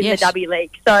have in the W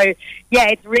League. So, yeah,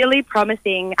 it's really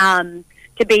promising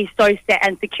to be so set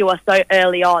and secure so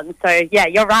early on. So, yeah,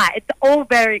 you're right. It's all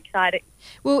very exciting.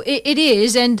 Well, it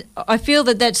is, and I feel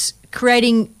that that's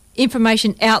creating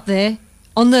information out there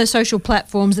on the social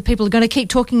platforms that people are going to keep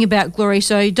talking about Glory.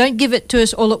 So don't give it to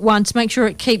us all at once. Make sure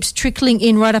it keeps trickling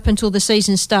in right up until the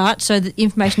season starts so that the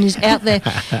information is out there.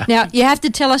 Now, you have to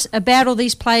tell us about all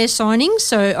these player signings,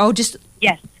 so I'll just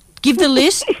give the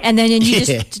list and then you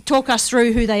just talk us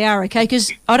through who they are, okay?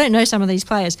 Because I don't know some of these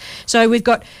players. So we've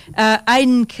got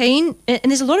Aidan Keane, and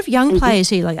there's a lot of young players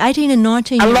here, like 18 and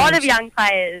 19 A years lot of young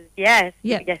players, yes.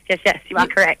 Yep. Yes, you are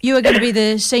correct. You are going to be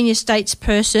the senior states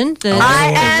person, the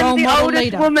I am role the model oldest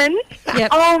leader. woman. Yep.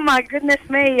 Oh, my goodness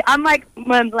me. I'm like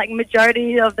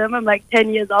majority of them, I'm like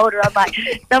 10 years older. I'm like,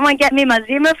 someone get me my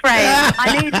Zimmer frame.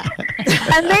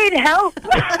 I need help.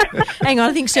 Hang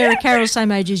on, I think Sarah Carroll's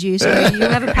same age as you, so you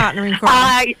have a partner in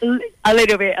crime. A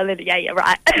little bit, yeah, you're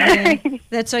right. Yeah,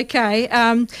 that's okay.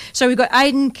 So we've got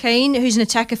Aidan Keane, who's an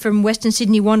attacker from Western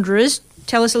Sydney Wanderers.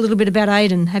 Tell us a little bit about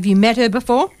Aidan. Have you met her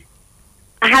before?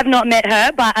 I have not met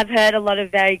her, but I've heard a lot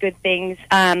of very good things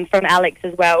from Alex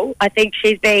as well. I think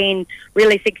she's been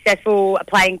really successful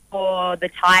playing for the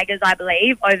Tigers, I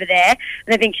believe, over there.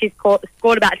 And I think she's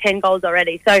scored about 10 goals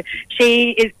already. So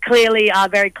she is clearly a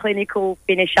very clinical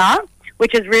finisher,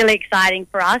 which is really exciting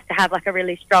for us to have like a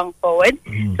really strong forward.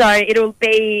 So it'll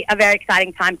be a very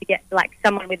exciting time to get like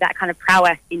someone with that kind of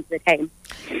prowess into the team.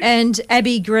 And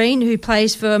Abby Green, who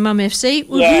plays for Mum FC.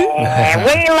 Yeah,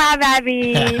 we love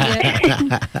Abby.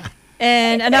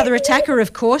 And another attacker,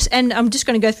 of course. And I'm just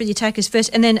going to go through the attackers first.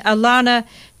 And then Alana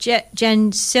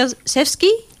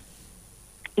Jansevsky.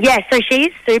 Yeah, so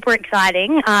she's super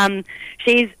exciting.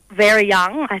 She's very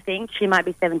young, I think. She might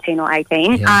be 17 or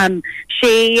 18. Yeah.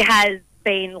 She has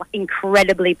been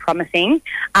incredibly promising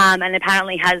and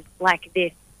apparently has like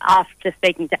this, after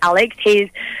speaking to Alex, he's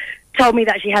told me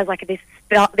that she has like this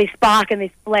spark and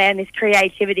this flair and this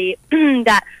creativity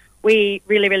that we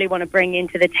really, really want to bring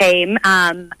into the team.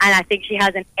 And I think she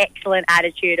has an excellent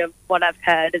attitude of what I've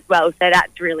heard as well. So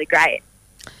that's really great.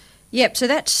 Yep, so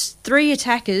that's 3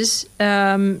 attackers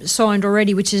signed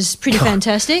already, which is pretty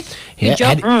fantastic. Good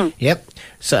job. Yep.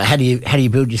 So how do you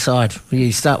build your side?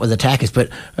 You start with attackers, but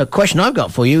a question I've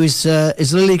got for you is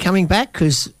Lily coming back?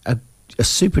 Because a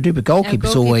super duper goalkeeper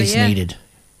is always needed.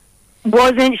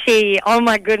 Wasn't she? Oh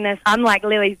my goodness. I'm like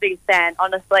Lily's biggest fan,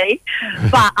 honestly.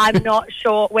 But I'm not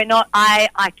sure. I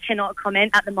cannot comment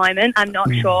at the moment. I'm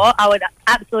not sure. I would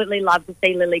absolutely love to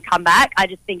see Lily come back. I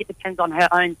just think it depends on her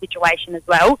own situation as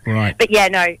well. Right. But yeah,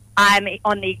 no, I'm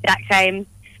on the exact same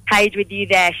page with you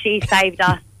there. She saved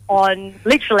us on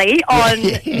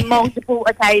multiple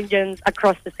occasions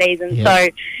across the season. Yeah. So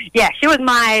yeah, she was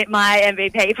my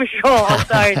MVP for sure.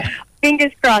 So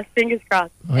fingers crossed.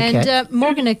 Okay. And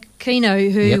Morgan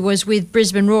Aquino, who was with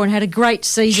Brisbane Roar and had a great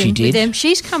season with them,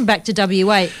 she's come back to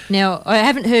WA. Now, I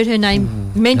haven't heard her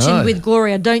name mentioned with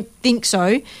Glory. I don't think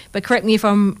so, but correct me if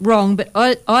I'm wrong, but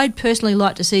I'd personally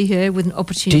like to see her with an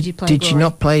opportunity to play Did Glory. she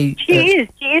not play? She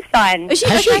is fine. Is she?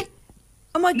 Has Okay. she?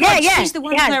 Oh, my God, Yeah, she's the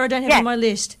one she has. player I don't have Yeah. on my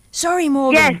list. Sorry,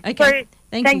 Morgan. Yes, Okay, so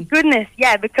thank you. goodness,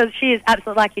 yeah, because she is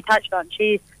absolutely, like you touched on,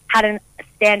 she had a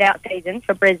standout season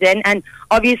for Brisbane and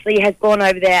obviously has gone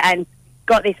over there and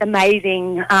got this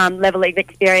amazing level of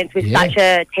experience with such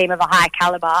a team of a high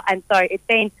calibre. And so it's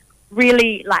been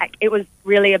really, it was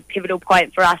really a pivotal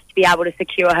point for us to be able to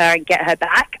secure her and get her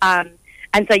back.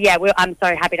 And so, yeah, I'm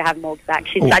so happy to have Morg back.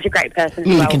 She's such a great person as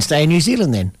Lily well. can stay in New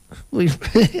Zealand then. We've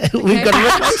got a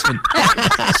replacement.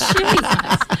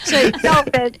 So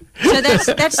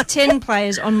that's 10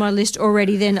 players on my list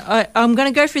already. Then I'm going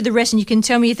to go through the rest, and you can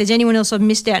tell me if there's anyone else I've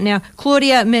missed out. Now,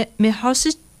 Claudia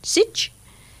Mihosic.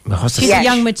 She's a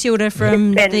young Matilda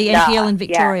from the NPL in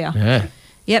Victoria. Yeah.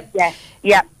 Yep.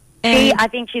 Yeah. And I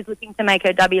think she's looking to make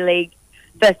her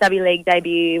first W League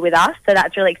debut with us, so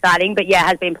that's really exciting. But yeah,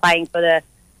 has been playing for the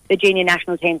junior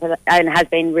national team and has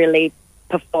been really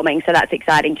performing, so that's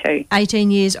exciting too. 18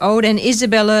 years old. And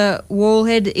Isabella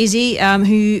Wallhead, Izzy,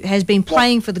 who has been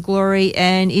playing for the Glory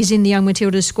and is in the Young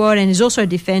Matilda squad and is also a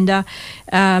defender,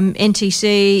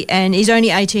 NTC, and is only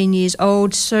 18 years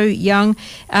old, so young.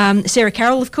 Sarah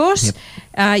Carroll, of course.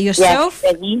 Yourself.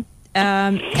 Yes,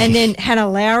 and then Hannah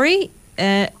Lowry.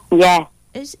 Yeah.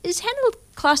 Is Hannah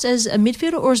classed as a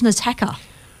midfielder or as an attacker? What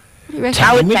do you reckon?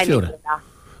 I would say midfielder.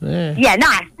 midfielder. Yeah,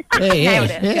 nice.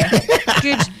 Yeah.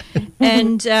 Good.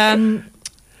 And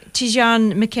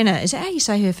Tijan McKenna, is that how you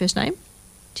say her first name?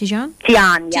 Tijan?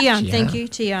 Tian, yeah. Tian, thank you,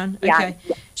 Tian. Yeah, Okay.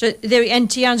 yeah. So and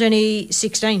Tian's only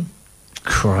 16.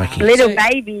 Crikey. Little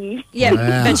baby. Yeah,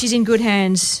 Wow. but she's in good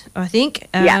hands, I think,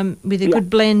 Yeah. with a good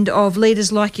blend of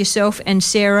leaders like yourself and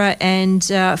Sarah and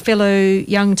fellow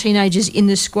young teenagers in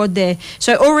the squad there.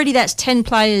 So already that's 10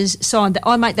 players signed.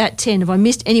 I make that 10. Have I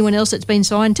missed anyone else that's been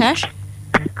signed, Tash?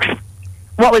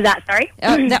 What was that, sorry?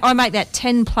 I make that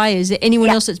 10 players. Is there anyone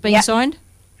else that's been signed?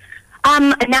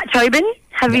 Nat Tobin,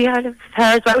 have you heard of her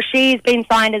as well? She's been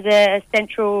signed as a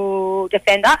central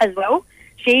defender as well.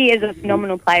 She is a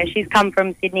phenomenal player. She's come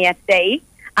from Sydney FC,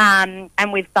 and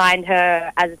we've signed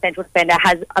her as a central defender,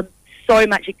 has so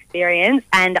much experience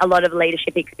and a lot of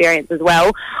leadership experience as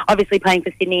well. Obviously playing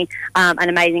for Sydney, an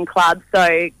amazing club,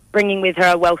 so bringing with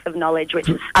her a wealth of knowledge, which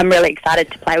I'm really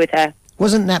excited to play with her.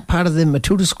 Wasn't that part of the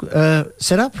Matildas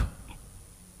setup?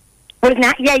 Was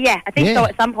Nat? Yeah. I think so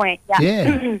at some point.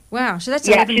 Yeah. Wow, so that's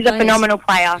 11 11 she's a players. phenomenal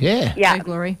player. Yeah. Go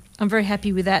Glory. I'm very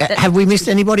happy with that. Have we missed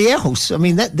anybody else? I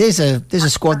mean, there's a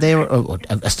squad there, or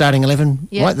a starting 11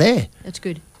 right there. That's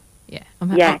good.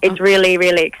 Yeah. It's really,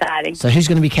 really exciting. So who's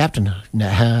going to be captain?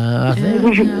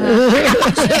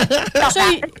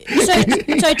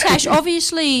 So Tash,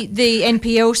 obviously the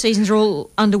NPL seasons are all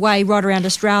underway right around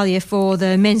Australia for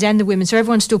the men's and the women, so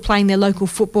everyone's still playing their local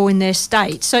football in their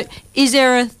state. So is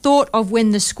there a thought of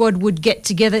when the squad would get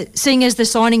together, seeing as the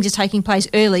signings are taking place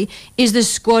early, is the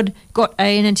squad got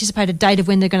an anticipated date of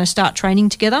when they're going to start training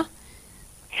together?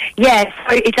 Yeah,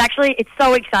 so it's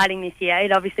so exciting this year.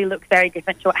 It obviously looks very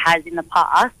different to what it has in the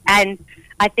past. And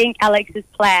I think Alex's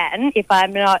plan, if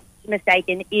I'm not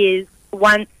mistaken, is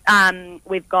once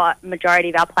we've got majority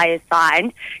of our players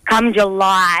signed, come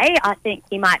July, I think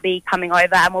he might be coming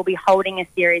over and we'll be holding a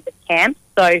series of camps.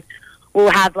 So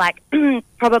we'll have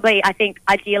probably, I think,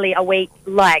 ideally a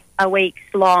week's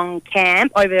long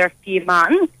camp over a few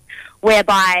months,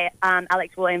 whereby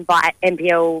Alex will invite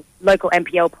local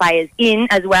NPL players in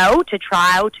as well to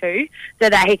trial too, so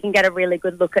that he can get a really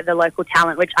good look at the local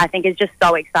talent, which I think is just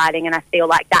so exciting, and I feel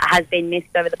like that has been missed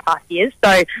over the past years.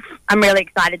 So I'm really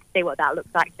excited to see what that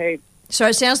looks like too. So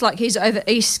it sounds like he's over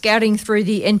east scouting through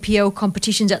the NPL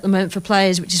competitions at the moment for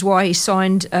players, which is why he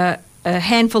signed a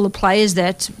handful of players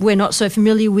that we're not so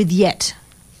familiar with yet.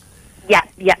 Yeah,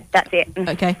 that's it.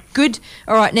 Okay, good.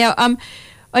 All right, now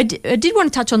I did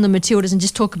want to touch on the Matildas and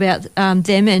just talk about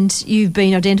them, and you've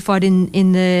been identified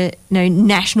in the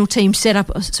national team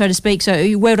setup, so to speak,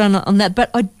 so well done on that.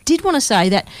 But I did want to say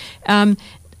that I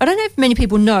don't know if many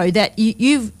people know that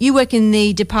you work in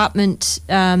the Department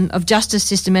of Justice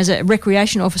system as a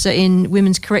recreation officer in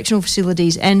women's correctional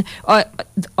facilities, and I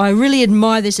really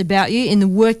admire this about you in the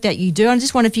work that you do. I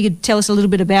just wonder if you could tell us a little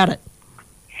bit about it.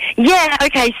 Yeah,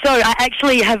 okay, so I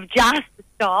actually have just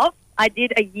stopped. I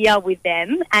did a year with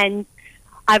them, and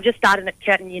I've just started at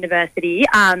Curtin University,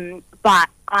 but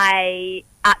I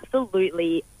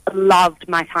absolutely loved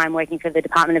my time working for the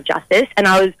Department of Justice, and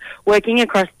I was working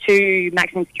across 2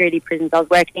 maximum security prisons. I was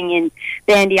working in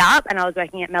Bandy Up, and I was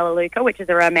working at Melaleuca, which is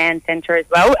a remand centre as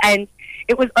well, and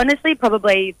it was honestly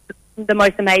probably the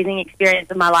most amazing experience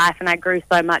of my life, and I grew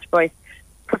so much both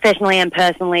professionally and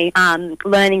personally,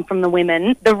 learning from the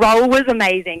women. The role was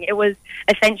amazing. It was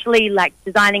essentially like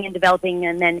designing and developing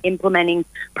and then implementing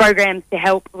programs to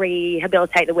help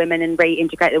rehabilitate the women and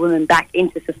reintegrate the women back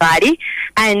into society.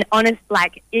 And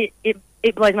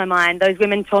it blows my mind. Those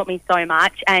women taught me so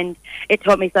much, and it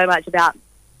taught me so much about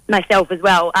myself as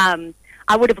well.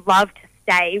 I would have loved to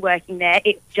stay working there.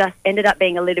 It just ended up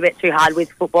being a little bit too hard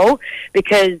with football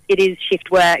because it is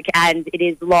shift work and it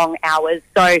is long hours.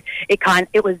 So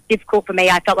it was difficult for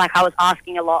me. I felt like I was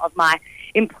asking a lot of my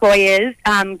employers,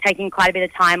 taking quite a bit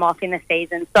of time off in the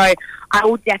season. So I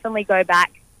will definitely go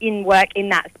back in work in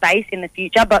that space in the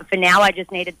future. But for now, I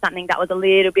just needed something that was a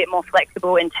little bit more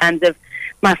flexible in terms of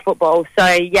my football. So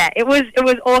yeah, it was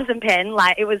awesome, Pen.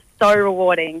 It was so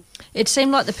rewarding. It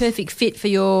seemed like the perfect fit for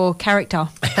your character.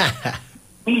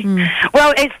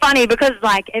 Well, it's funny because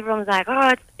everyone's like,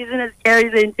 "Oh, isn't it scary?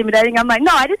 Is it intimidating?" I'm like,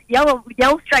 "No, I just yell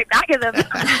straight back at them,"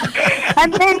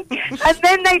 and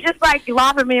then they just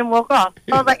laugh at me and walk off.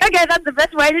 I was like, "Okay, that's the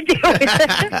best way to deal with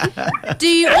it." Do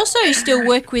you also still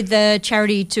work with the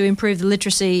charity to improve the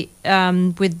literacy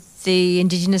with the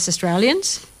Indigenous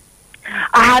Australians?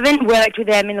 I haven't worked with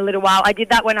them in a little while. I did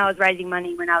that when I was raising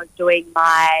money when I was doing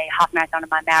my half marathon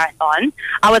and my marathon.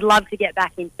 I would love to get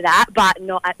back into that, but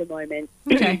not at the moment.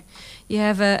 Okay. You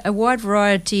have a wide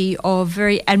variety of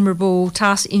very admirable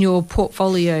tasks in your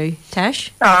portfolio,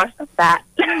 Tash. Oh, stop that.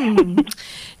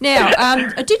 Now,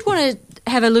 I did want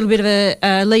to have a little bit of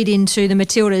a lead into the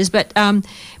Matildas, but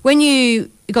when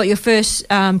you got your first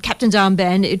captain's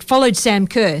armband, it followed Sam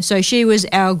Kerr. So she was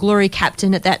our glory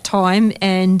captain at that time,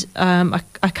 and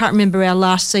I can't remember our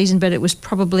last season, but it was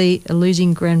probably a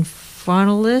losing grand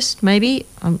finalist, maybe.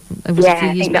 It was Yeah,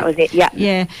 I think that was it, yeah.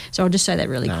 Yeah, so I'll just say that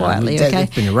really quietly, okay?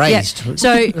 It's been erased. Yeah.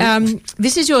 So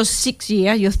this is your sixth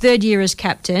year, your third year as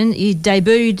captain. You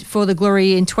debuted for the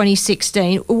Glory in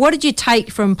 2016. What did you take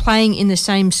from playing in the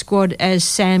same squad as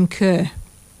Sam Kerr?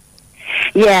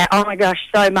 Yeah, oh my gosh,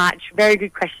 so much. Very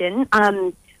good question.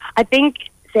 I think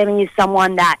Sammy is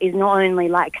someone that is not only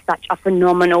like such a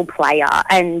phenomenal player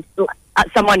and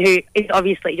someone who is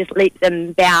obviously just leaps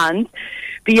and bounds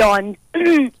beyond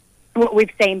what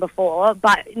we've seen before,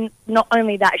 but not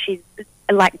only that, she's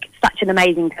like such an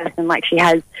amazing person. Like, she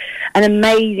has an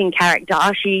amazing character.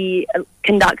 She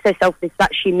conducts herself with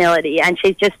such humility, and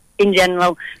she's just in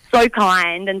general so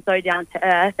kind and so down to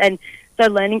earth. And so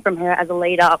learning from her as a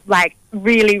leader, like,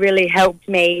 really, really helped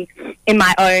me in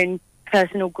my own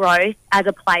personal growth as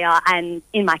a player and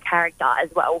in my character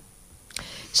as well.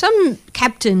 Some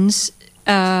captains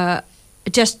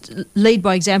just lead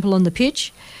by example on the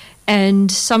pitch,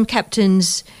 and some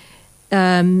captains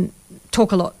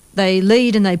talk a lot. They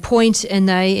lead and they point and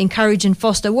they encourage and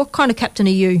foster. What kind of captain are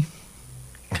you?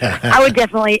 I would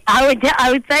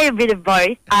say a bit of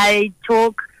both. I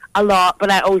talk a lot,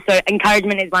 but I also,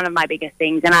 encouragement is one of my biggest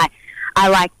things, and I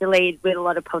like to lead with a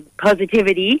lot of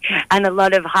positivity and a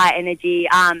lot of high energy,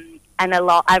 and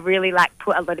I really like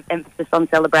put a lot of emphasis on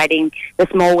celebrating the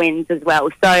small wins as well.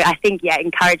 So I think,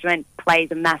 encouragement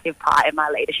plays a massive part in my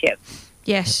leadership.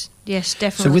 Yes, definitely.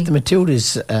 So with the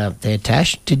Matildas there,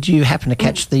 Tash, did you happen to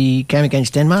catch the game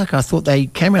against Denmark? I thought they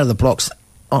came out of the blocks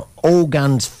all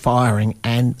guns firing,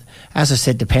 and as I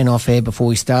said to Penn off air before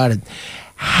we started,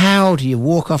 how do you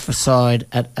walk off a side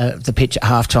at the pitch at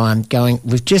half-time going,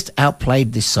 we've just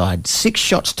outplayed this side, 6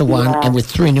 shots to 1 and we're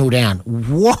 3-0 down.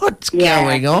 What's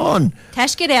going on?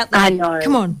 Tash, get out there. I know.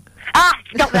 Come on.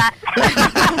 Stop that.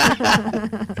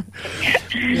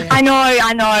 I know.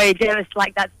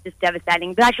 That's just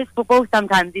devastating. But that's just football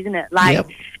sometimes, isn't it? Like,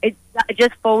 it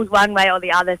just falls one way or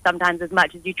the other sometimes, as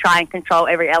much as you try and control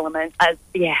every element.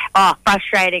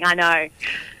 Frustrating, I know.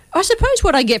 I suppose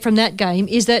what I get from that game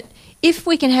is that if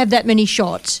we can have that many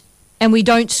shots and we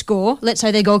don't score, let's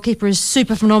say their goalkeeper is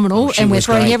super phenomenal and we're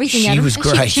throwing everything at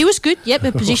her. She was good. Yep,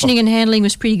 her positioning and handling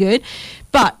was pretty good.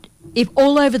 But if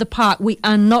all over the park we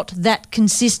are not that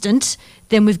consistent,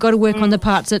 then we've got to work on the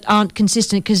parts that aren't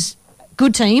consistent, because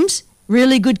good teams,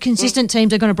 really good consistent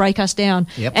teams, are going to break us down.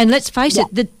 Yep. And let's face it,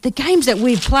 the games that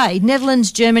we've played,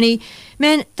 Netherlands, Germany,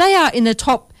 man, they are in the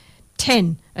top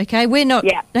 10, okay? We're not,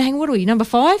 hang on, what are we, number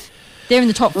 5? They're in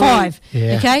the top 5,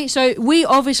 okay? So we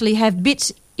obviously have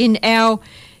bits in our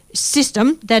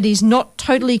system that is not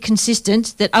totally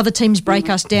consistent, that other teams break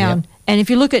us down. Yep. And if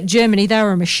you look at Germany, they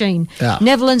were a machine. Yeah.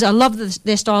 Netherlands, I love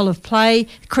their style of play,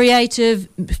 creative,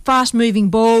 fast-moving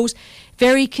balls,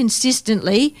 very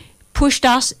consistently pushed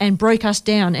us and broke us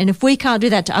down. And if we can't do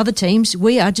that to other teams,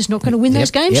 we are just not going to win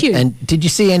those games here. And did you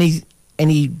see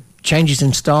any changes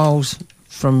in styles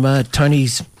from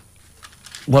Tony's,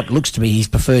 what looks to be his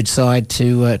preferred side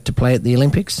to play at the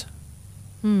Olympics?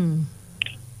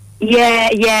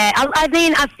 Yeah. I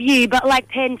mean, a few, but like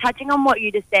Penn, touching on what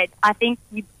you just said, I think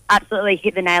you absolutely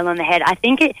hit the nail on the head. I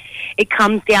think it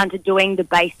comes down to doing the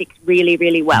basics really,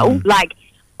 really well. Like,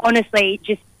 honestly,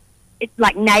 it's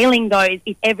like nailing those.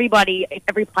 If every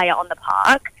player on the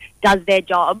park does their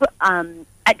job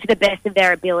to the best of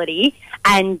their ability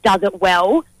and does it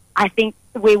well, I think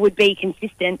we would be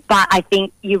consistent. But I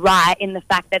think you're right in the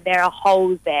fact that there are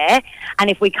holes there, and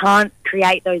if we can't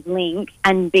create those links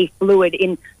and be fluid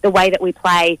in the way that we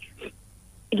play,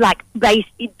 like the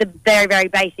very, very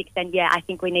basics, then I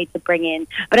think we need to bring in.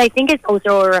 But I think it's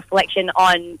also a reflection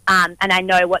on, and I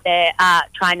know what they're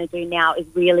trying to do now is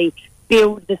really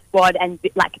build the squad and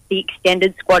like the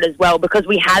extended squad as well, because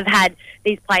we have had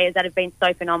these players that have been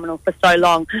so phenomenal for so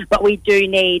long, but we do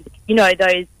need,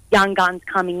 those young guns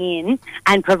coming in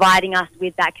and providing us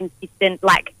with that consistent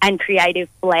and creative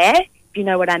flair, if you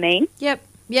know what I mean. Yep.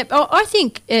 Oh, I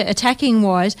think attacking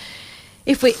wise,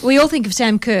 if we all think of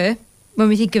Sam Kerr when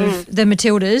we think of the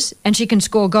Matildas, and she can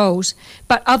score goals,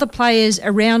 but other players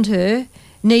around her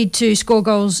need to score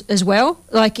goals as well.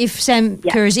 Like if Sam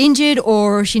Kerr is injured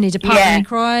or she needs a partner in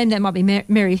crime, that might be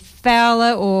Mary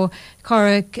Fowler or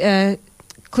Cara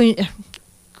Clooney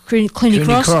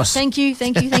Cross. Thank you.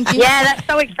 Yeah, that's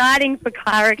so exciting for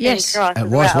Clara Clooney Cross. It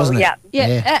was, wasn't it?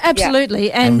 Yeah,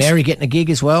 absolutely. And Mary getting a gig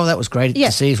as well. That was great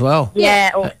to see as well.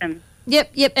 Yeah, awesome.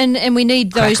 Yep, and we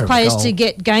need those Cracker of a players goal. to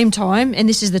get game time, and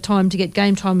this is the time to get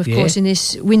game time, of course, in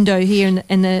this window here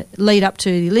and the lead up to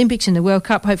the Olympics and the World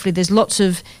Cup. Hopefully there's lots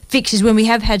of fixes when we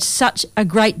have had such a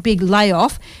great big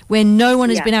layoff when no one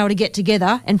has been able to get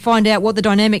together and find out what the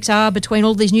dynamics are between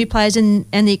all these new players and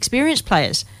the experienced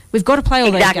players. We've got to play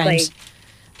all those games.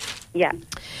 Yeah.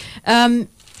 And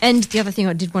the other thing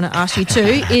I did want to ask you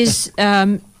too is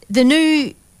the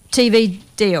new TV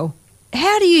deal.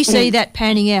 How do you see that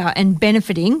panning out and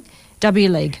benefiting W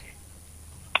League?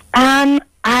 I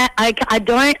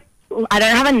don't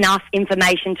have enough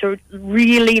information to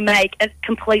really make a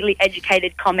completely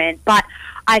educated comment, but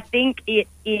I think it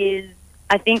is.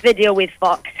 I think the deal with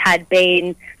Fox had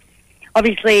been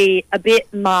obviously a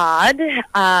bit marred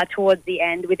towards the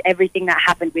end with everything that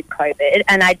happened with COVID,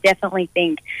 and I definitely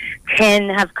think 10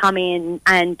 have come in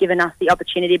and given us the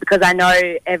opportunity, because I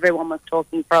know everyone was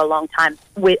talking for a long time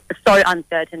so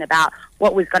uncertain about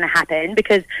what was going to happen,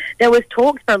 because there was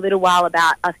talks for a little while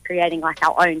about us creating like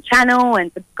our own channel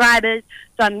and subscribers.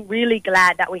 So I'm really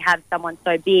glad that we have someone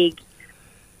so big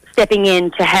stepping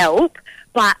in to help.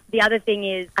 But the other thing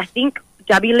is, I think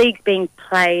W League's being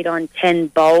played on 10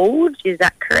 Bold. Is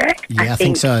that correct? Yeah, I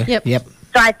think so. Yep.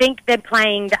 So I think they're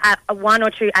playing a 1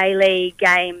 or 2 A-League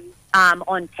games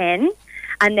on 10,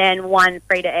 and then one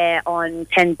free-to-air on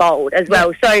 10 Bold as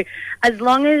well. So as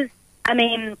long as, I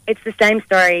mean, it's the same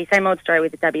old story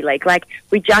with the W League. Like,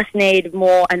 we just need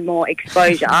more and more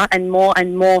exposure and more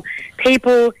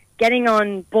people getting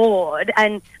on board.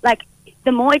 And, like,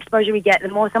 the more exposure we get, the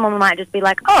more someone might just be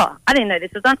like, oh, I didn't know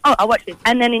this was on. Oh, I'll watch this.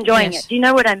 And then enjoying it. Do you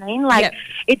know what I mean? Like,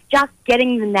 it's just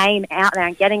getting the name out there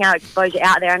and getting our exposure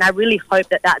out there. And I really hope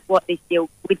that that's what this deal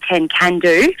with 10 can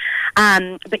do.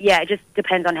 But, yeah, it just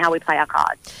depends on how we play our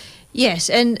cards. Yes,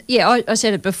 and, I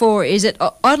said it before, is that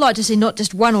I'd like to see not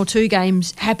just 1 or 2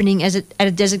 games happening at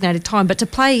a designated time, but to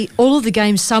play all of the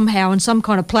games somehow on some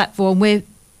kind of platform where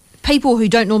people who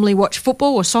don't normally watch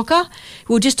football or soccer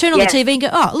will just turn on the TV and go,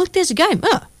 oh, look, there's a game.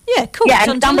 Oh, yeah, cool. Yeah, it's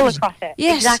and on stumble television. across it.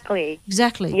 Yes.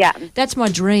 Exactly. Yeah. That's my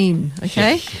dream,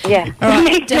 okay? Yeah. All right.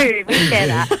 Me too. We share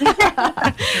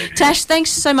that. Tash,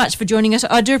 thanks so much for joining us.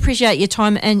 I do appreciate your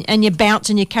time and your bounce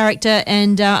and your character,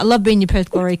 and I love being your Perth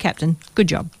Glory captain. Good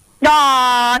job.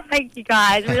 Oh, thank you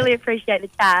guys. Really appreciate the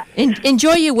chat.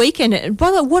 Enjoy your weekend. By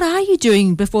the way, what are you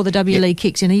doing before the W League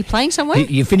kicks in? Are you playing somewhere?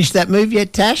 You finished that move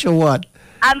yet, Tash, or what?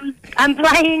 I'm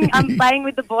playing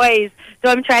with the boys. So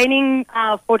I'm training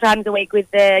 4 times a week with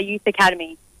the youth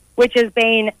academy, which has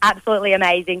been absolutely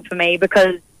amazing for me,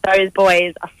 because those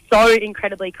boys are so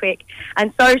incredibly quick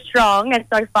and so strong and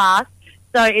so fast.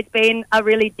 So it's been a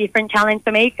really different challenge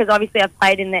for me, because obviously I've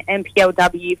played in the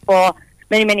NPLW for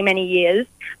many, many, many years.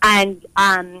 And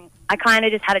I kind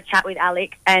of just had a chat with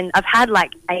Alex, and I've had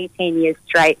like 18 years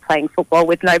straight playing football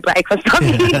with no break or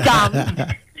something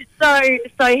dumb.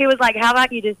 So he was like, how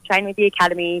about you just train with the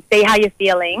academy, see how you're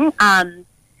feeling,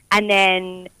 and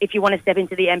then if you want to step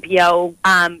into the NPL,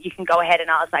 you can go ahead. And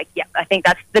I was like, yeah, I think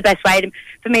that's the best way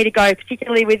for me to go,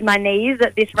 particularly with my knees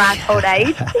at this ripe old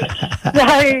age.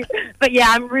 But yeah,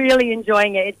 I'm really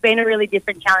enjoying it. It's been a really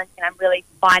different challenge, and I'm really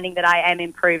finding that I am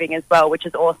improving as well, which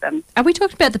is awesome. Are we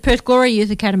talking about the Perth Glory Youth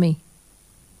Academy?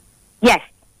 Yes.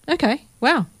 Okay.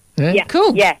 Wow. Yeah.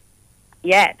 Cool.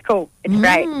 Yeah, it's cool. It's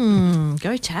great.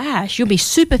 Go Tash. You'll be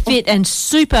super fit and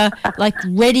super, like,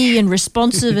 ready and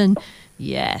responsive and,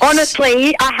 yes.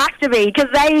 Honestly, I have to be, because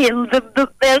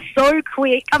they're so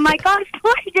quick. I'm like, guys,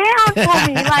 slow down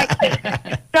for me. Like,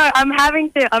 so I'm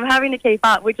having to keep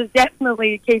up, which is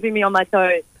definitely keeping me on my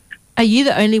toes. Are you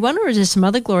the only one, or is there some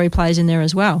other Glory players in there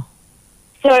as well?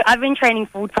 So I've been training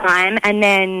full-time, and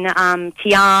then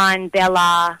Tian,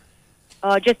 Bella...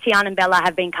 just Tian and Bella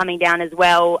have been coming down as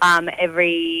well,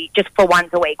 just for once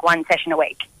a week, one session a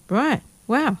week. Right.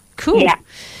 Wow. Cool. Yeah.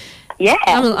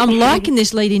 I'm liking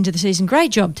this lead into the season. Great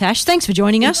job, Tash. Thanks for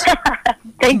joining us.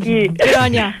 Thank you. Good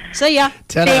on ya. See ya.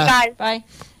 Ta-da. See you guys. Bye.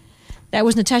 That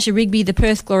was Natasha Rigby, the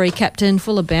Perth Glory captain,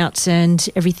 full of bounce and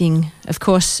everything, of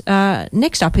course.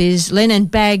 Next up is Len and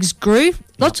Bags Groove.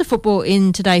 Lots of football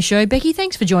in today's show. Becky,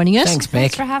 thanks for joining us. Thanks, Beck.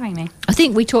 Thanks for having me. I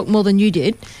think we talked more than you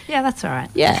did. Yeah, that's all right.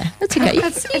 Yeah, that's okay.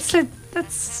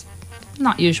 That's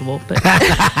not usual, but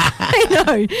I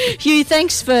know. Hugh,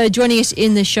 thanks for joining us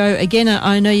in the show again.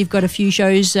 I know you've got a few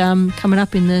shows coming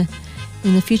up in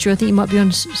in the future. I think you might be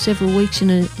on several weeks on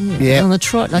the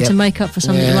trot to make up for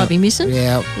something you might be missing.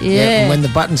 Yeah. And when the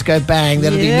buttons go bang,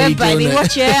 that'll be me baby, doing it.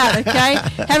 watch out, okay?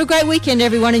 Have a great weekend,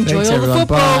 everyone. Enjoy Thanks, all everyone. the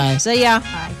football. Bye. See ya.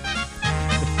 Bye.